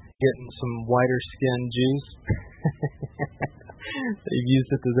getting some whiter skinned Jews. They've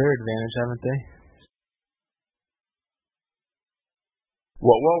used it to their advantage, haven't they?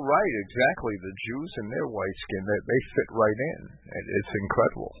 Well, right, exactly. The Jews and their white skin, they fit right in. It's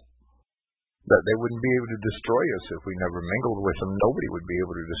incredible. That they wouldn't be able to destroy us if we never mingled with them. Nobody would be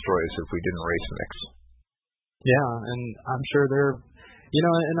able to destroy us if we didn't race mix. Yeah, and I'm sure they're,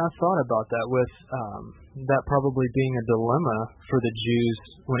 and I've thought about that with that probably being a dilemma for the Jews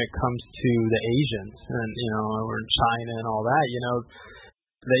when it comes to the Asians and, over in China and all that,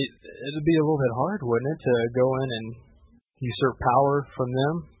 it'd be a little bit hard, wouldn't it, to go in and usurp power from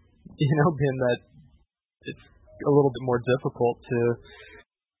them, being that it's a little bit more difficult to,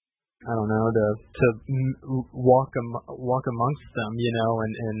 to walk amongst them,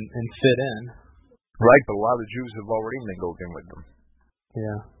 and fit in. Right, but a lot of Jews have already mingled in with them.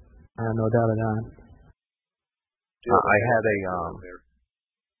 Yeah, I have no doubt of that. I had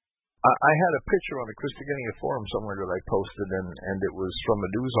I had a picture on the Christogenea forum somewhere that I posted, and it was from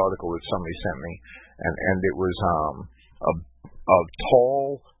a news article that somebody sent me, and it was a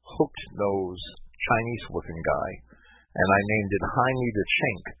tall, hooked-nosed, Chinese-looking guy, and I named it Jaime the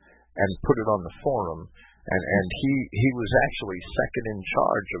Chink and put it on the forum, and he was actually second in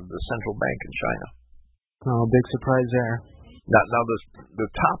charge of the central bank in China. Oh, big surprise there. Now the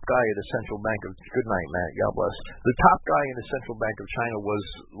top guy at the central bank of good night, Matt. God bless. The top guy in the central bank of China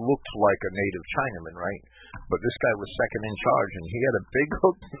looked like a native Chinaman, right? But this guy was second in charge, and he had a big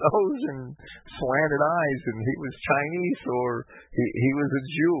hooked nose and slanted eyes, and he was Chinese or he was a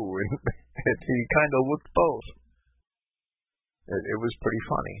Jew, and he kind of looked both. It was pretty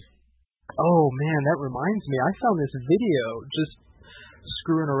funny. Oh man, that reminds me. I found this video just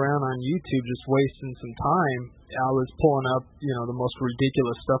screwing around on YouTube, just wasting some time. I was pulling up, the most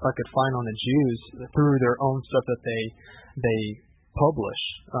ridiculous stuff I could find on the Jews through their own stuff that they publish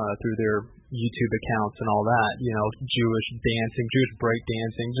through their YouTube accounts and all that. Jewish dancing, Jewish break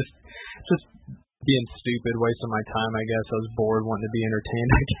dancing, just being stupid, wasting my time. I guess I was bored, wanting to be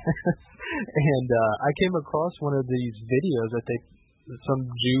entertained. I guess, and I came across one of these videos that some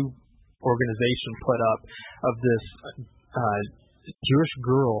Jew organization put up of this Jewish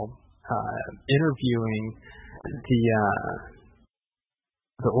girl interviewing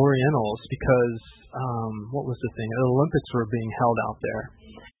the Orientals because what was the thing? The Olympics were being held out there,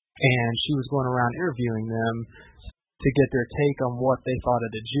 and she was going around interviewing them to get their take on what they thought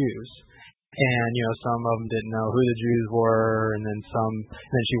of the Jews. And some of them didn't know who the Jews were, and then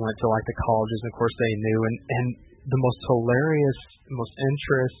she went to like the colleges, and of course they knew. And the most hilarious, most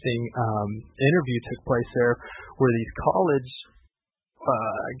interesting interview took place there, where these college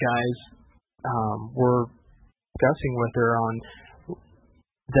guys were discussing with her on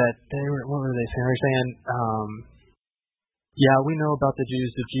that what were they saying? They were saying, yeah, we know about the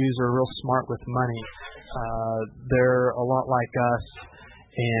Jews. The Jews are real smart with money. They're a lot like us,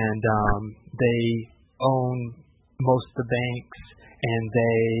 and they own most of the banks, and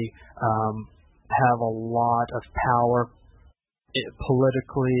they have a lot of power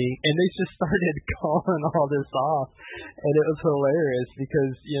politically, and they just started calling all this off, and it was hilarious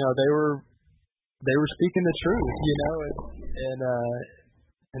because they were speaking the truth,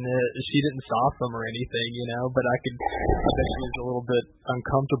 and she didn't stop them or anything, but I bet she was a little bit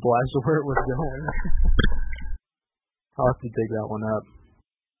uncomfortable as to where it was going. I'll have to dig that one up.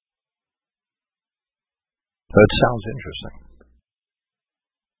 That sounds interesting.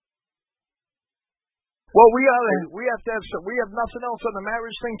 Well, we have to have we have nothing else on the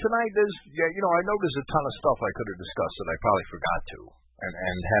marriage thing tonight. I know there's a ton of stuff I could have discussed that I probably forgot to,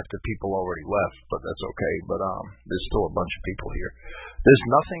 and half the people already left, but that's okay. But there's still a bunch of people here.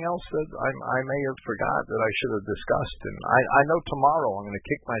 There's nothing else that I may have forgot that I should have discussed, and I know tomorrow I'm going to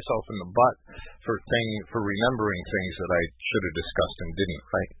kick myself in the butt for remembering things that I should have discussed and didn't.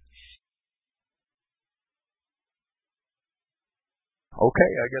 Right?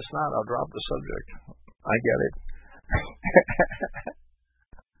 Okay, I guess not. I'll drop the subject. I get it.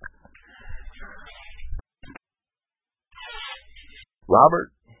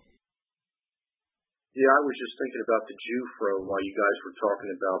 Robert? Yeah, I was just thinking about the Jew fro while you guys were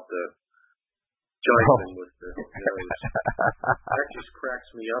talking about the jibing with the nose. That just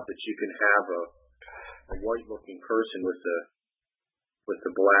cracks me up that you can have a white-looking person with the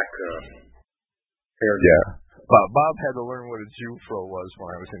black hair. Yeah. Bob had to learn what a Jew fro was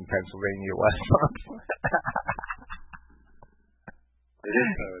when I was in Pennsylvania last month. It is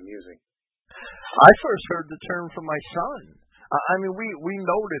kind of amusing. I first heard the term from my son. I mean, we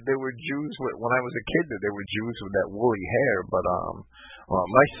noted there were Jews when I was a kid that there were Jews with that woolly hair, but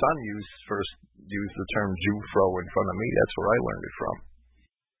my son first used the term Jew fro in front of me. That's where I learned it from.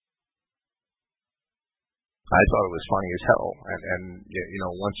 I thought it was funny as hell, and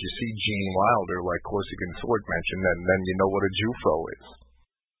once you see Gene Wilder, like Corsican Sword mentioned, then you know what a Jew fro is.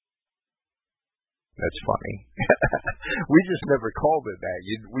 That's funny. We just never called it that.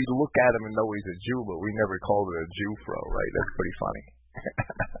 We look at him and know he's a Jew, but we never called it a Jew fro, right? That's pretty funny.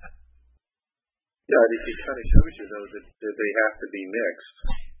 Yeah, it kind of shows you, though, that they have to be mixed.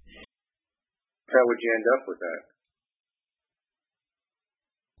 How would you end up with that?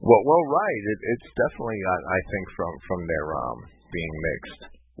 Well, right. It's definitely, I think, from their being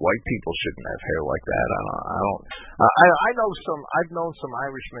mixed. White people shouldn't have hair like that. I've known some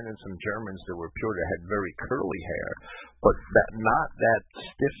Irishmen and some Germans that were pure that had very curly hair, but not that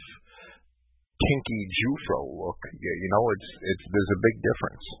stiff, kinky Jew fro look. There's a big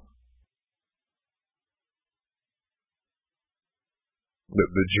difference.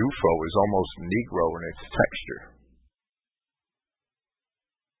 The Jew fro is almost Negro in its texture.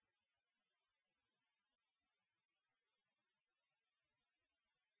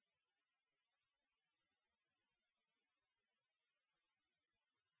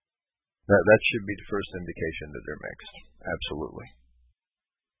 That should be the first indication that they're mixed. Absolutely.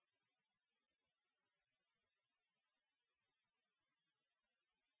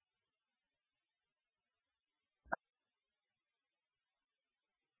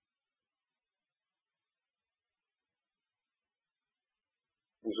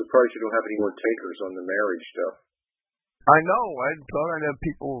 I'm surprised you don't have any more takers on the marriage stuff. I know. I thought I'd have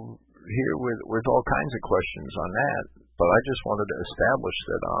people here with all kinds of questions on that, but I just wanted to establish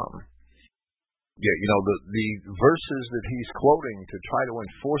that, the verses that he's quoting to try to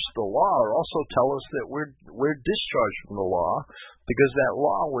enforce the law also tell us that we're discharged from the law, because that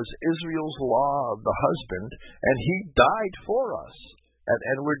law was Israel's law of the husband, and he died for us.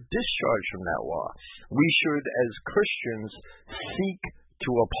 And we're discharged from that law. We should, as Christians, seek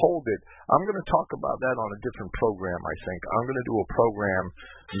to uphold it. I'm going to talk about that on a different program, I think. I'm going to do a program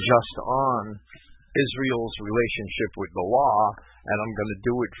just on Israel's relationship with the law, and I'm going to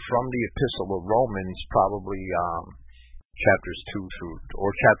do it from the Epistle of Romans, probably chapters 1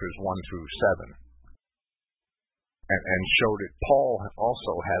 through 7. And show that Paul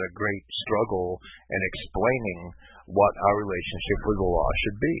also had a great struggle in explaining what our relationship with the law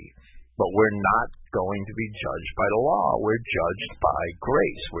should be. But we're not going to be judged by the law. We're judged by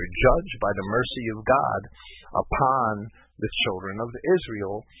grace. We're judged by the mercy of God upon the children of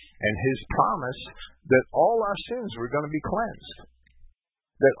Israel and his promise that all our sins were going to be cleansed,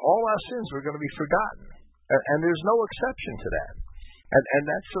 that all our sins were going to be forgotten. And there's no exception to that. And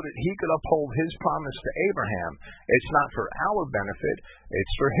that's so that he could uphold his promise to Abraham. It's not for our benefit,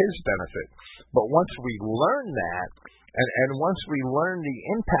 it's for his benefit. But once we learn that, and once we learn the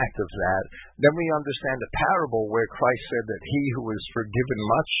impact of that, then we understand the parable where Christ said that he who is forgiven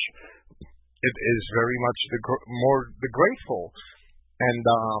much, it is very much the grateful. And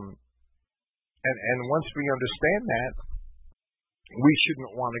once we understand that, we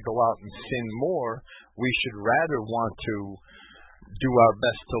shouldn't want to go out and sin more. We should rather want to do our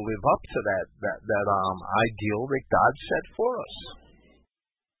best to live up to that ideal that God set for us.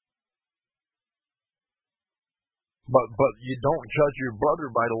 But you don't judge your brother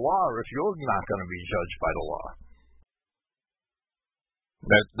by the law if you're not going to be judged by the law.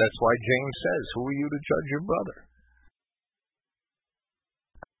 That's why James says, "Who are you to judge your brother?"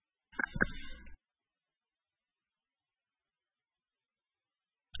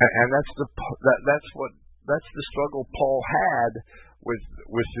 And that's the struggle Paul had with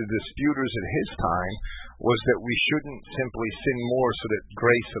the disputers at his time, was that we shouldn't simply sin more so that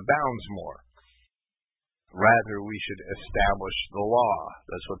grace abounds more. Rather, we should establish the law.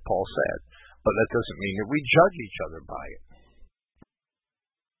 That's what Paul said. But that doesn't mean that we judge each other by it.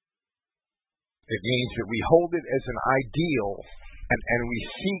 It means that we hold it as an ideal, and we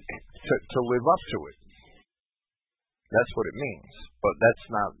seek to live up to it. That's what it means. But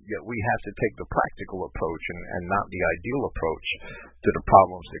that's not, yet we have to take the practical approach and not the ideal approach to the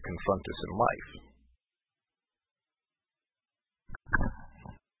problems that confront us in life.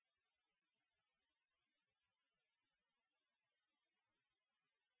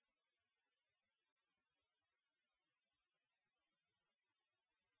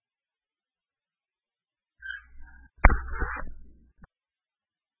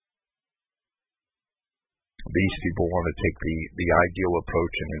 These people want to take the ideal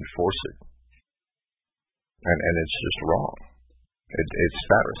approach and enforce it. And it's just wrong. It's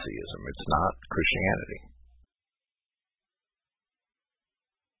Phariseeism. It's not Christianity.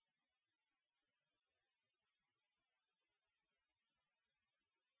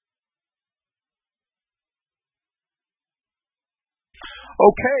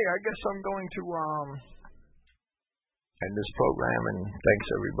 Okay, I guess I'm going to end this program, and thanks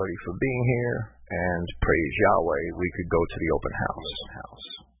everybody for being here, and praise Yahweh. We could go to the open house.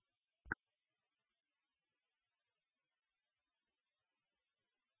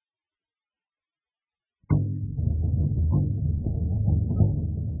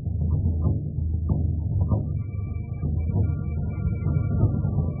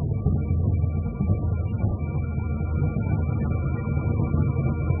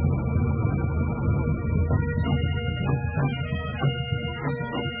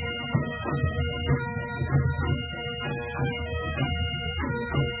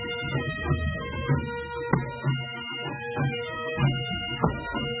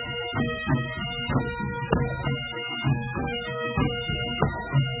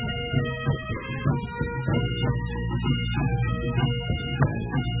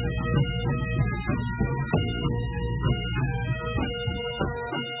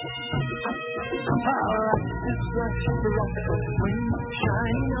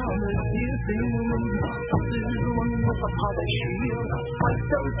 upon the shield, fight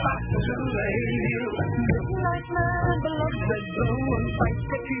those bastards who they yield. Midnight man, beloved red zone, fight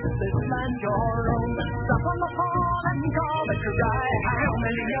to keep this land your own. Stop on the horn and call the cry, how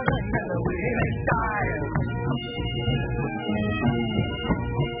many of them can we make die?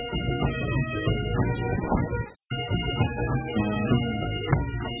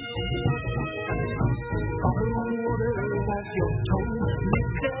 Your toe,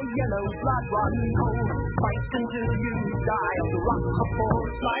 make their yellow blood run cold. Fight until you die on the rock of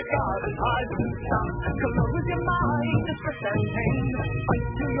force like God is hard to stop. Close your mind to stress and pain. Fight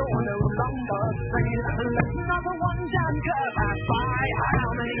till you're no longer sane. Let another one down curve pass by. How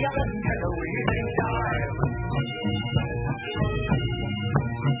many of them can we make die?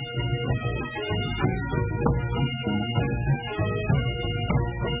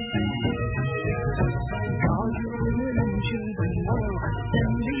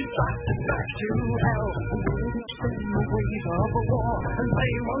 Back to hell, in the ways of a war, and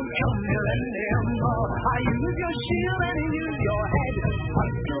they won't come millennium more. I use your shield and use your head,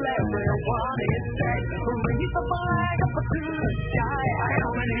 fight till everyone is dead. Raise the flag up to the sky, how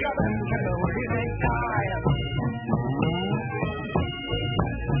many of them can we make die?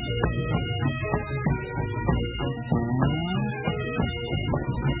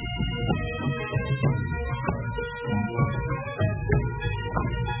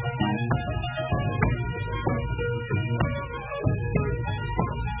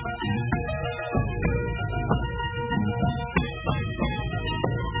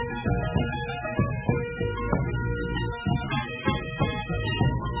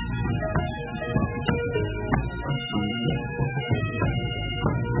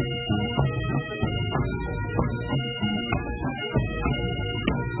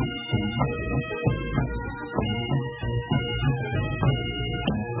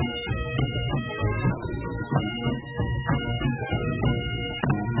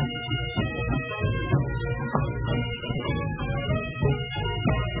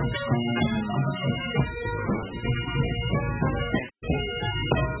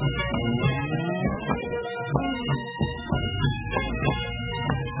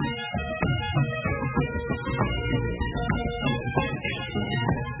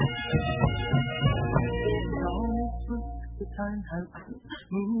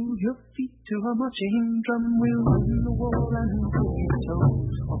 Move your feet to a marching drum, we'll win the war and toe.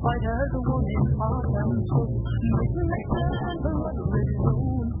 Or fight as a one in heart and soul. Midnight man, the mother is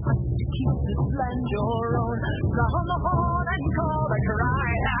known. Fight to keep this land your own. Sound the horn and call the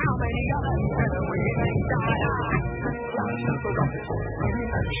cry. How many of them can we make die? Flash of the rocket,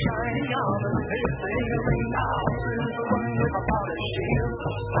 shining armor, sailing now. Is the one with a polished shield.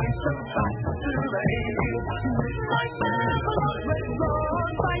 Fight so fast to the hill. Midnight man, the mother is known.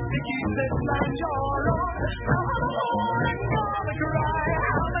 Fight to keep this land your own. Sound the horn and call the cry.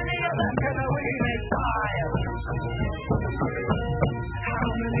 How many of them can we make die? How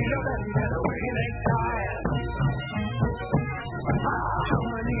many of them can we make die? How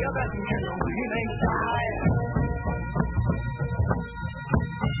many of them can